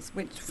From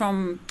like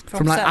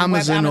certain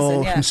Amazon web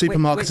or yeah. from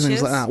supermarkets Which and things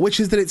is? like that. Which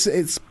is that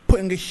it's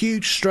putting a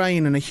huge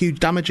strain and a huge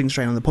damaging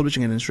strain on the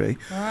publishing industry,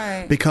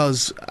 Right.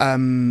 because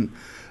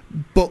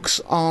books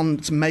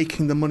aren't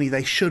making the money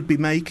they should be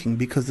making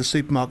because the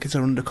supermarkets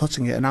are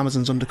undercutting it and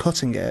Amazon's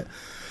undercutting it.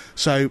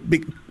 So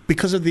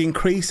because of the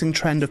increasing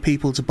trend of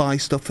people to buy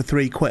stuff for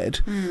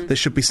 £3 that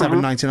should be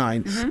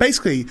 $7.99,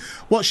 basically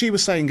what she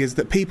was saying is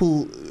that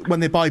people, when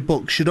they buy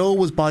books, should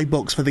always buy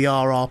books for the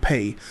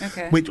RRP.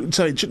 Okay.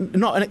 So it's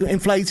not an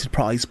inflated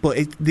price, but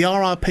the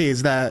RRP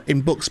is there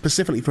in books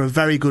specifically for a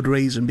very good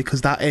reason,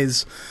 because that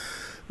is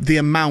the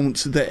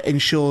amount that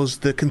ensures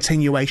the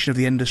continuation of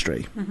the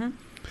industry.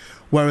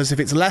 Whereas if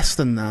it's less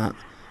than that,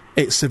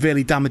 it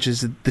severely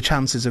damages the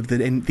chances of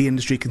the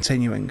industry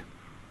continuing.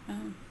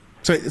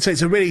 So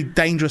it's a really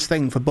dangerous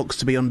thing for books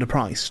to be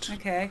underpriced.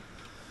 Okay.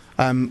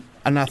 And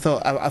I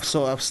thought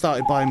I've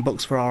started buying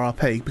books for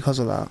RRP because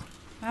of that.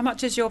 How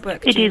much is your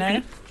book? It do you is.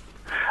 know?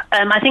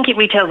 I think it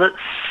retails at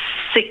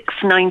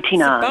 $6.99.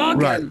 bargain.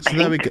 Right.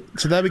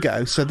 So there we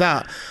go. So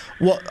that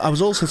what I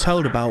was also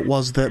told about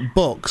was that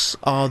books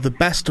are the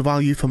best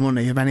value for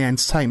money of any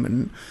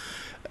entertainment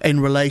in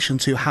relation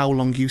to how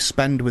long you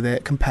spend with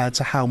it compared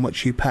to how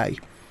much you pay.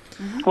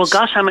 Well,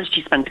 gosh, how much do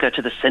you spend to go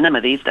to the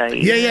cinema these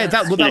days? Yeah.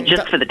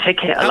 Just for the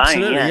ticket alone.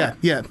 Absolutely,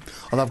 yeah.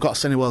 Although I've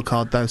got a Cineworld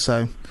card though,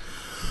 so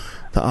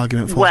that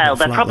argument falls Well, a bit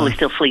they're flat probably there.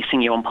 still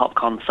fleecing you on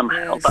popcorn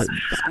somehow. Yes. But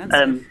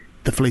Expensive.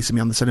 They're fleecing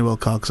me on the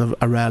Cineworld card because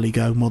I rarely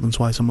go more than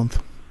twice a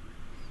month.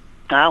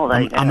 well,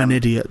 there you go. I'm an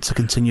idiot to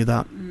continue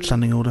that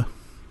standing order.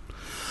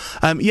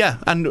 Yeah,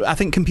 and I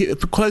think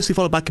closely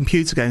followed by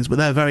computer games, but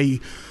they're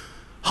very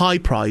high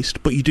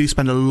priced, but you do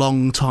spend a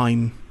long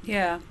time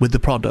Yeah. with the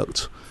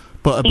product.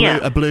 But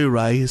a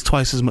Blu-ray is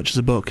twice as much as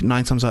a book,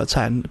 9 times out of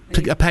 10.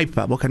 A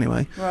paperback book,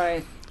 anyway.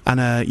 Right.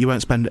 And you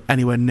won't spend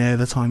anywhere near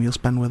the time you'll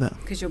spend with it.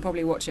 Because you'll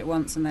probably watch it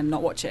once and then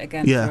not watch it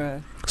again. Yeah.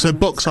 So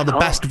books are the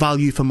best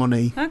value for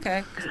money.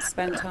 Okay. Because it's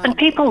spent time. And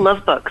people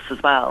love books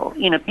as well.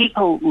 You know,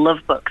 people love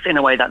books in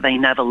a way that they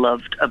never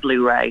loved a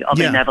Blu-ray or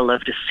they never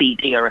loved a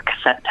CD or a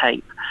cassette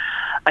tape.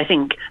 I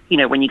think, you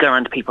know, when you go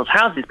around to people's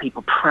houses,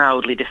 people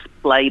proudly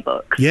display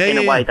books in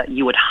a way that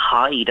you would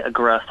hide a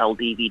gross old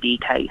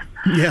DVD case.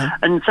 Yeah.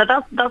 And so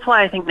that's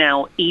why I think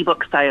now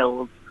ebook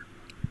sales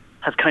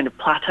has kind of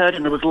plateaued,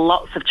 and there was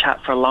lots of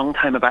chat for a long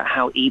time about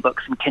how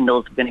ebooks and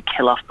Kindles were going to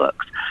kill off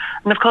books.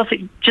 And of course it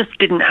just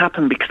didn't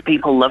happen because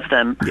people love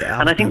them. Yeah,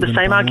 and I think the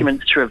same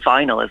argument's true of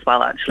vinyl as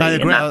well, actually. I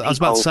agree. in that I was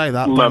about to say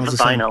that. love Vinyl's the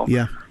same.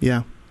 vinyl.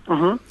 Yeah.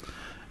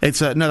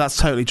 It's no, that's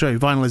totally true.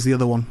 Vinyl is the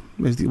other one,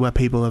 where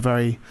people are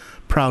very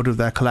proud of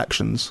their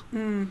collections.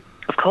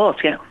 Of course,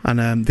 yeah.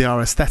 And they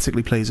are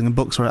aesthetically pleasing, and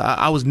books are...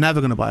 I was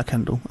never going to buy a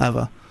Kindle,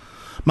 ever.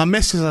 My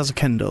missus has a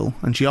Kindle,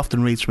 and she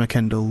often reads from a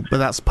Kindle, but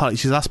that's partly,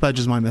 she's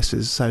Asperger's, my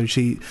missus, so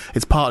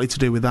it's partly to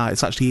do with that.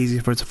 It's actually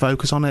easier for her to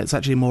focus on it. It's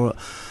actually a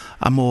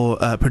more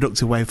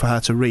productive way for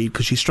her to read,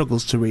 because she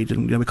struggles to read,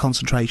 and with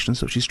concentration and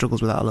stuff, she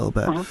struggles with that a little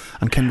bit.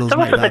 And Kindles. So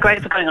also they're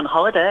great for going on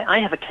holiday. I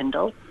have a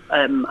Kindle.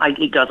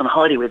 It goes on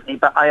holiday with me,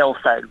 but I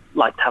also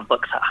like to have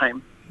books at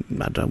home. I'm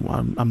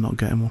not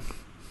getting one.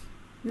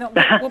 What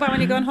about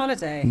when you go on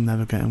holiday? I'm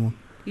never getting one.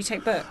 You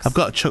take books? I've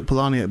got a Chuck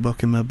Palahniuk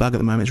book in my bag at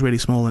the moment. It's really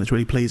small and it's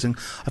really pleasing.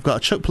 I've got a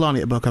Chuck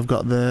Palahniuk book, I've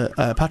got the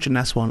Patrick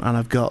Ness one, and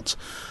I've got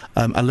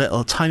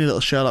a tiny little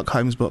Sherlock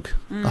Holmes book,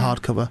 a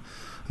hardcover,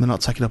 and they're not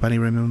taking up any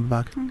room in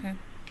my bag. Okay.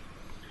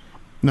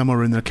 No more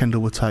room than a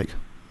Kindle would take.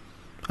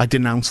 I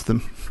denounce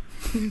them.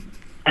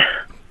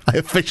 I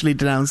officially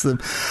denounce them.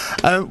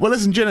 Well,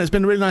 listen, Gina, it's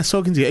been really nice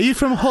talking to you. Are you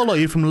from Hull or are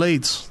you from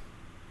Leeds?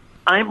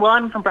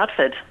 I'm from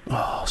Bradford.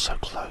 Oh, so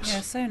close.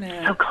 Yeah, so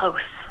near. So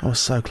close. I was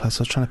so close.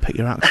 I was trying to pick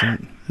your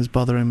accent. It was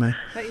bothering me.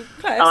 But you're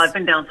close. Oh, I've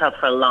been down south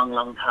for a long,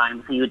 long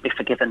time, so you would be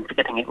forgiven for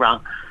getting it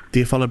wrong. Do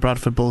you follow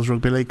Bradford Bulls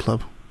Rugby League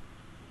Club?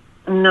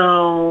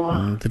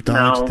 No. They've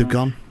died. No. They've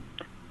gone.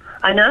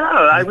 I know.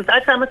 I must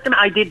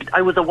admit,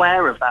 I was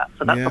aware of that,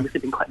 so that's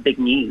obviously been quite big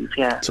news.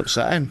 Yeah. It's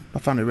upsetting. I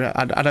found it.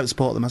 I don't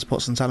support them. I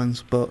support St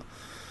Helens, but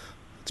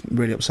it's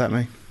really upset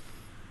me.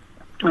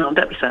 Oh,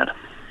 don't be sad.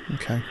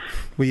 Okay.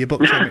 Will your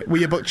book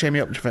cheer me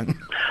up, do you think?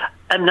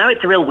 No,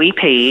 it's a real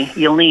weepy.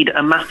 You'll need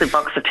a massive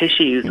box of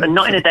tissues, and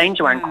not in a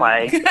danger wank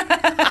way.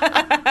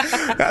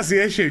 That's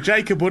the issue.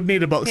 Jacob would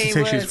need a box of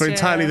tissues for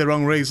entirely the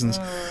wrong reasons.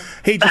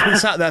 He'd just been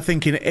sat there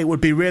thinking it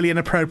would be really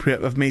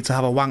inappropriate of me to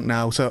have a wank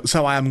now,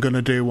 so I am going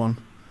to do one.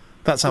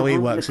 That's how he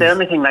works. It's the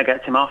only thing that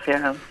gets him off,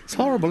 yeah. It's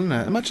horrible, isn't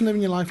it? Imagine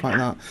living your life like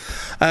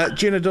that.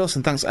 Gina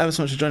Dawson, thanks ever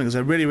so much for joining us. I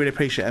really, really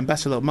appreciate it. And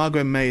best of luck. Margot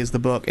and Me is the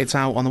book. It's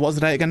out on what's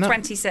the date again now?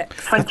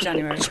 26th of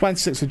January.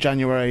 26th of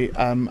January.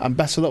 And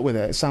best of luck with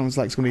it. It sounds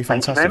like it's going to be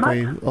fantastic for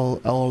you.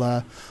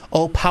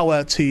 All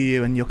power to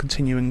you and your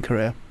continuing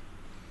career.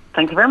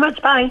 Thank you very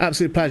much. Bye.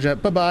 Absolute pleasure.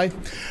 Bye-bye.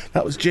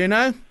 That was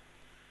Gino.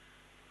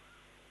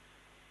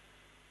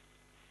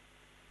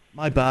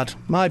 My bad.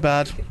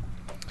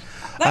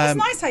 That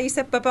was nice how you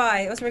said bye-bye.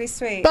 It was really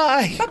sweet.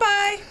 Bye.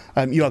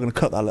 Bye-bye. You are going to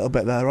cut that a little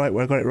bit there, right,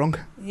 where I got it wrong?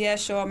 Yeah,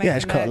 sure.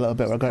 Just cut a little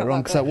bit where I got it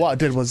wrong. So what I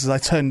did was I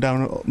turned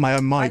down my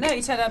own mic. I know,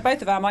 you turned down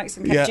both of our mics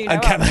and kept Gino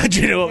up. Kept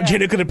Gino up.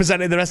 Gino could have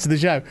presented the rest of the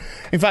show.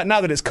 In fact,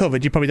 now that it's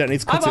covered, you probably don't need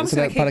to cut it. So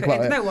don't panic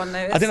about it. No one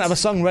knows. I didn't have a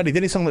song ready. The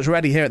only song that's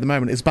ready here at the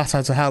moment is Bat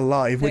Out of Hell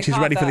Live, which is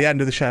ready for the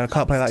end of the show. I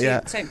can't play that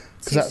yet.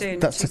 Because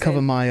that's to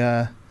cover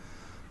my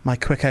my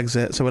quick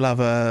exit. So we'll have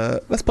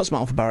let's put some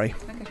on for Barry.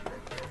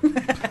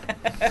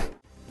 Okay.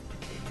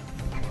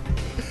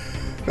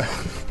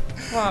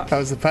 What? That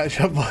was the Pet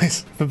Shop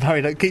Boys for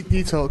Barry.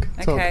 You talk.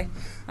 Okay.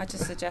 I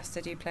just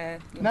suggested you play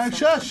a No, song.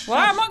 shush. Well,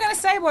 I'm not going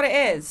to say what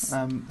it is.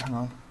 Hang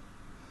on.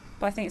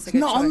 But I think it's a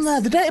good not choice. on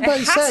there. The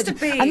database it has search. To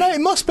be. I know it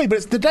must be,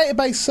 but the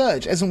database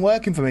search isn't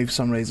working for me for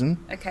some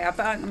reason. Okay,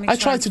 I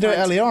tried to do it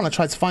earlier on. I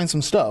tried to find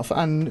some stuff,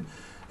 and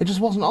it just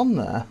wasn't on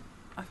there.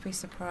 I'd be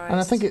surprised. And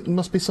I think it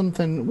must be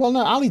something. Well,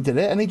 no, Ali did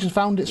it, and he just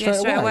found it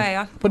straight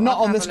away. But not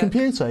on this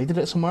computer. He did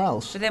it somewhere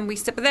else. But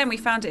then we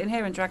found it in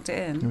here and dragged it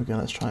in. Here we go.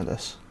 Let's try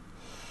this.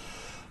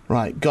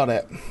 Right, got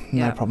it.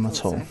 No problem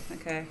at all. So.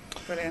 Okay,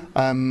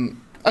 brilliant.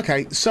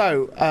 Okay,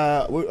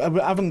 so we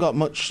haven't got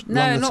much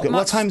longer to go. Much.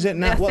 What time is it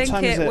now? What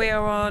time is it? We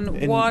are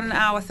on 1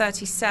 hour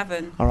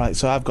 37. All right,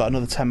 so I've got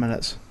another 10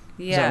 minutes.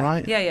 Yeah. Is that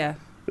right? Yeah.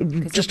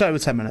 Just over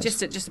 10 minutes.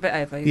 Just a bit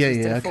over.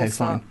 Yeah, okay,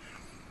 fine.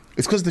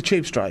 It's because of the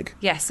tube strike.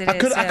 Yes, it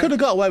is. I could have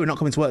got away with not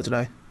coming to work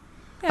today.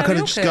 Yeah, I could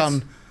have just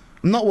gone,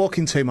 I'm not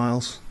walking 2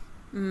 miles.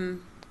 I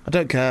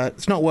don't care.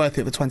 It's not worth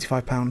it for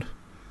 £25.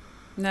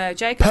 No,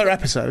 Jacob. Per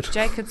episode.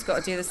 Jacob's got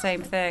to do the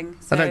same thing.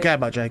 So. I don't care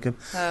about Jacob.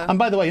 And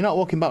by the way, you're not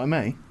walking back with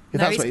me. If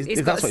that's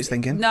what he's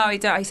thinking. No, he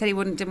said he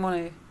didn't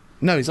want to.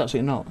 No, he's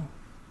absolutely not.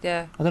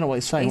 Yeah. I don't know what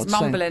he's saying. He's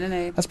mumbling, isn't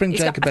he? Let's bring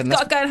Jacob in. He's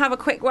got to go and have a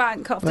quick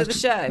wank after the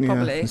show,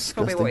 probably. That's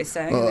probably what he's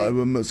saying. I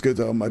must get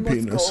out my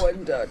penis.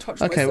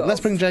 Okay, well, let's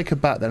bring Jacob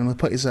back then and we'll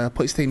put his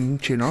theme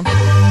tune on.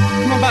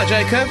 Come on back,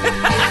 Jacob.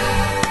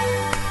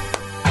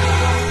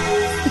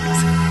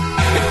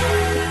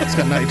 He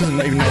doesn't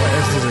even know what it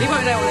is, does he? He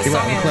won't know what this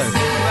song is. He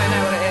won't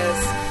know what it is.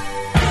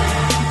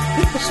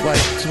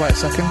 Just wait a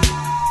second.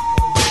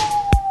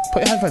 Put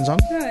your headphones on.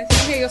 No, I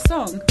can hear your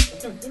song.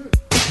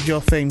 This is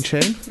your theme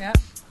tune. Yeah.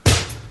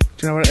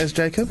 Do you know what it is,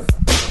 Jacob?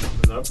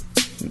 No.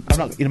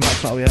 Your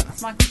mic's not up yet.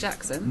 It's Michael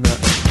Jackson. No.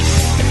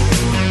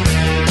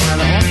 That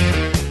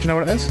one? Do you know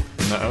what it is?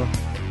 No.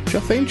 It's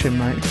your theme tune,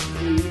 mate.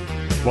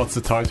 What's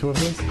the title of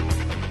this?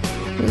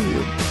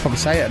 You'll probably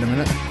say it in a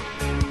minute.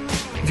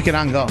 If you can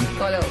hang on.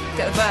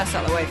 Get the verse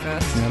out of the way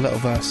first. Yeah, a little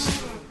verse.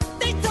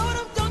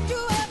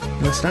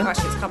 Listen.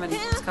 Actually, it's coming.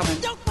 It's coming.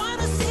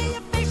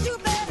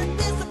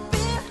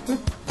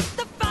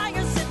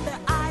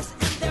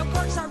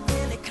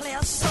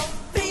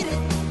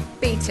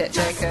 Beat it,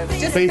 Jacob.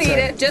 Just beat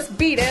it. Just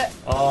beat it.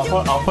 I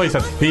thought you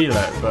said feel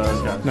it, but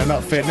okay. No,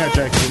 not feel. No,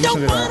 Jacob. You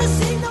mustn't do that.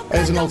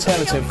 There's an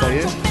alternative for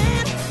you.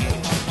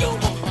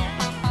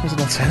 There's an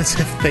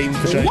alternative theme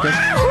for Jacob.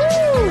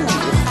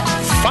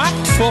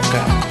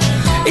 fucker.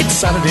 It's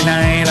Saturday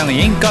night and I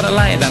ain't got a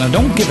light and I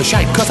don't give a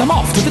shite cause I'm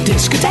off to the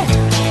discotheque.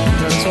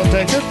 That's what,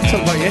 Jacob?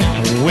 Talk about you.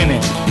 Women.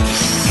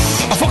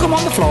 I fuck 'em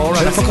on the floor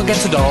and I fuck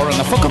against the door and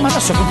I fuck 'em and I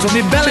suck 'em to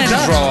me belly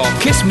and draw.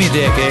 Kiss me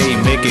dick, hey,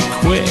 make it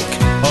quick.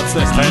 What's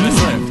this, Taylor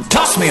Swift?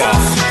 Toss me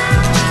off.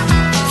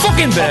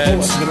 Fucking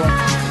birds.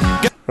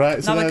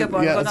 Right, so Another good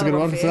one. yeah, Got that's a good another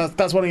one. one So for you.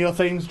 that's one of your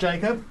themes,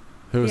 Jacob.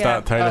 Who was Yeah.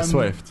 that? Taylor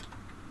Swift?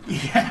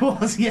 Yeah, it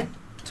was, yeah.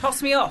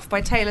 Toss Me Off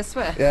by Taylor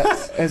Swift. Yeah,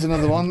 here's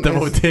another one.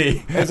 Double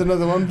T. Here's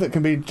another one that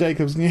can be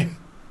Jacob's new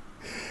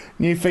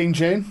theme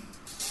tune.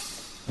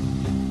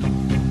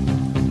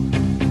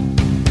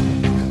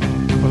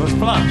 Was it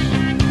Splash?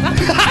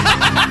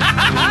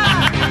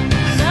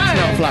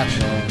 Not Flash.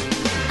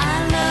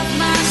 I love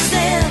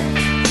myself.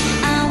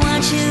 I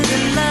want you to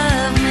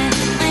love me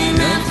when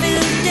I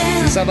feel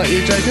down. Does it sound like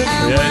you, Jacob?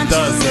 Yeah, it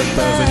does. It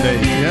does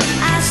indeed. Yeah.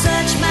 I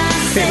search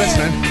myself. Keep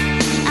listening.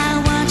 I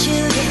want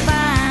you to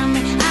find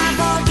me. I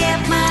forget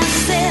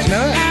myself.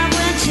 Know it? I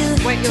want you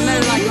Wait, you'll to know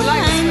like you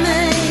like this find one. me.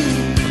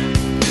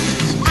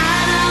 I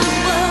don't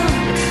want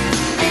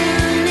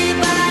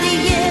anybody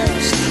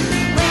else.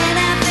 When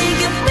I think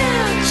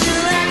about you,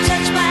 I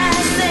touch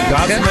myself.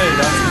 That's Okay. me.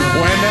 That's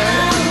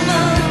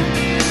me.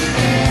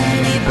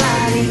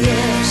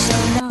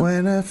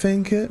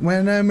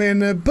 When I'm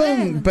in a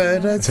bunk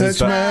bed, I touch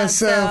that?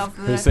 myself.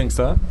 Who sings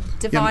that?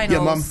 Divinals.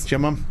 Your mum. It's your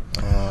mum.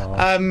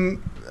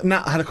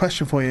 Nat had a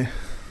question for you.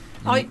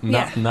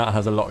 Nat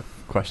has a lot of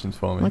questions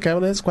for me. Okay,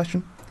 well, here's a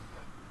question.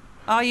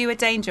 Are you a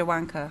danger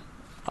wanker?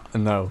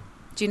 No.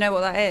 Do you know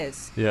what that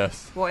is?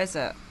 Yes. What is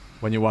it?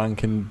 When you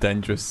wank in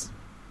dangerous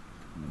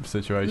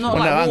situations. Not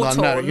Well, no, like hang on,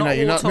 no, war-torn, you know, not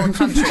you're not- war-torn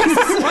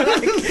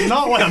countries.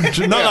 Not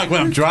when not like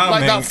when I'm drowning.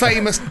 Like that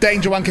famous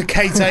danger wanker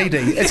Kate Adie.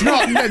 It's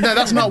not. No,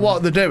 that's not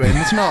what they're doing.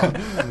 It's not.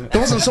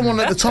 There wasn't someone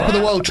at the top of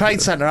the World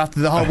Trade Center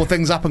after the horrible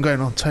things happened going,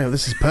 "Oh, tell you,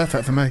 this is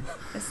perfect for me."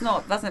 It's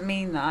not. Doesn't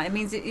mean that. It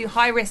means that you're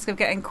high risk of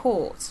getting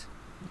caught.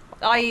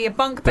 I.e. a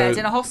bunk bed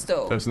in a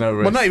hostel. There's no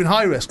risk. Well, not even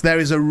high risk. There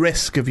is a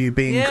risk of you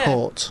being Yeah.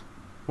 caught.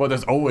 Well,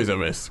 there's always a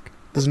risk.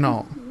 There's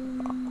not.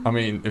 I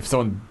mean, if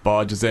someone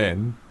barges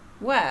in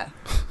Where?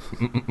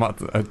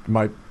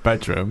 my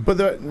bedroom, But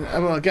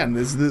well, again,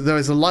 there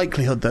is a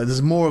likelihood though.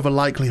 There's more of a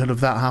likelihood of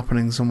that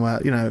happening somewhere.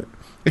 You know,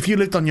 if you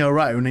lived on your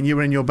own and you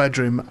were in your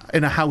bedroom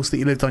in a house that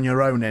you lived on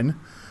your own in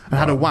and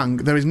had a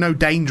wank, there is no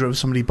danger of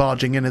somebody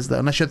barging in, is there?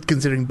 Unless you're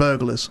considering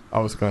burglars. I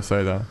was going to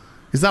say that.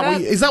 Is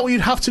that what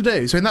you'd have to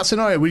do? So in that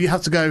scenario, would you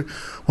have to go?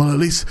 Well, at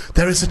least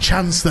there is a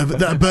chance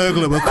that a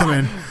burglar will come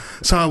in.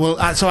 So I will.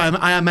 So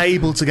I am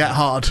able to get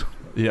hard.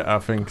 Yeah, I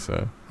think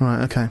so.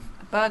 Right. Okay.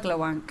 Burglar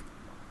wank.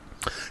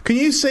 Can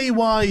you see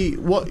why?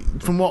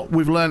 From what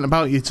we've learned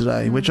about you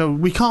today, which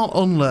we can't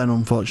unlearn,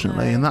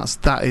 unfortunately, and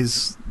that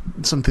is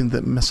something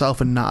that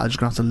myself and Nat are just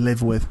going to have to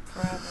live with.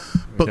 Forever.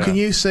 But Yeah. can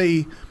you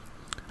see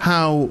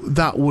how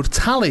that would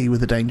tally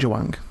with the danger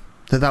wank?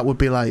 That would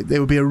be like, it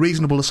would be a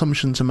reasonable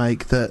assumption to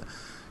make that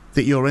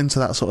you're into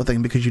that sort of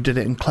thing because you did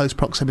it in close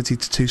proximity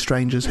to two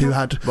strangers who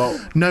had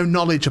no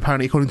knowledge,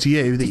 apparently, according to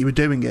you, that you were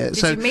doing it.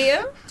 Did you meet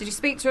them? Did you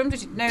speak to them?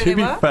 Did you know who To they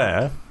be were?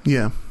 fair,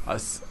 yeah.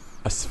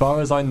 as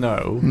far as I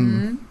know,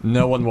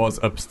 no one was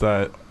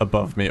upstairs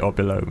above me or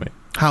below me.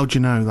 How do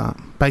you know that?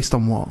 Based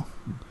on what?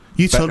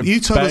 You told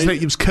us that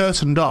it was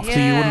curtained off, so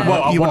you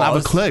wouldn't have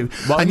a clue.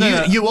 Well, and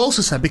no. you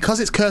also said because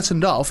it's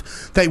curtained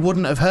off, they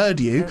wouldn't have heard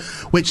you,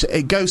 which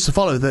it goes to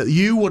follow that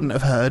you wouldn't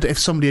have heard if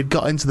somebody had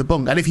got into the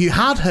bunk. And if you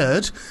had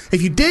heard,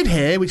 if you did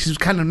hear, which is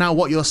kind of now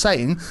what you're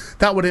saying,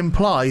 that would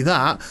imply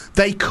that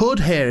they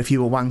could hear if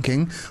you were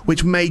wanking,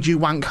 which made you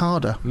wank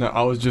harder. No,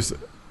 I was just...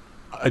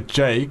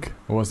 Jake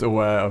was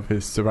aware of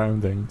his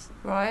surroundings.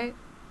 Right.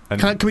 And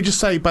Can we just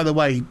say, by the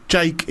way,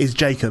 Jake is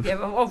Jacob. Yeah,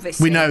 well,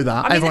 obviously. We know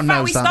that. I mean, Everyone the fact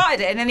knows we that.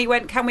 started it and then he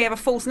went, can we have a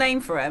false name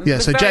for him? Yeah, It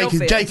was so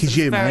very Jake is obvious.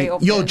 you, It was very mate.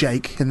 obvious. You're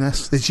Jake in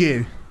this. It's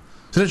you.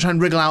 So don't try and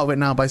wriggle out of it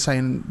now by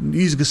saying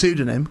using a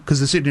pseudonym,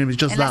 because the pseudonym is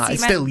just Unless that. he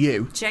It's meant still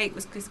you. Jake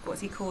was,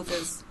 what's he called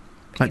as?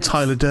 Like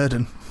Tyler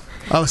Durden.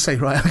 I would say,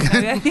 right,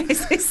 okay.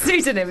 It's his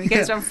pseudonym. He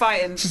goes around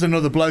fighting. It's just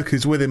another bloke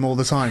who's with him all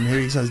the time who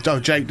he says, oh,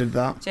 Jake did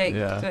that. Jake.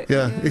 Yeah.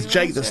 Yeah, it's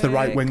Jake that's the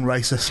right-wing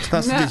racist.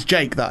 It's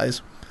Jake, that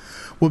is.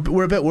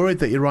 We're a bit worried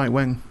that you're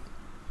right-wing.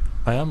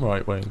 I am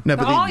right-wing. No,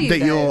 but Are you, that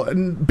though? you're...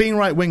 Being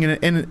right-wing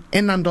in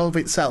and of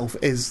itself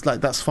is, like,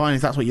 that's fine.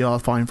 If that's what you are,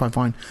 fine.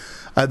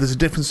 There's a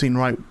difference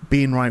between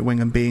being right-wing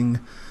and being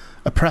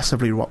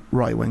oppressively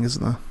right-wing,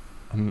 isn't there?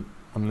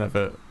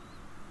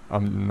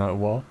 I'm not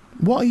what?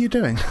 What are you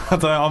doing?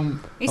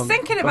 He's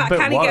thinking I'm about a bit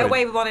can he get worried.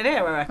 away with one in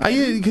here, I reckon. Are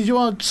you? Because you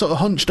are sort of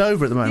hunched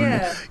over at the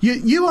moment. Yeah.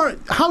 You are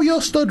how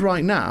you're stood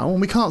right now, and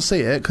we can't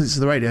see it because it's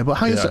the radio. But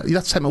how you Yeah. you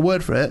have to take my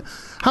word for it.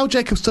 How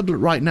Jacob stood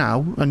right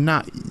now, and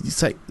Nat, you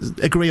say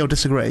agree or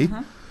disagree,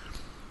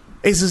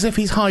 is as if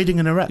he's hiding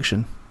an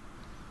erection.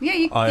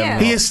 Yeah, I am yeah.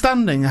 not. He is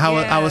standing how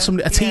Yeah,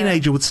 a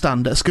teenager would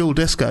stand at a school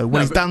disco when No,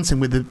 he's but- dancing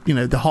with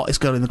the hottest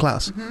girl in the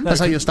class. That's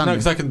how you're No, standing.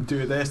 because I can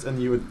do this and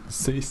you would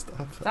see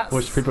stuff, That's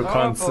which people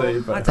horrible. can't see. I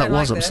But That don't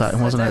was like this.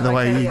 upsetting, wasn't I it? don't The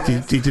like way any he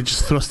of this. did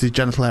just thrust his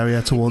genital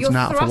area towards You're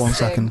Nat for 1 thrusting.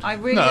 second. I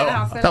really No, don't know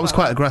how to feel That was about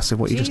quite it. aggressive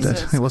what you just did.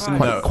 Jesus It was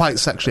Christ. quite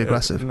sexually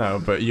aggressive.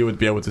 No, but you would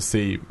be able to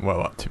see.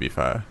 Well, to be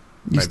fair,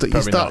 You, maybe-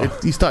 probably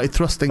not. you started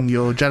thrusting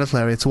your genital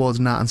area towards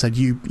Nat and said,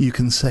 "You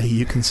can see,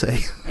 you can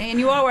see." And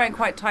you are wearing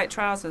quite tight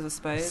trousers, I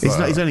suppose.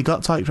 He's only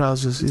got tight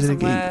trousers.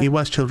 He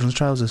wears children's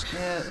trousers.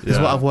 Yeah. Is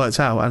Yeah. what I've worked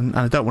out, and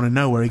I don't want to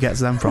know where he gets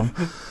them from.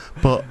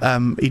 But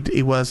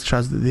he wears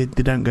trousers that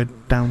they don't go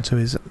down to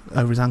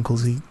over his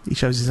ankles. He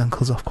shows his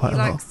ankles off quite a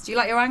lot. Do you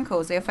like your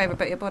ankles? Are your favourite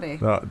bit of your body?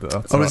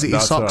 That's Or is it your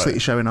that's socks right. that you're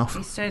showing off?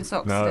 He's showing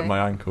socks No, today.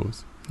 my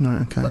ankles.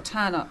 Right, okay. Got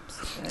turn-ups.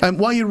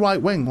 Why are you right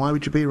wing? Why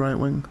would you be right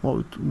wing?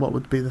 What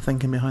would be the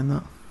thinking behind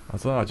that? I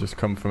don't know. I just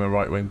come from a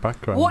right wing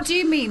background. What do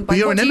you mean by? But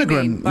you're what an do you mean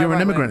immigrant. by You're an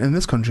right immigrant wing? in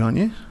this country, aren't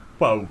you?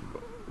 Well,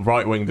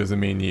 right wing doesn't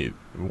mean you.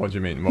 What do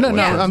you mean? No, What-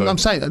 I'm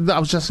saying I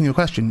was asking you a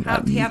question. How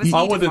do you have a I C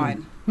wouldn't.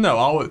 define? No,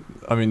 I would.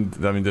 I mean,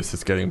 this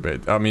is getting a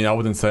bit. I mean, I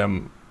wouldn't say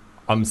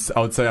I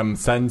would say I'm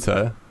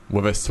centre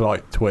with a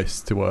slight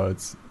twist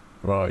towards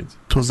right.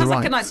 towards the Sounds right.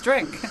 like a nice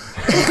drink.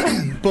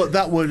 But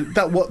that's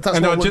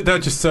And what there are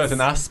just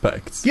certain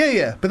aspects.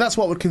 Yeah, but that's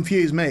what would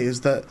confuse me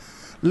is that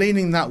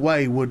leaning that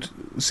way would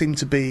seem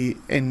to be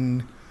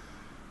in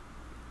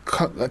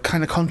a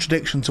kind of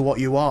contradiction to what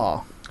you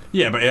are.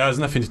 Yeah, but it has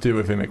nothing to do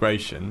with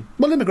immigration.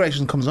 Well,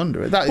 immigration comes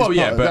under it. That is Well,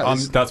 yeah, part- but that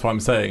is- that's what I'm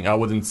saying. I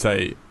wouldn't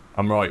say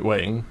I'm right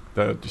wing.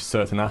 There are just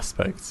certain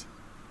aspects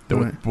that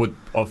Right. would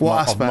of What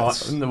my,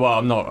 aspects? Of my, well,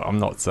 I'm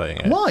not saying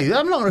it. Why?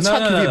 I'm not No,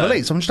 attacking no, your no.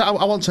 beliefs. I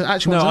want to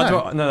actually No, want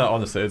to know. no,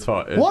 honestly, it's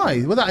fine.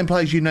 Why? Well, that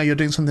implies you know you're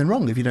doing something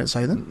wrong if you don't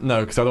say them.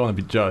 No, because I don't want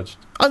to be judged.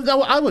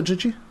 I would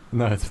judge you.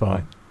 No, it's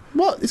fine.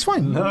 What? It's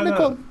fine. No, Go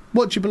no. on.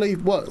 What do you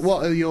believe? What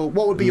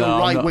would be No, your I'm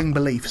right not- wing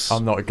beliefs?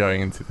 I'm not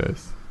going into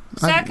this.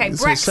 So okay,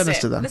 It's Brexit.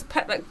 sinister then. Let's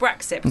put like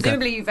Brexit.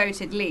 Presumably you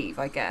voted Leave,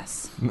 I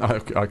guess. No,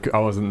 I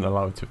wasn't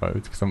allowed to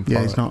vote because I'm.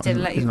 Yeah, he's not.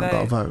 Didn't let He's you not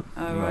got a vote. vote.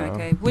 Oh right, No.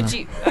 okay. Would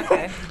you?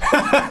 Okay.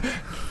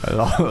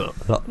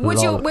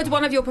 Would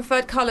one of your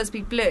preferred colours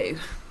be blue?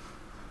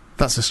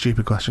 That's a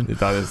stupid question.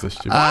 That is the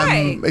stupid.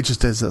 Why? It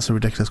just is. That's a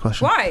ridiculous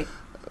question. Why?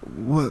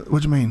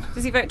 What do you mean?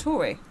 Does he vote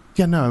Tory?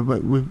 Yeah, no,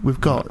 but we've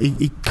got.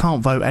 He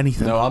can't vote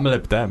anything. No, I'm a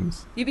Lib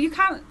Dems. You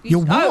can't. You're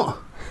what? Oh.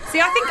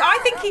 See, I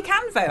think he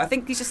can vote. I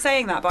think he's just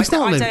saying that, but It's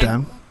not I Lib don't.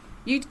 Dem.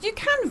 You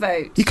can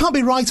vote. You can't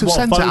be right of What,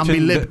 centre and be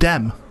voting Lib the-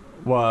 Dem.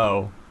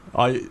 Wow,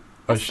 I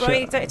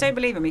Sorry, don't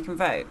believe him. He can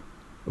vote.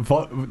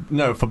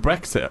 no for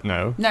Brexit.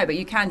 No. No, but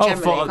you can Oh,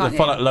 generally, for can't you?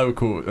 like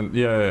local.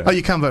 Yeah. Oh,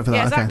 you can vote for that.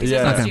 Yeah, exactly. Okay.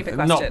 So Yeah, it's not a Okay.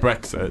 stupid not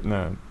question. Brexit.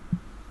 No.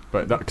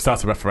 But because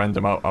that's a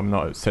referendum, I'm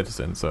not a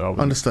citizen, so I wouldn't.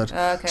 Understood.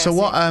 Okay, So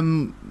I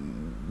see.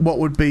 what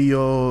would be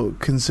your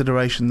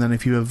consideration then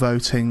if you were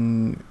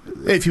voting?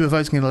 If you were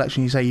voting in an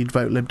election, you say you'd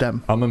vote Lib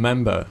Dem. I'm a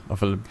member of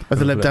the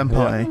Lib Dem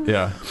party?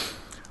 Yeah.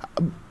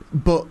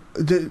 But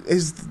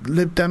is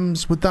Lib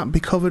Dems, would that be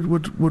covered?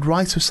 Would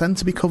right of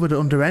centre be covered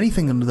under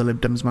anything under the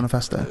Lib Dems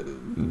manifesto?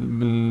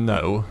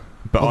 No,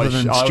 but Other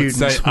than I would students,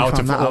 say we out found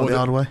of that all out the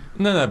hard way.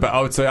 No, but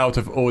I would say out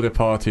of all the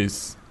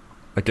parties,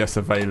 I guess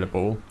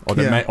available, or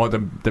the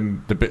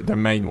Yeah. the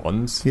main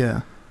ones.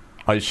 Yeah.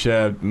 I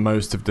share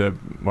most of the.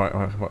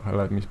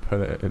 Let me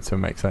put it to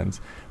make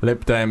sense.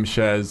 Lib Dem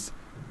shares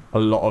a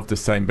lot of the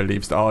same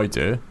beliefs that I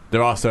do.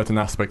 There are certain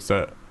aspects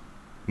that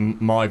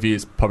my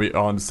views probably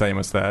aren't the same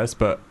as theirs,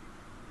 but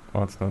I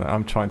don't know,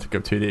 I'm trying to go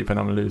too deep and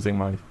I'm losing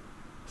my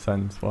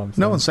sense. What I'm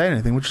saying. No one's saying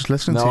anything. We're just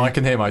listening to No, you. I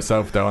can hear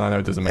myself though, and I know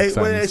it doesn't make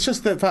Well, sense. it's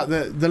just the fact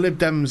that the Lib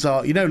Dems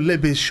are,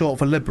 Lib is short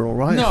for liberal,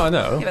 right? No, I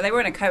know. Yeah, but they were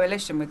in a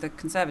coalition with the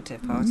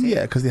Conservative Party.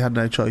 Yeah, because they had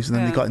no choice, and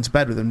then they Yeah. got into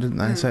bed with them, didn't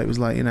they? Mm. So it was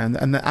like,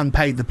 and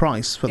paid the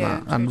price for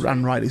Yeah, that, true.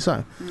 and rightly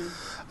so.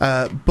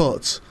 Mm.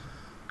 But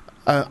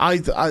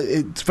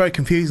it's very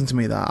confusing to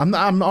me that I'm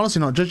honestly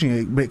not judging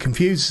it, but it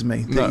confuses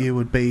me that No. you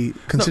would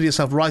consider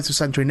yourself right of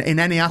centre in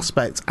any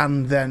aspect,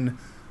 and then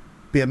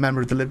be a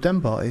member of the Lib Dem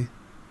party.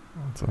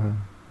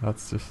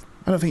 That's just.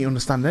 I don't think you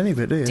understand any of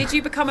it, do you? Did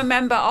you become a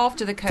member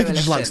after the I think coalition? he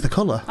just likes the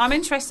colour. I'm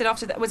interested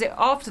after that. Was it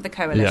after the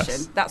coalition?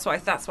 Yes. That's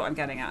what I'm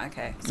getting at.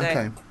 Okay. So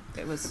Okay.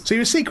 it was. So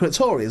you're a secret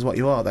Tory, is what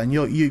you are. Then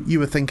you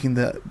were thinking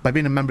that by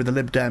being a member of the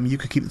Lib Dem, you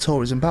could keep the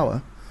Tories in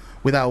power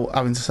without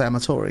having to say I'm a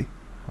Tory.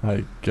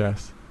 I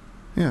guess.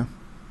 Yeah.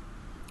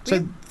 So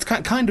Yeah. it's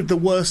kind of the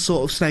worst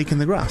sort of snake in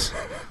the grass.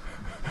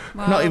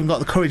 Well, Not even got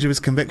the courage of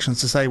his convictions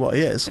to say what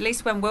he is. At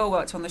least when Will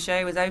worked on the show,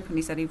 he was open.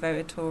 He said he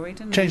voted Tory,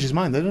 didn't Changed he? his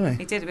mind, though, didn't he?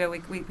 He did.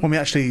 When we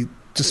actually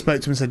just spoke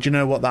to him and said, "Do you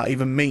know what that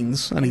even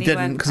means?" And he didn't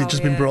went, because he'd "Oh,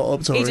 just been yeah." brought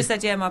up Tory. He just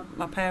said, "Yeah, my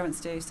parents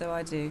do, so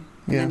I do." And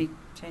Yeah. then he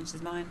changed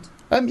his mind.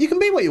 You can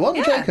be what you want,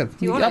 Yeah, Jacob.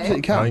 if you want absolutely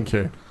it. can. Thank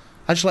you.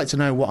 I just like to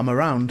know what I'm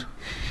around,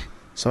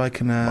 so I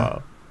can.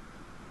 Wow.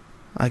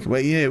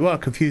 Well, a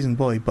confusing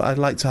boy, but I'd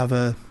like to have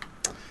a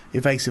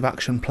evasive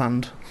action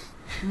planned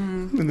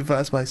Mm. in the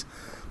first place.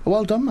 But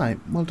well done, mate.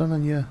 Well done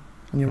on your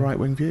right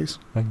wing views.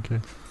 Thank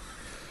you.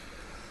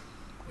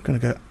 I'm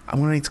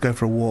gonna need to go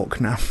for a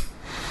walk now.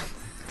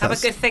 Have a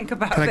good think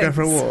about Can I go things.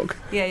 for a walk?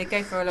 Yeah, you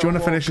go for a little Do you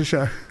want walk. to finish the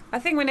show? I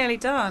think we're nearly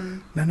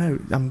done. No,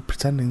 I'm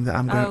pretending that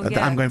I'm going. That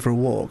yeah. I'm going for a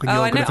walk, and Oh,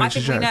 you're I going know. to I finish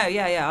think the show. we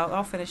know. Yeah.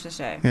 I'll finish the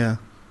show. Yeah.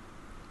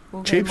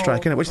 We'll Tube go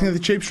strike, more. innit? What do you think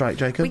of the tube strike,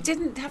 Jacob? We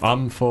didn't have.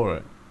 I'm for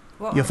it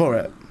You're for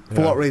it.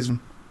 For Yeah. what reason?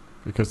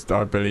 because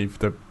I believe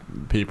the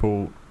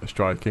people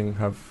striking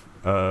have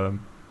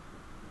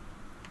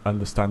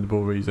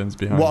understandable reasons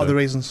behind it. What are the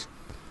reasons?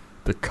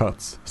 The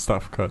cuts,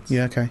 staff cuts.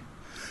 Yeah, okay.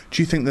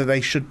 Do you think that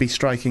they should be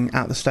striking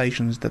at the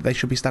stations, that they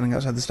should be standing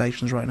outside the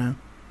stations right now?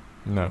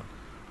 No.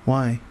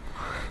 Why?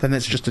 Then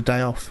it's just a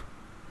day off.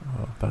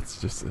 Oh, that's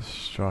just a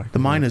strike. The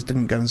miners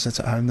didn't go and sit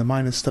at home. The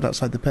miners stood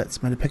outside the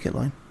pits, made a picket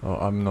line. Oh,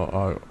 I'm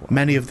not.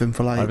 Many of them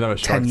for I've never 10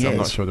 striked, so years. I'm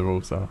not sure the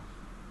rules are.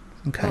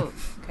 Okay. Oh,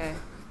 okay.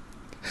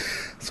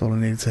 That's all I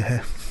needed to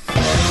hear.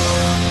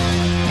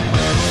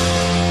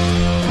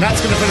 Nat's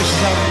going to finish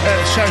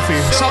the show for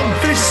you. Song,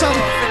 finish the song.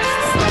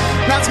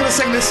 Nat's going to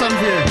sing this song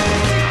for you.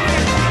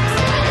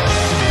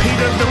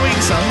 Peter of the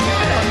Week song.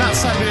 Oh, Nat's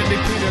sang the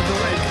Peter of the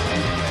Week.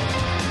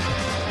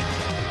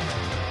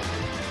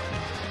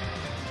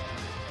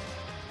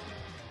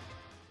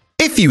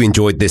 If you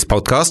enjoyed this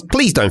podcast,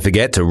 please don't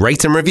forget to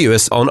rate and review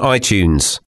us on iTunes.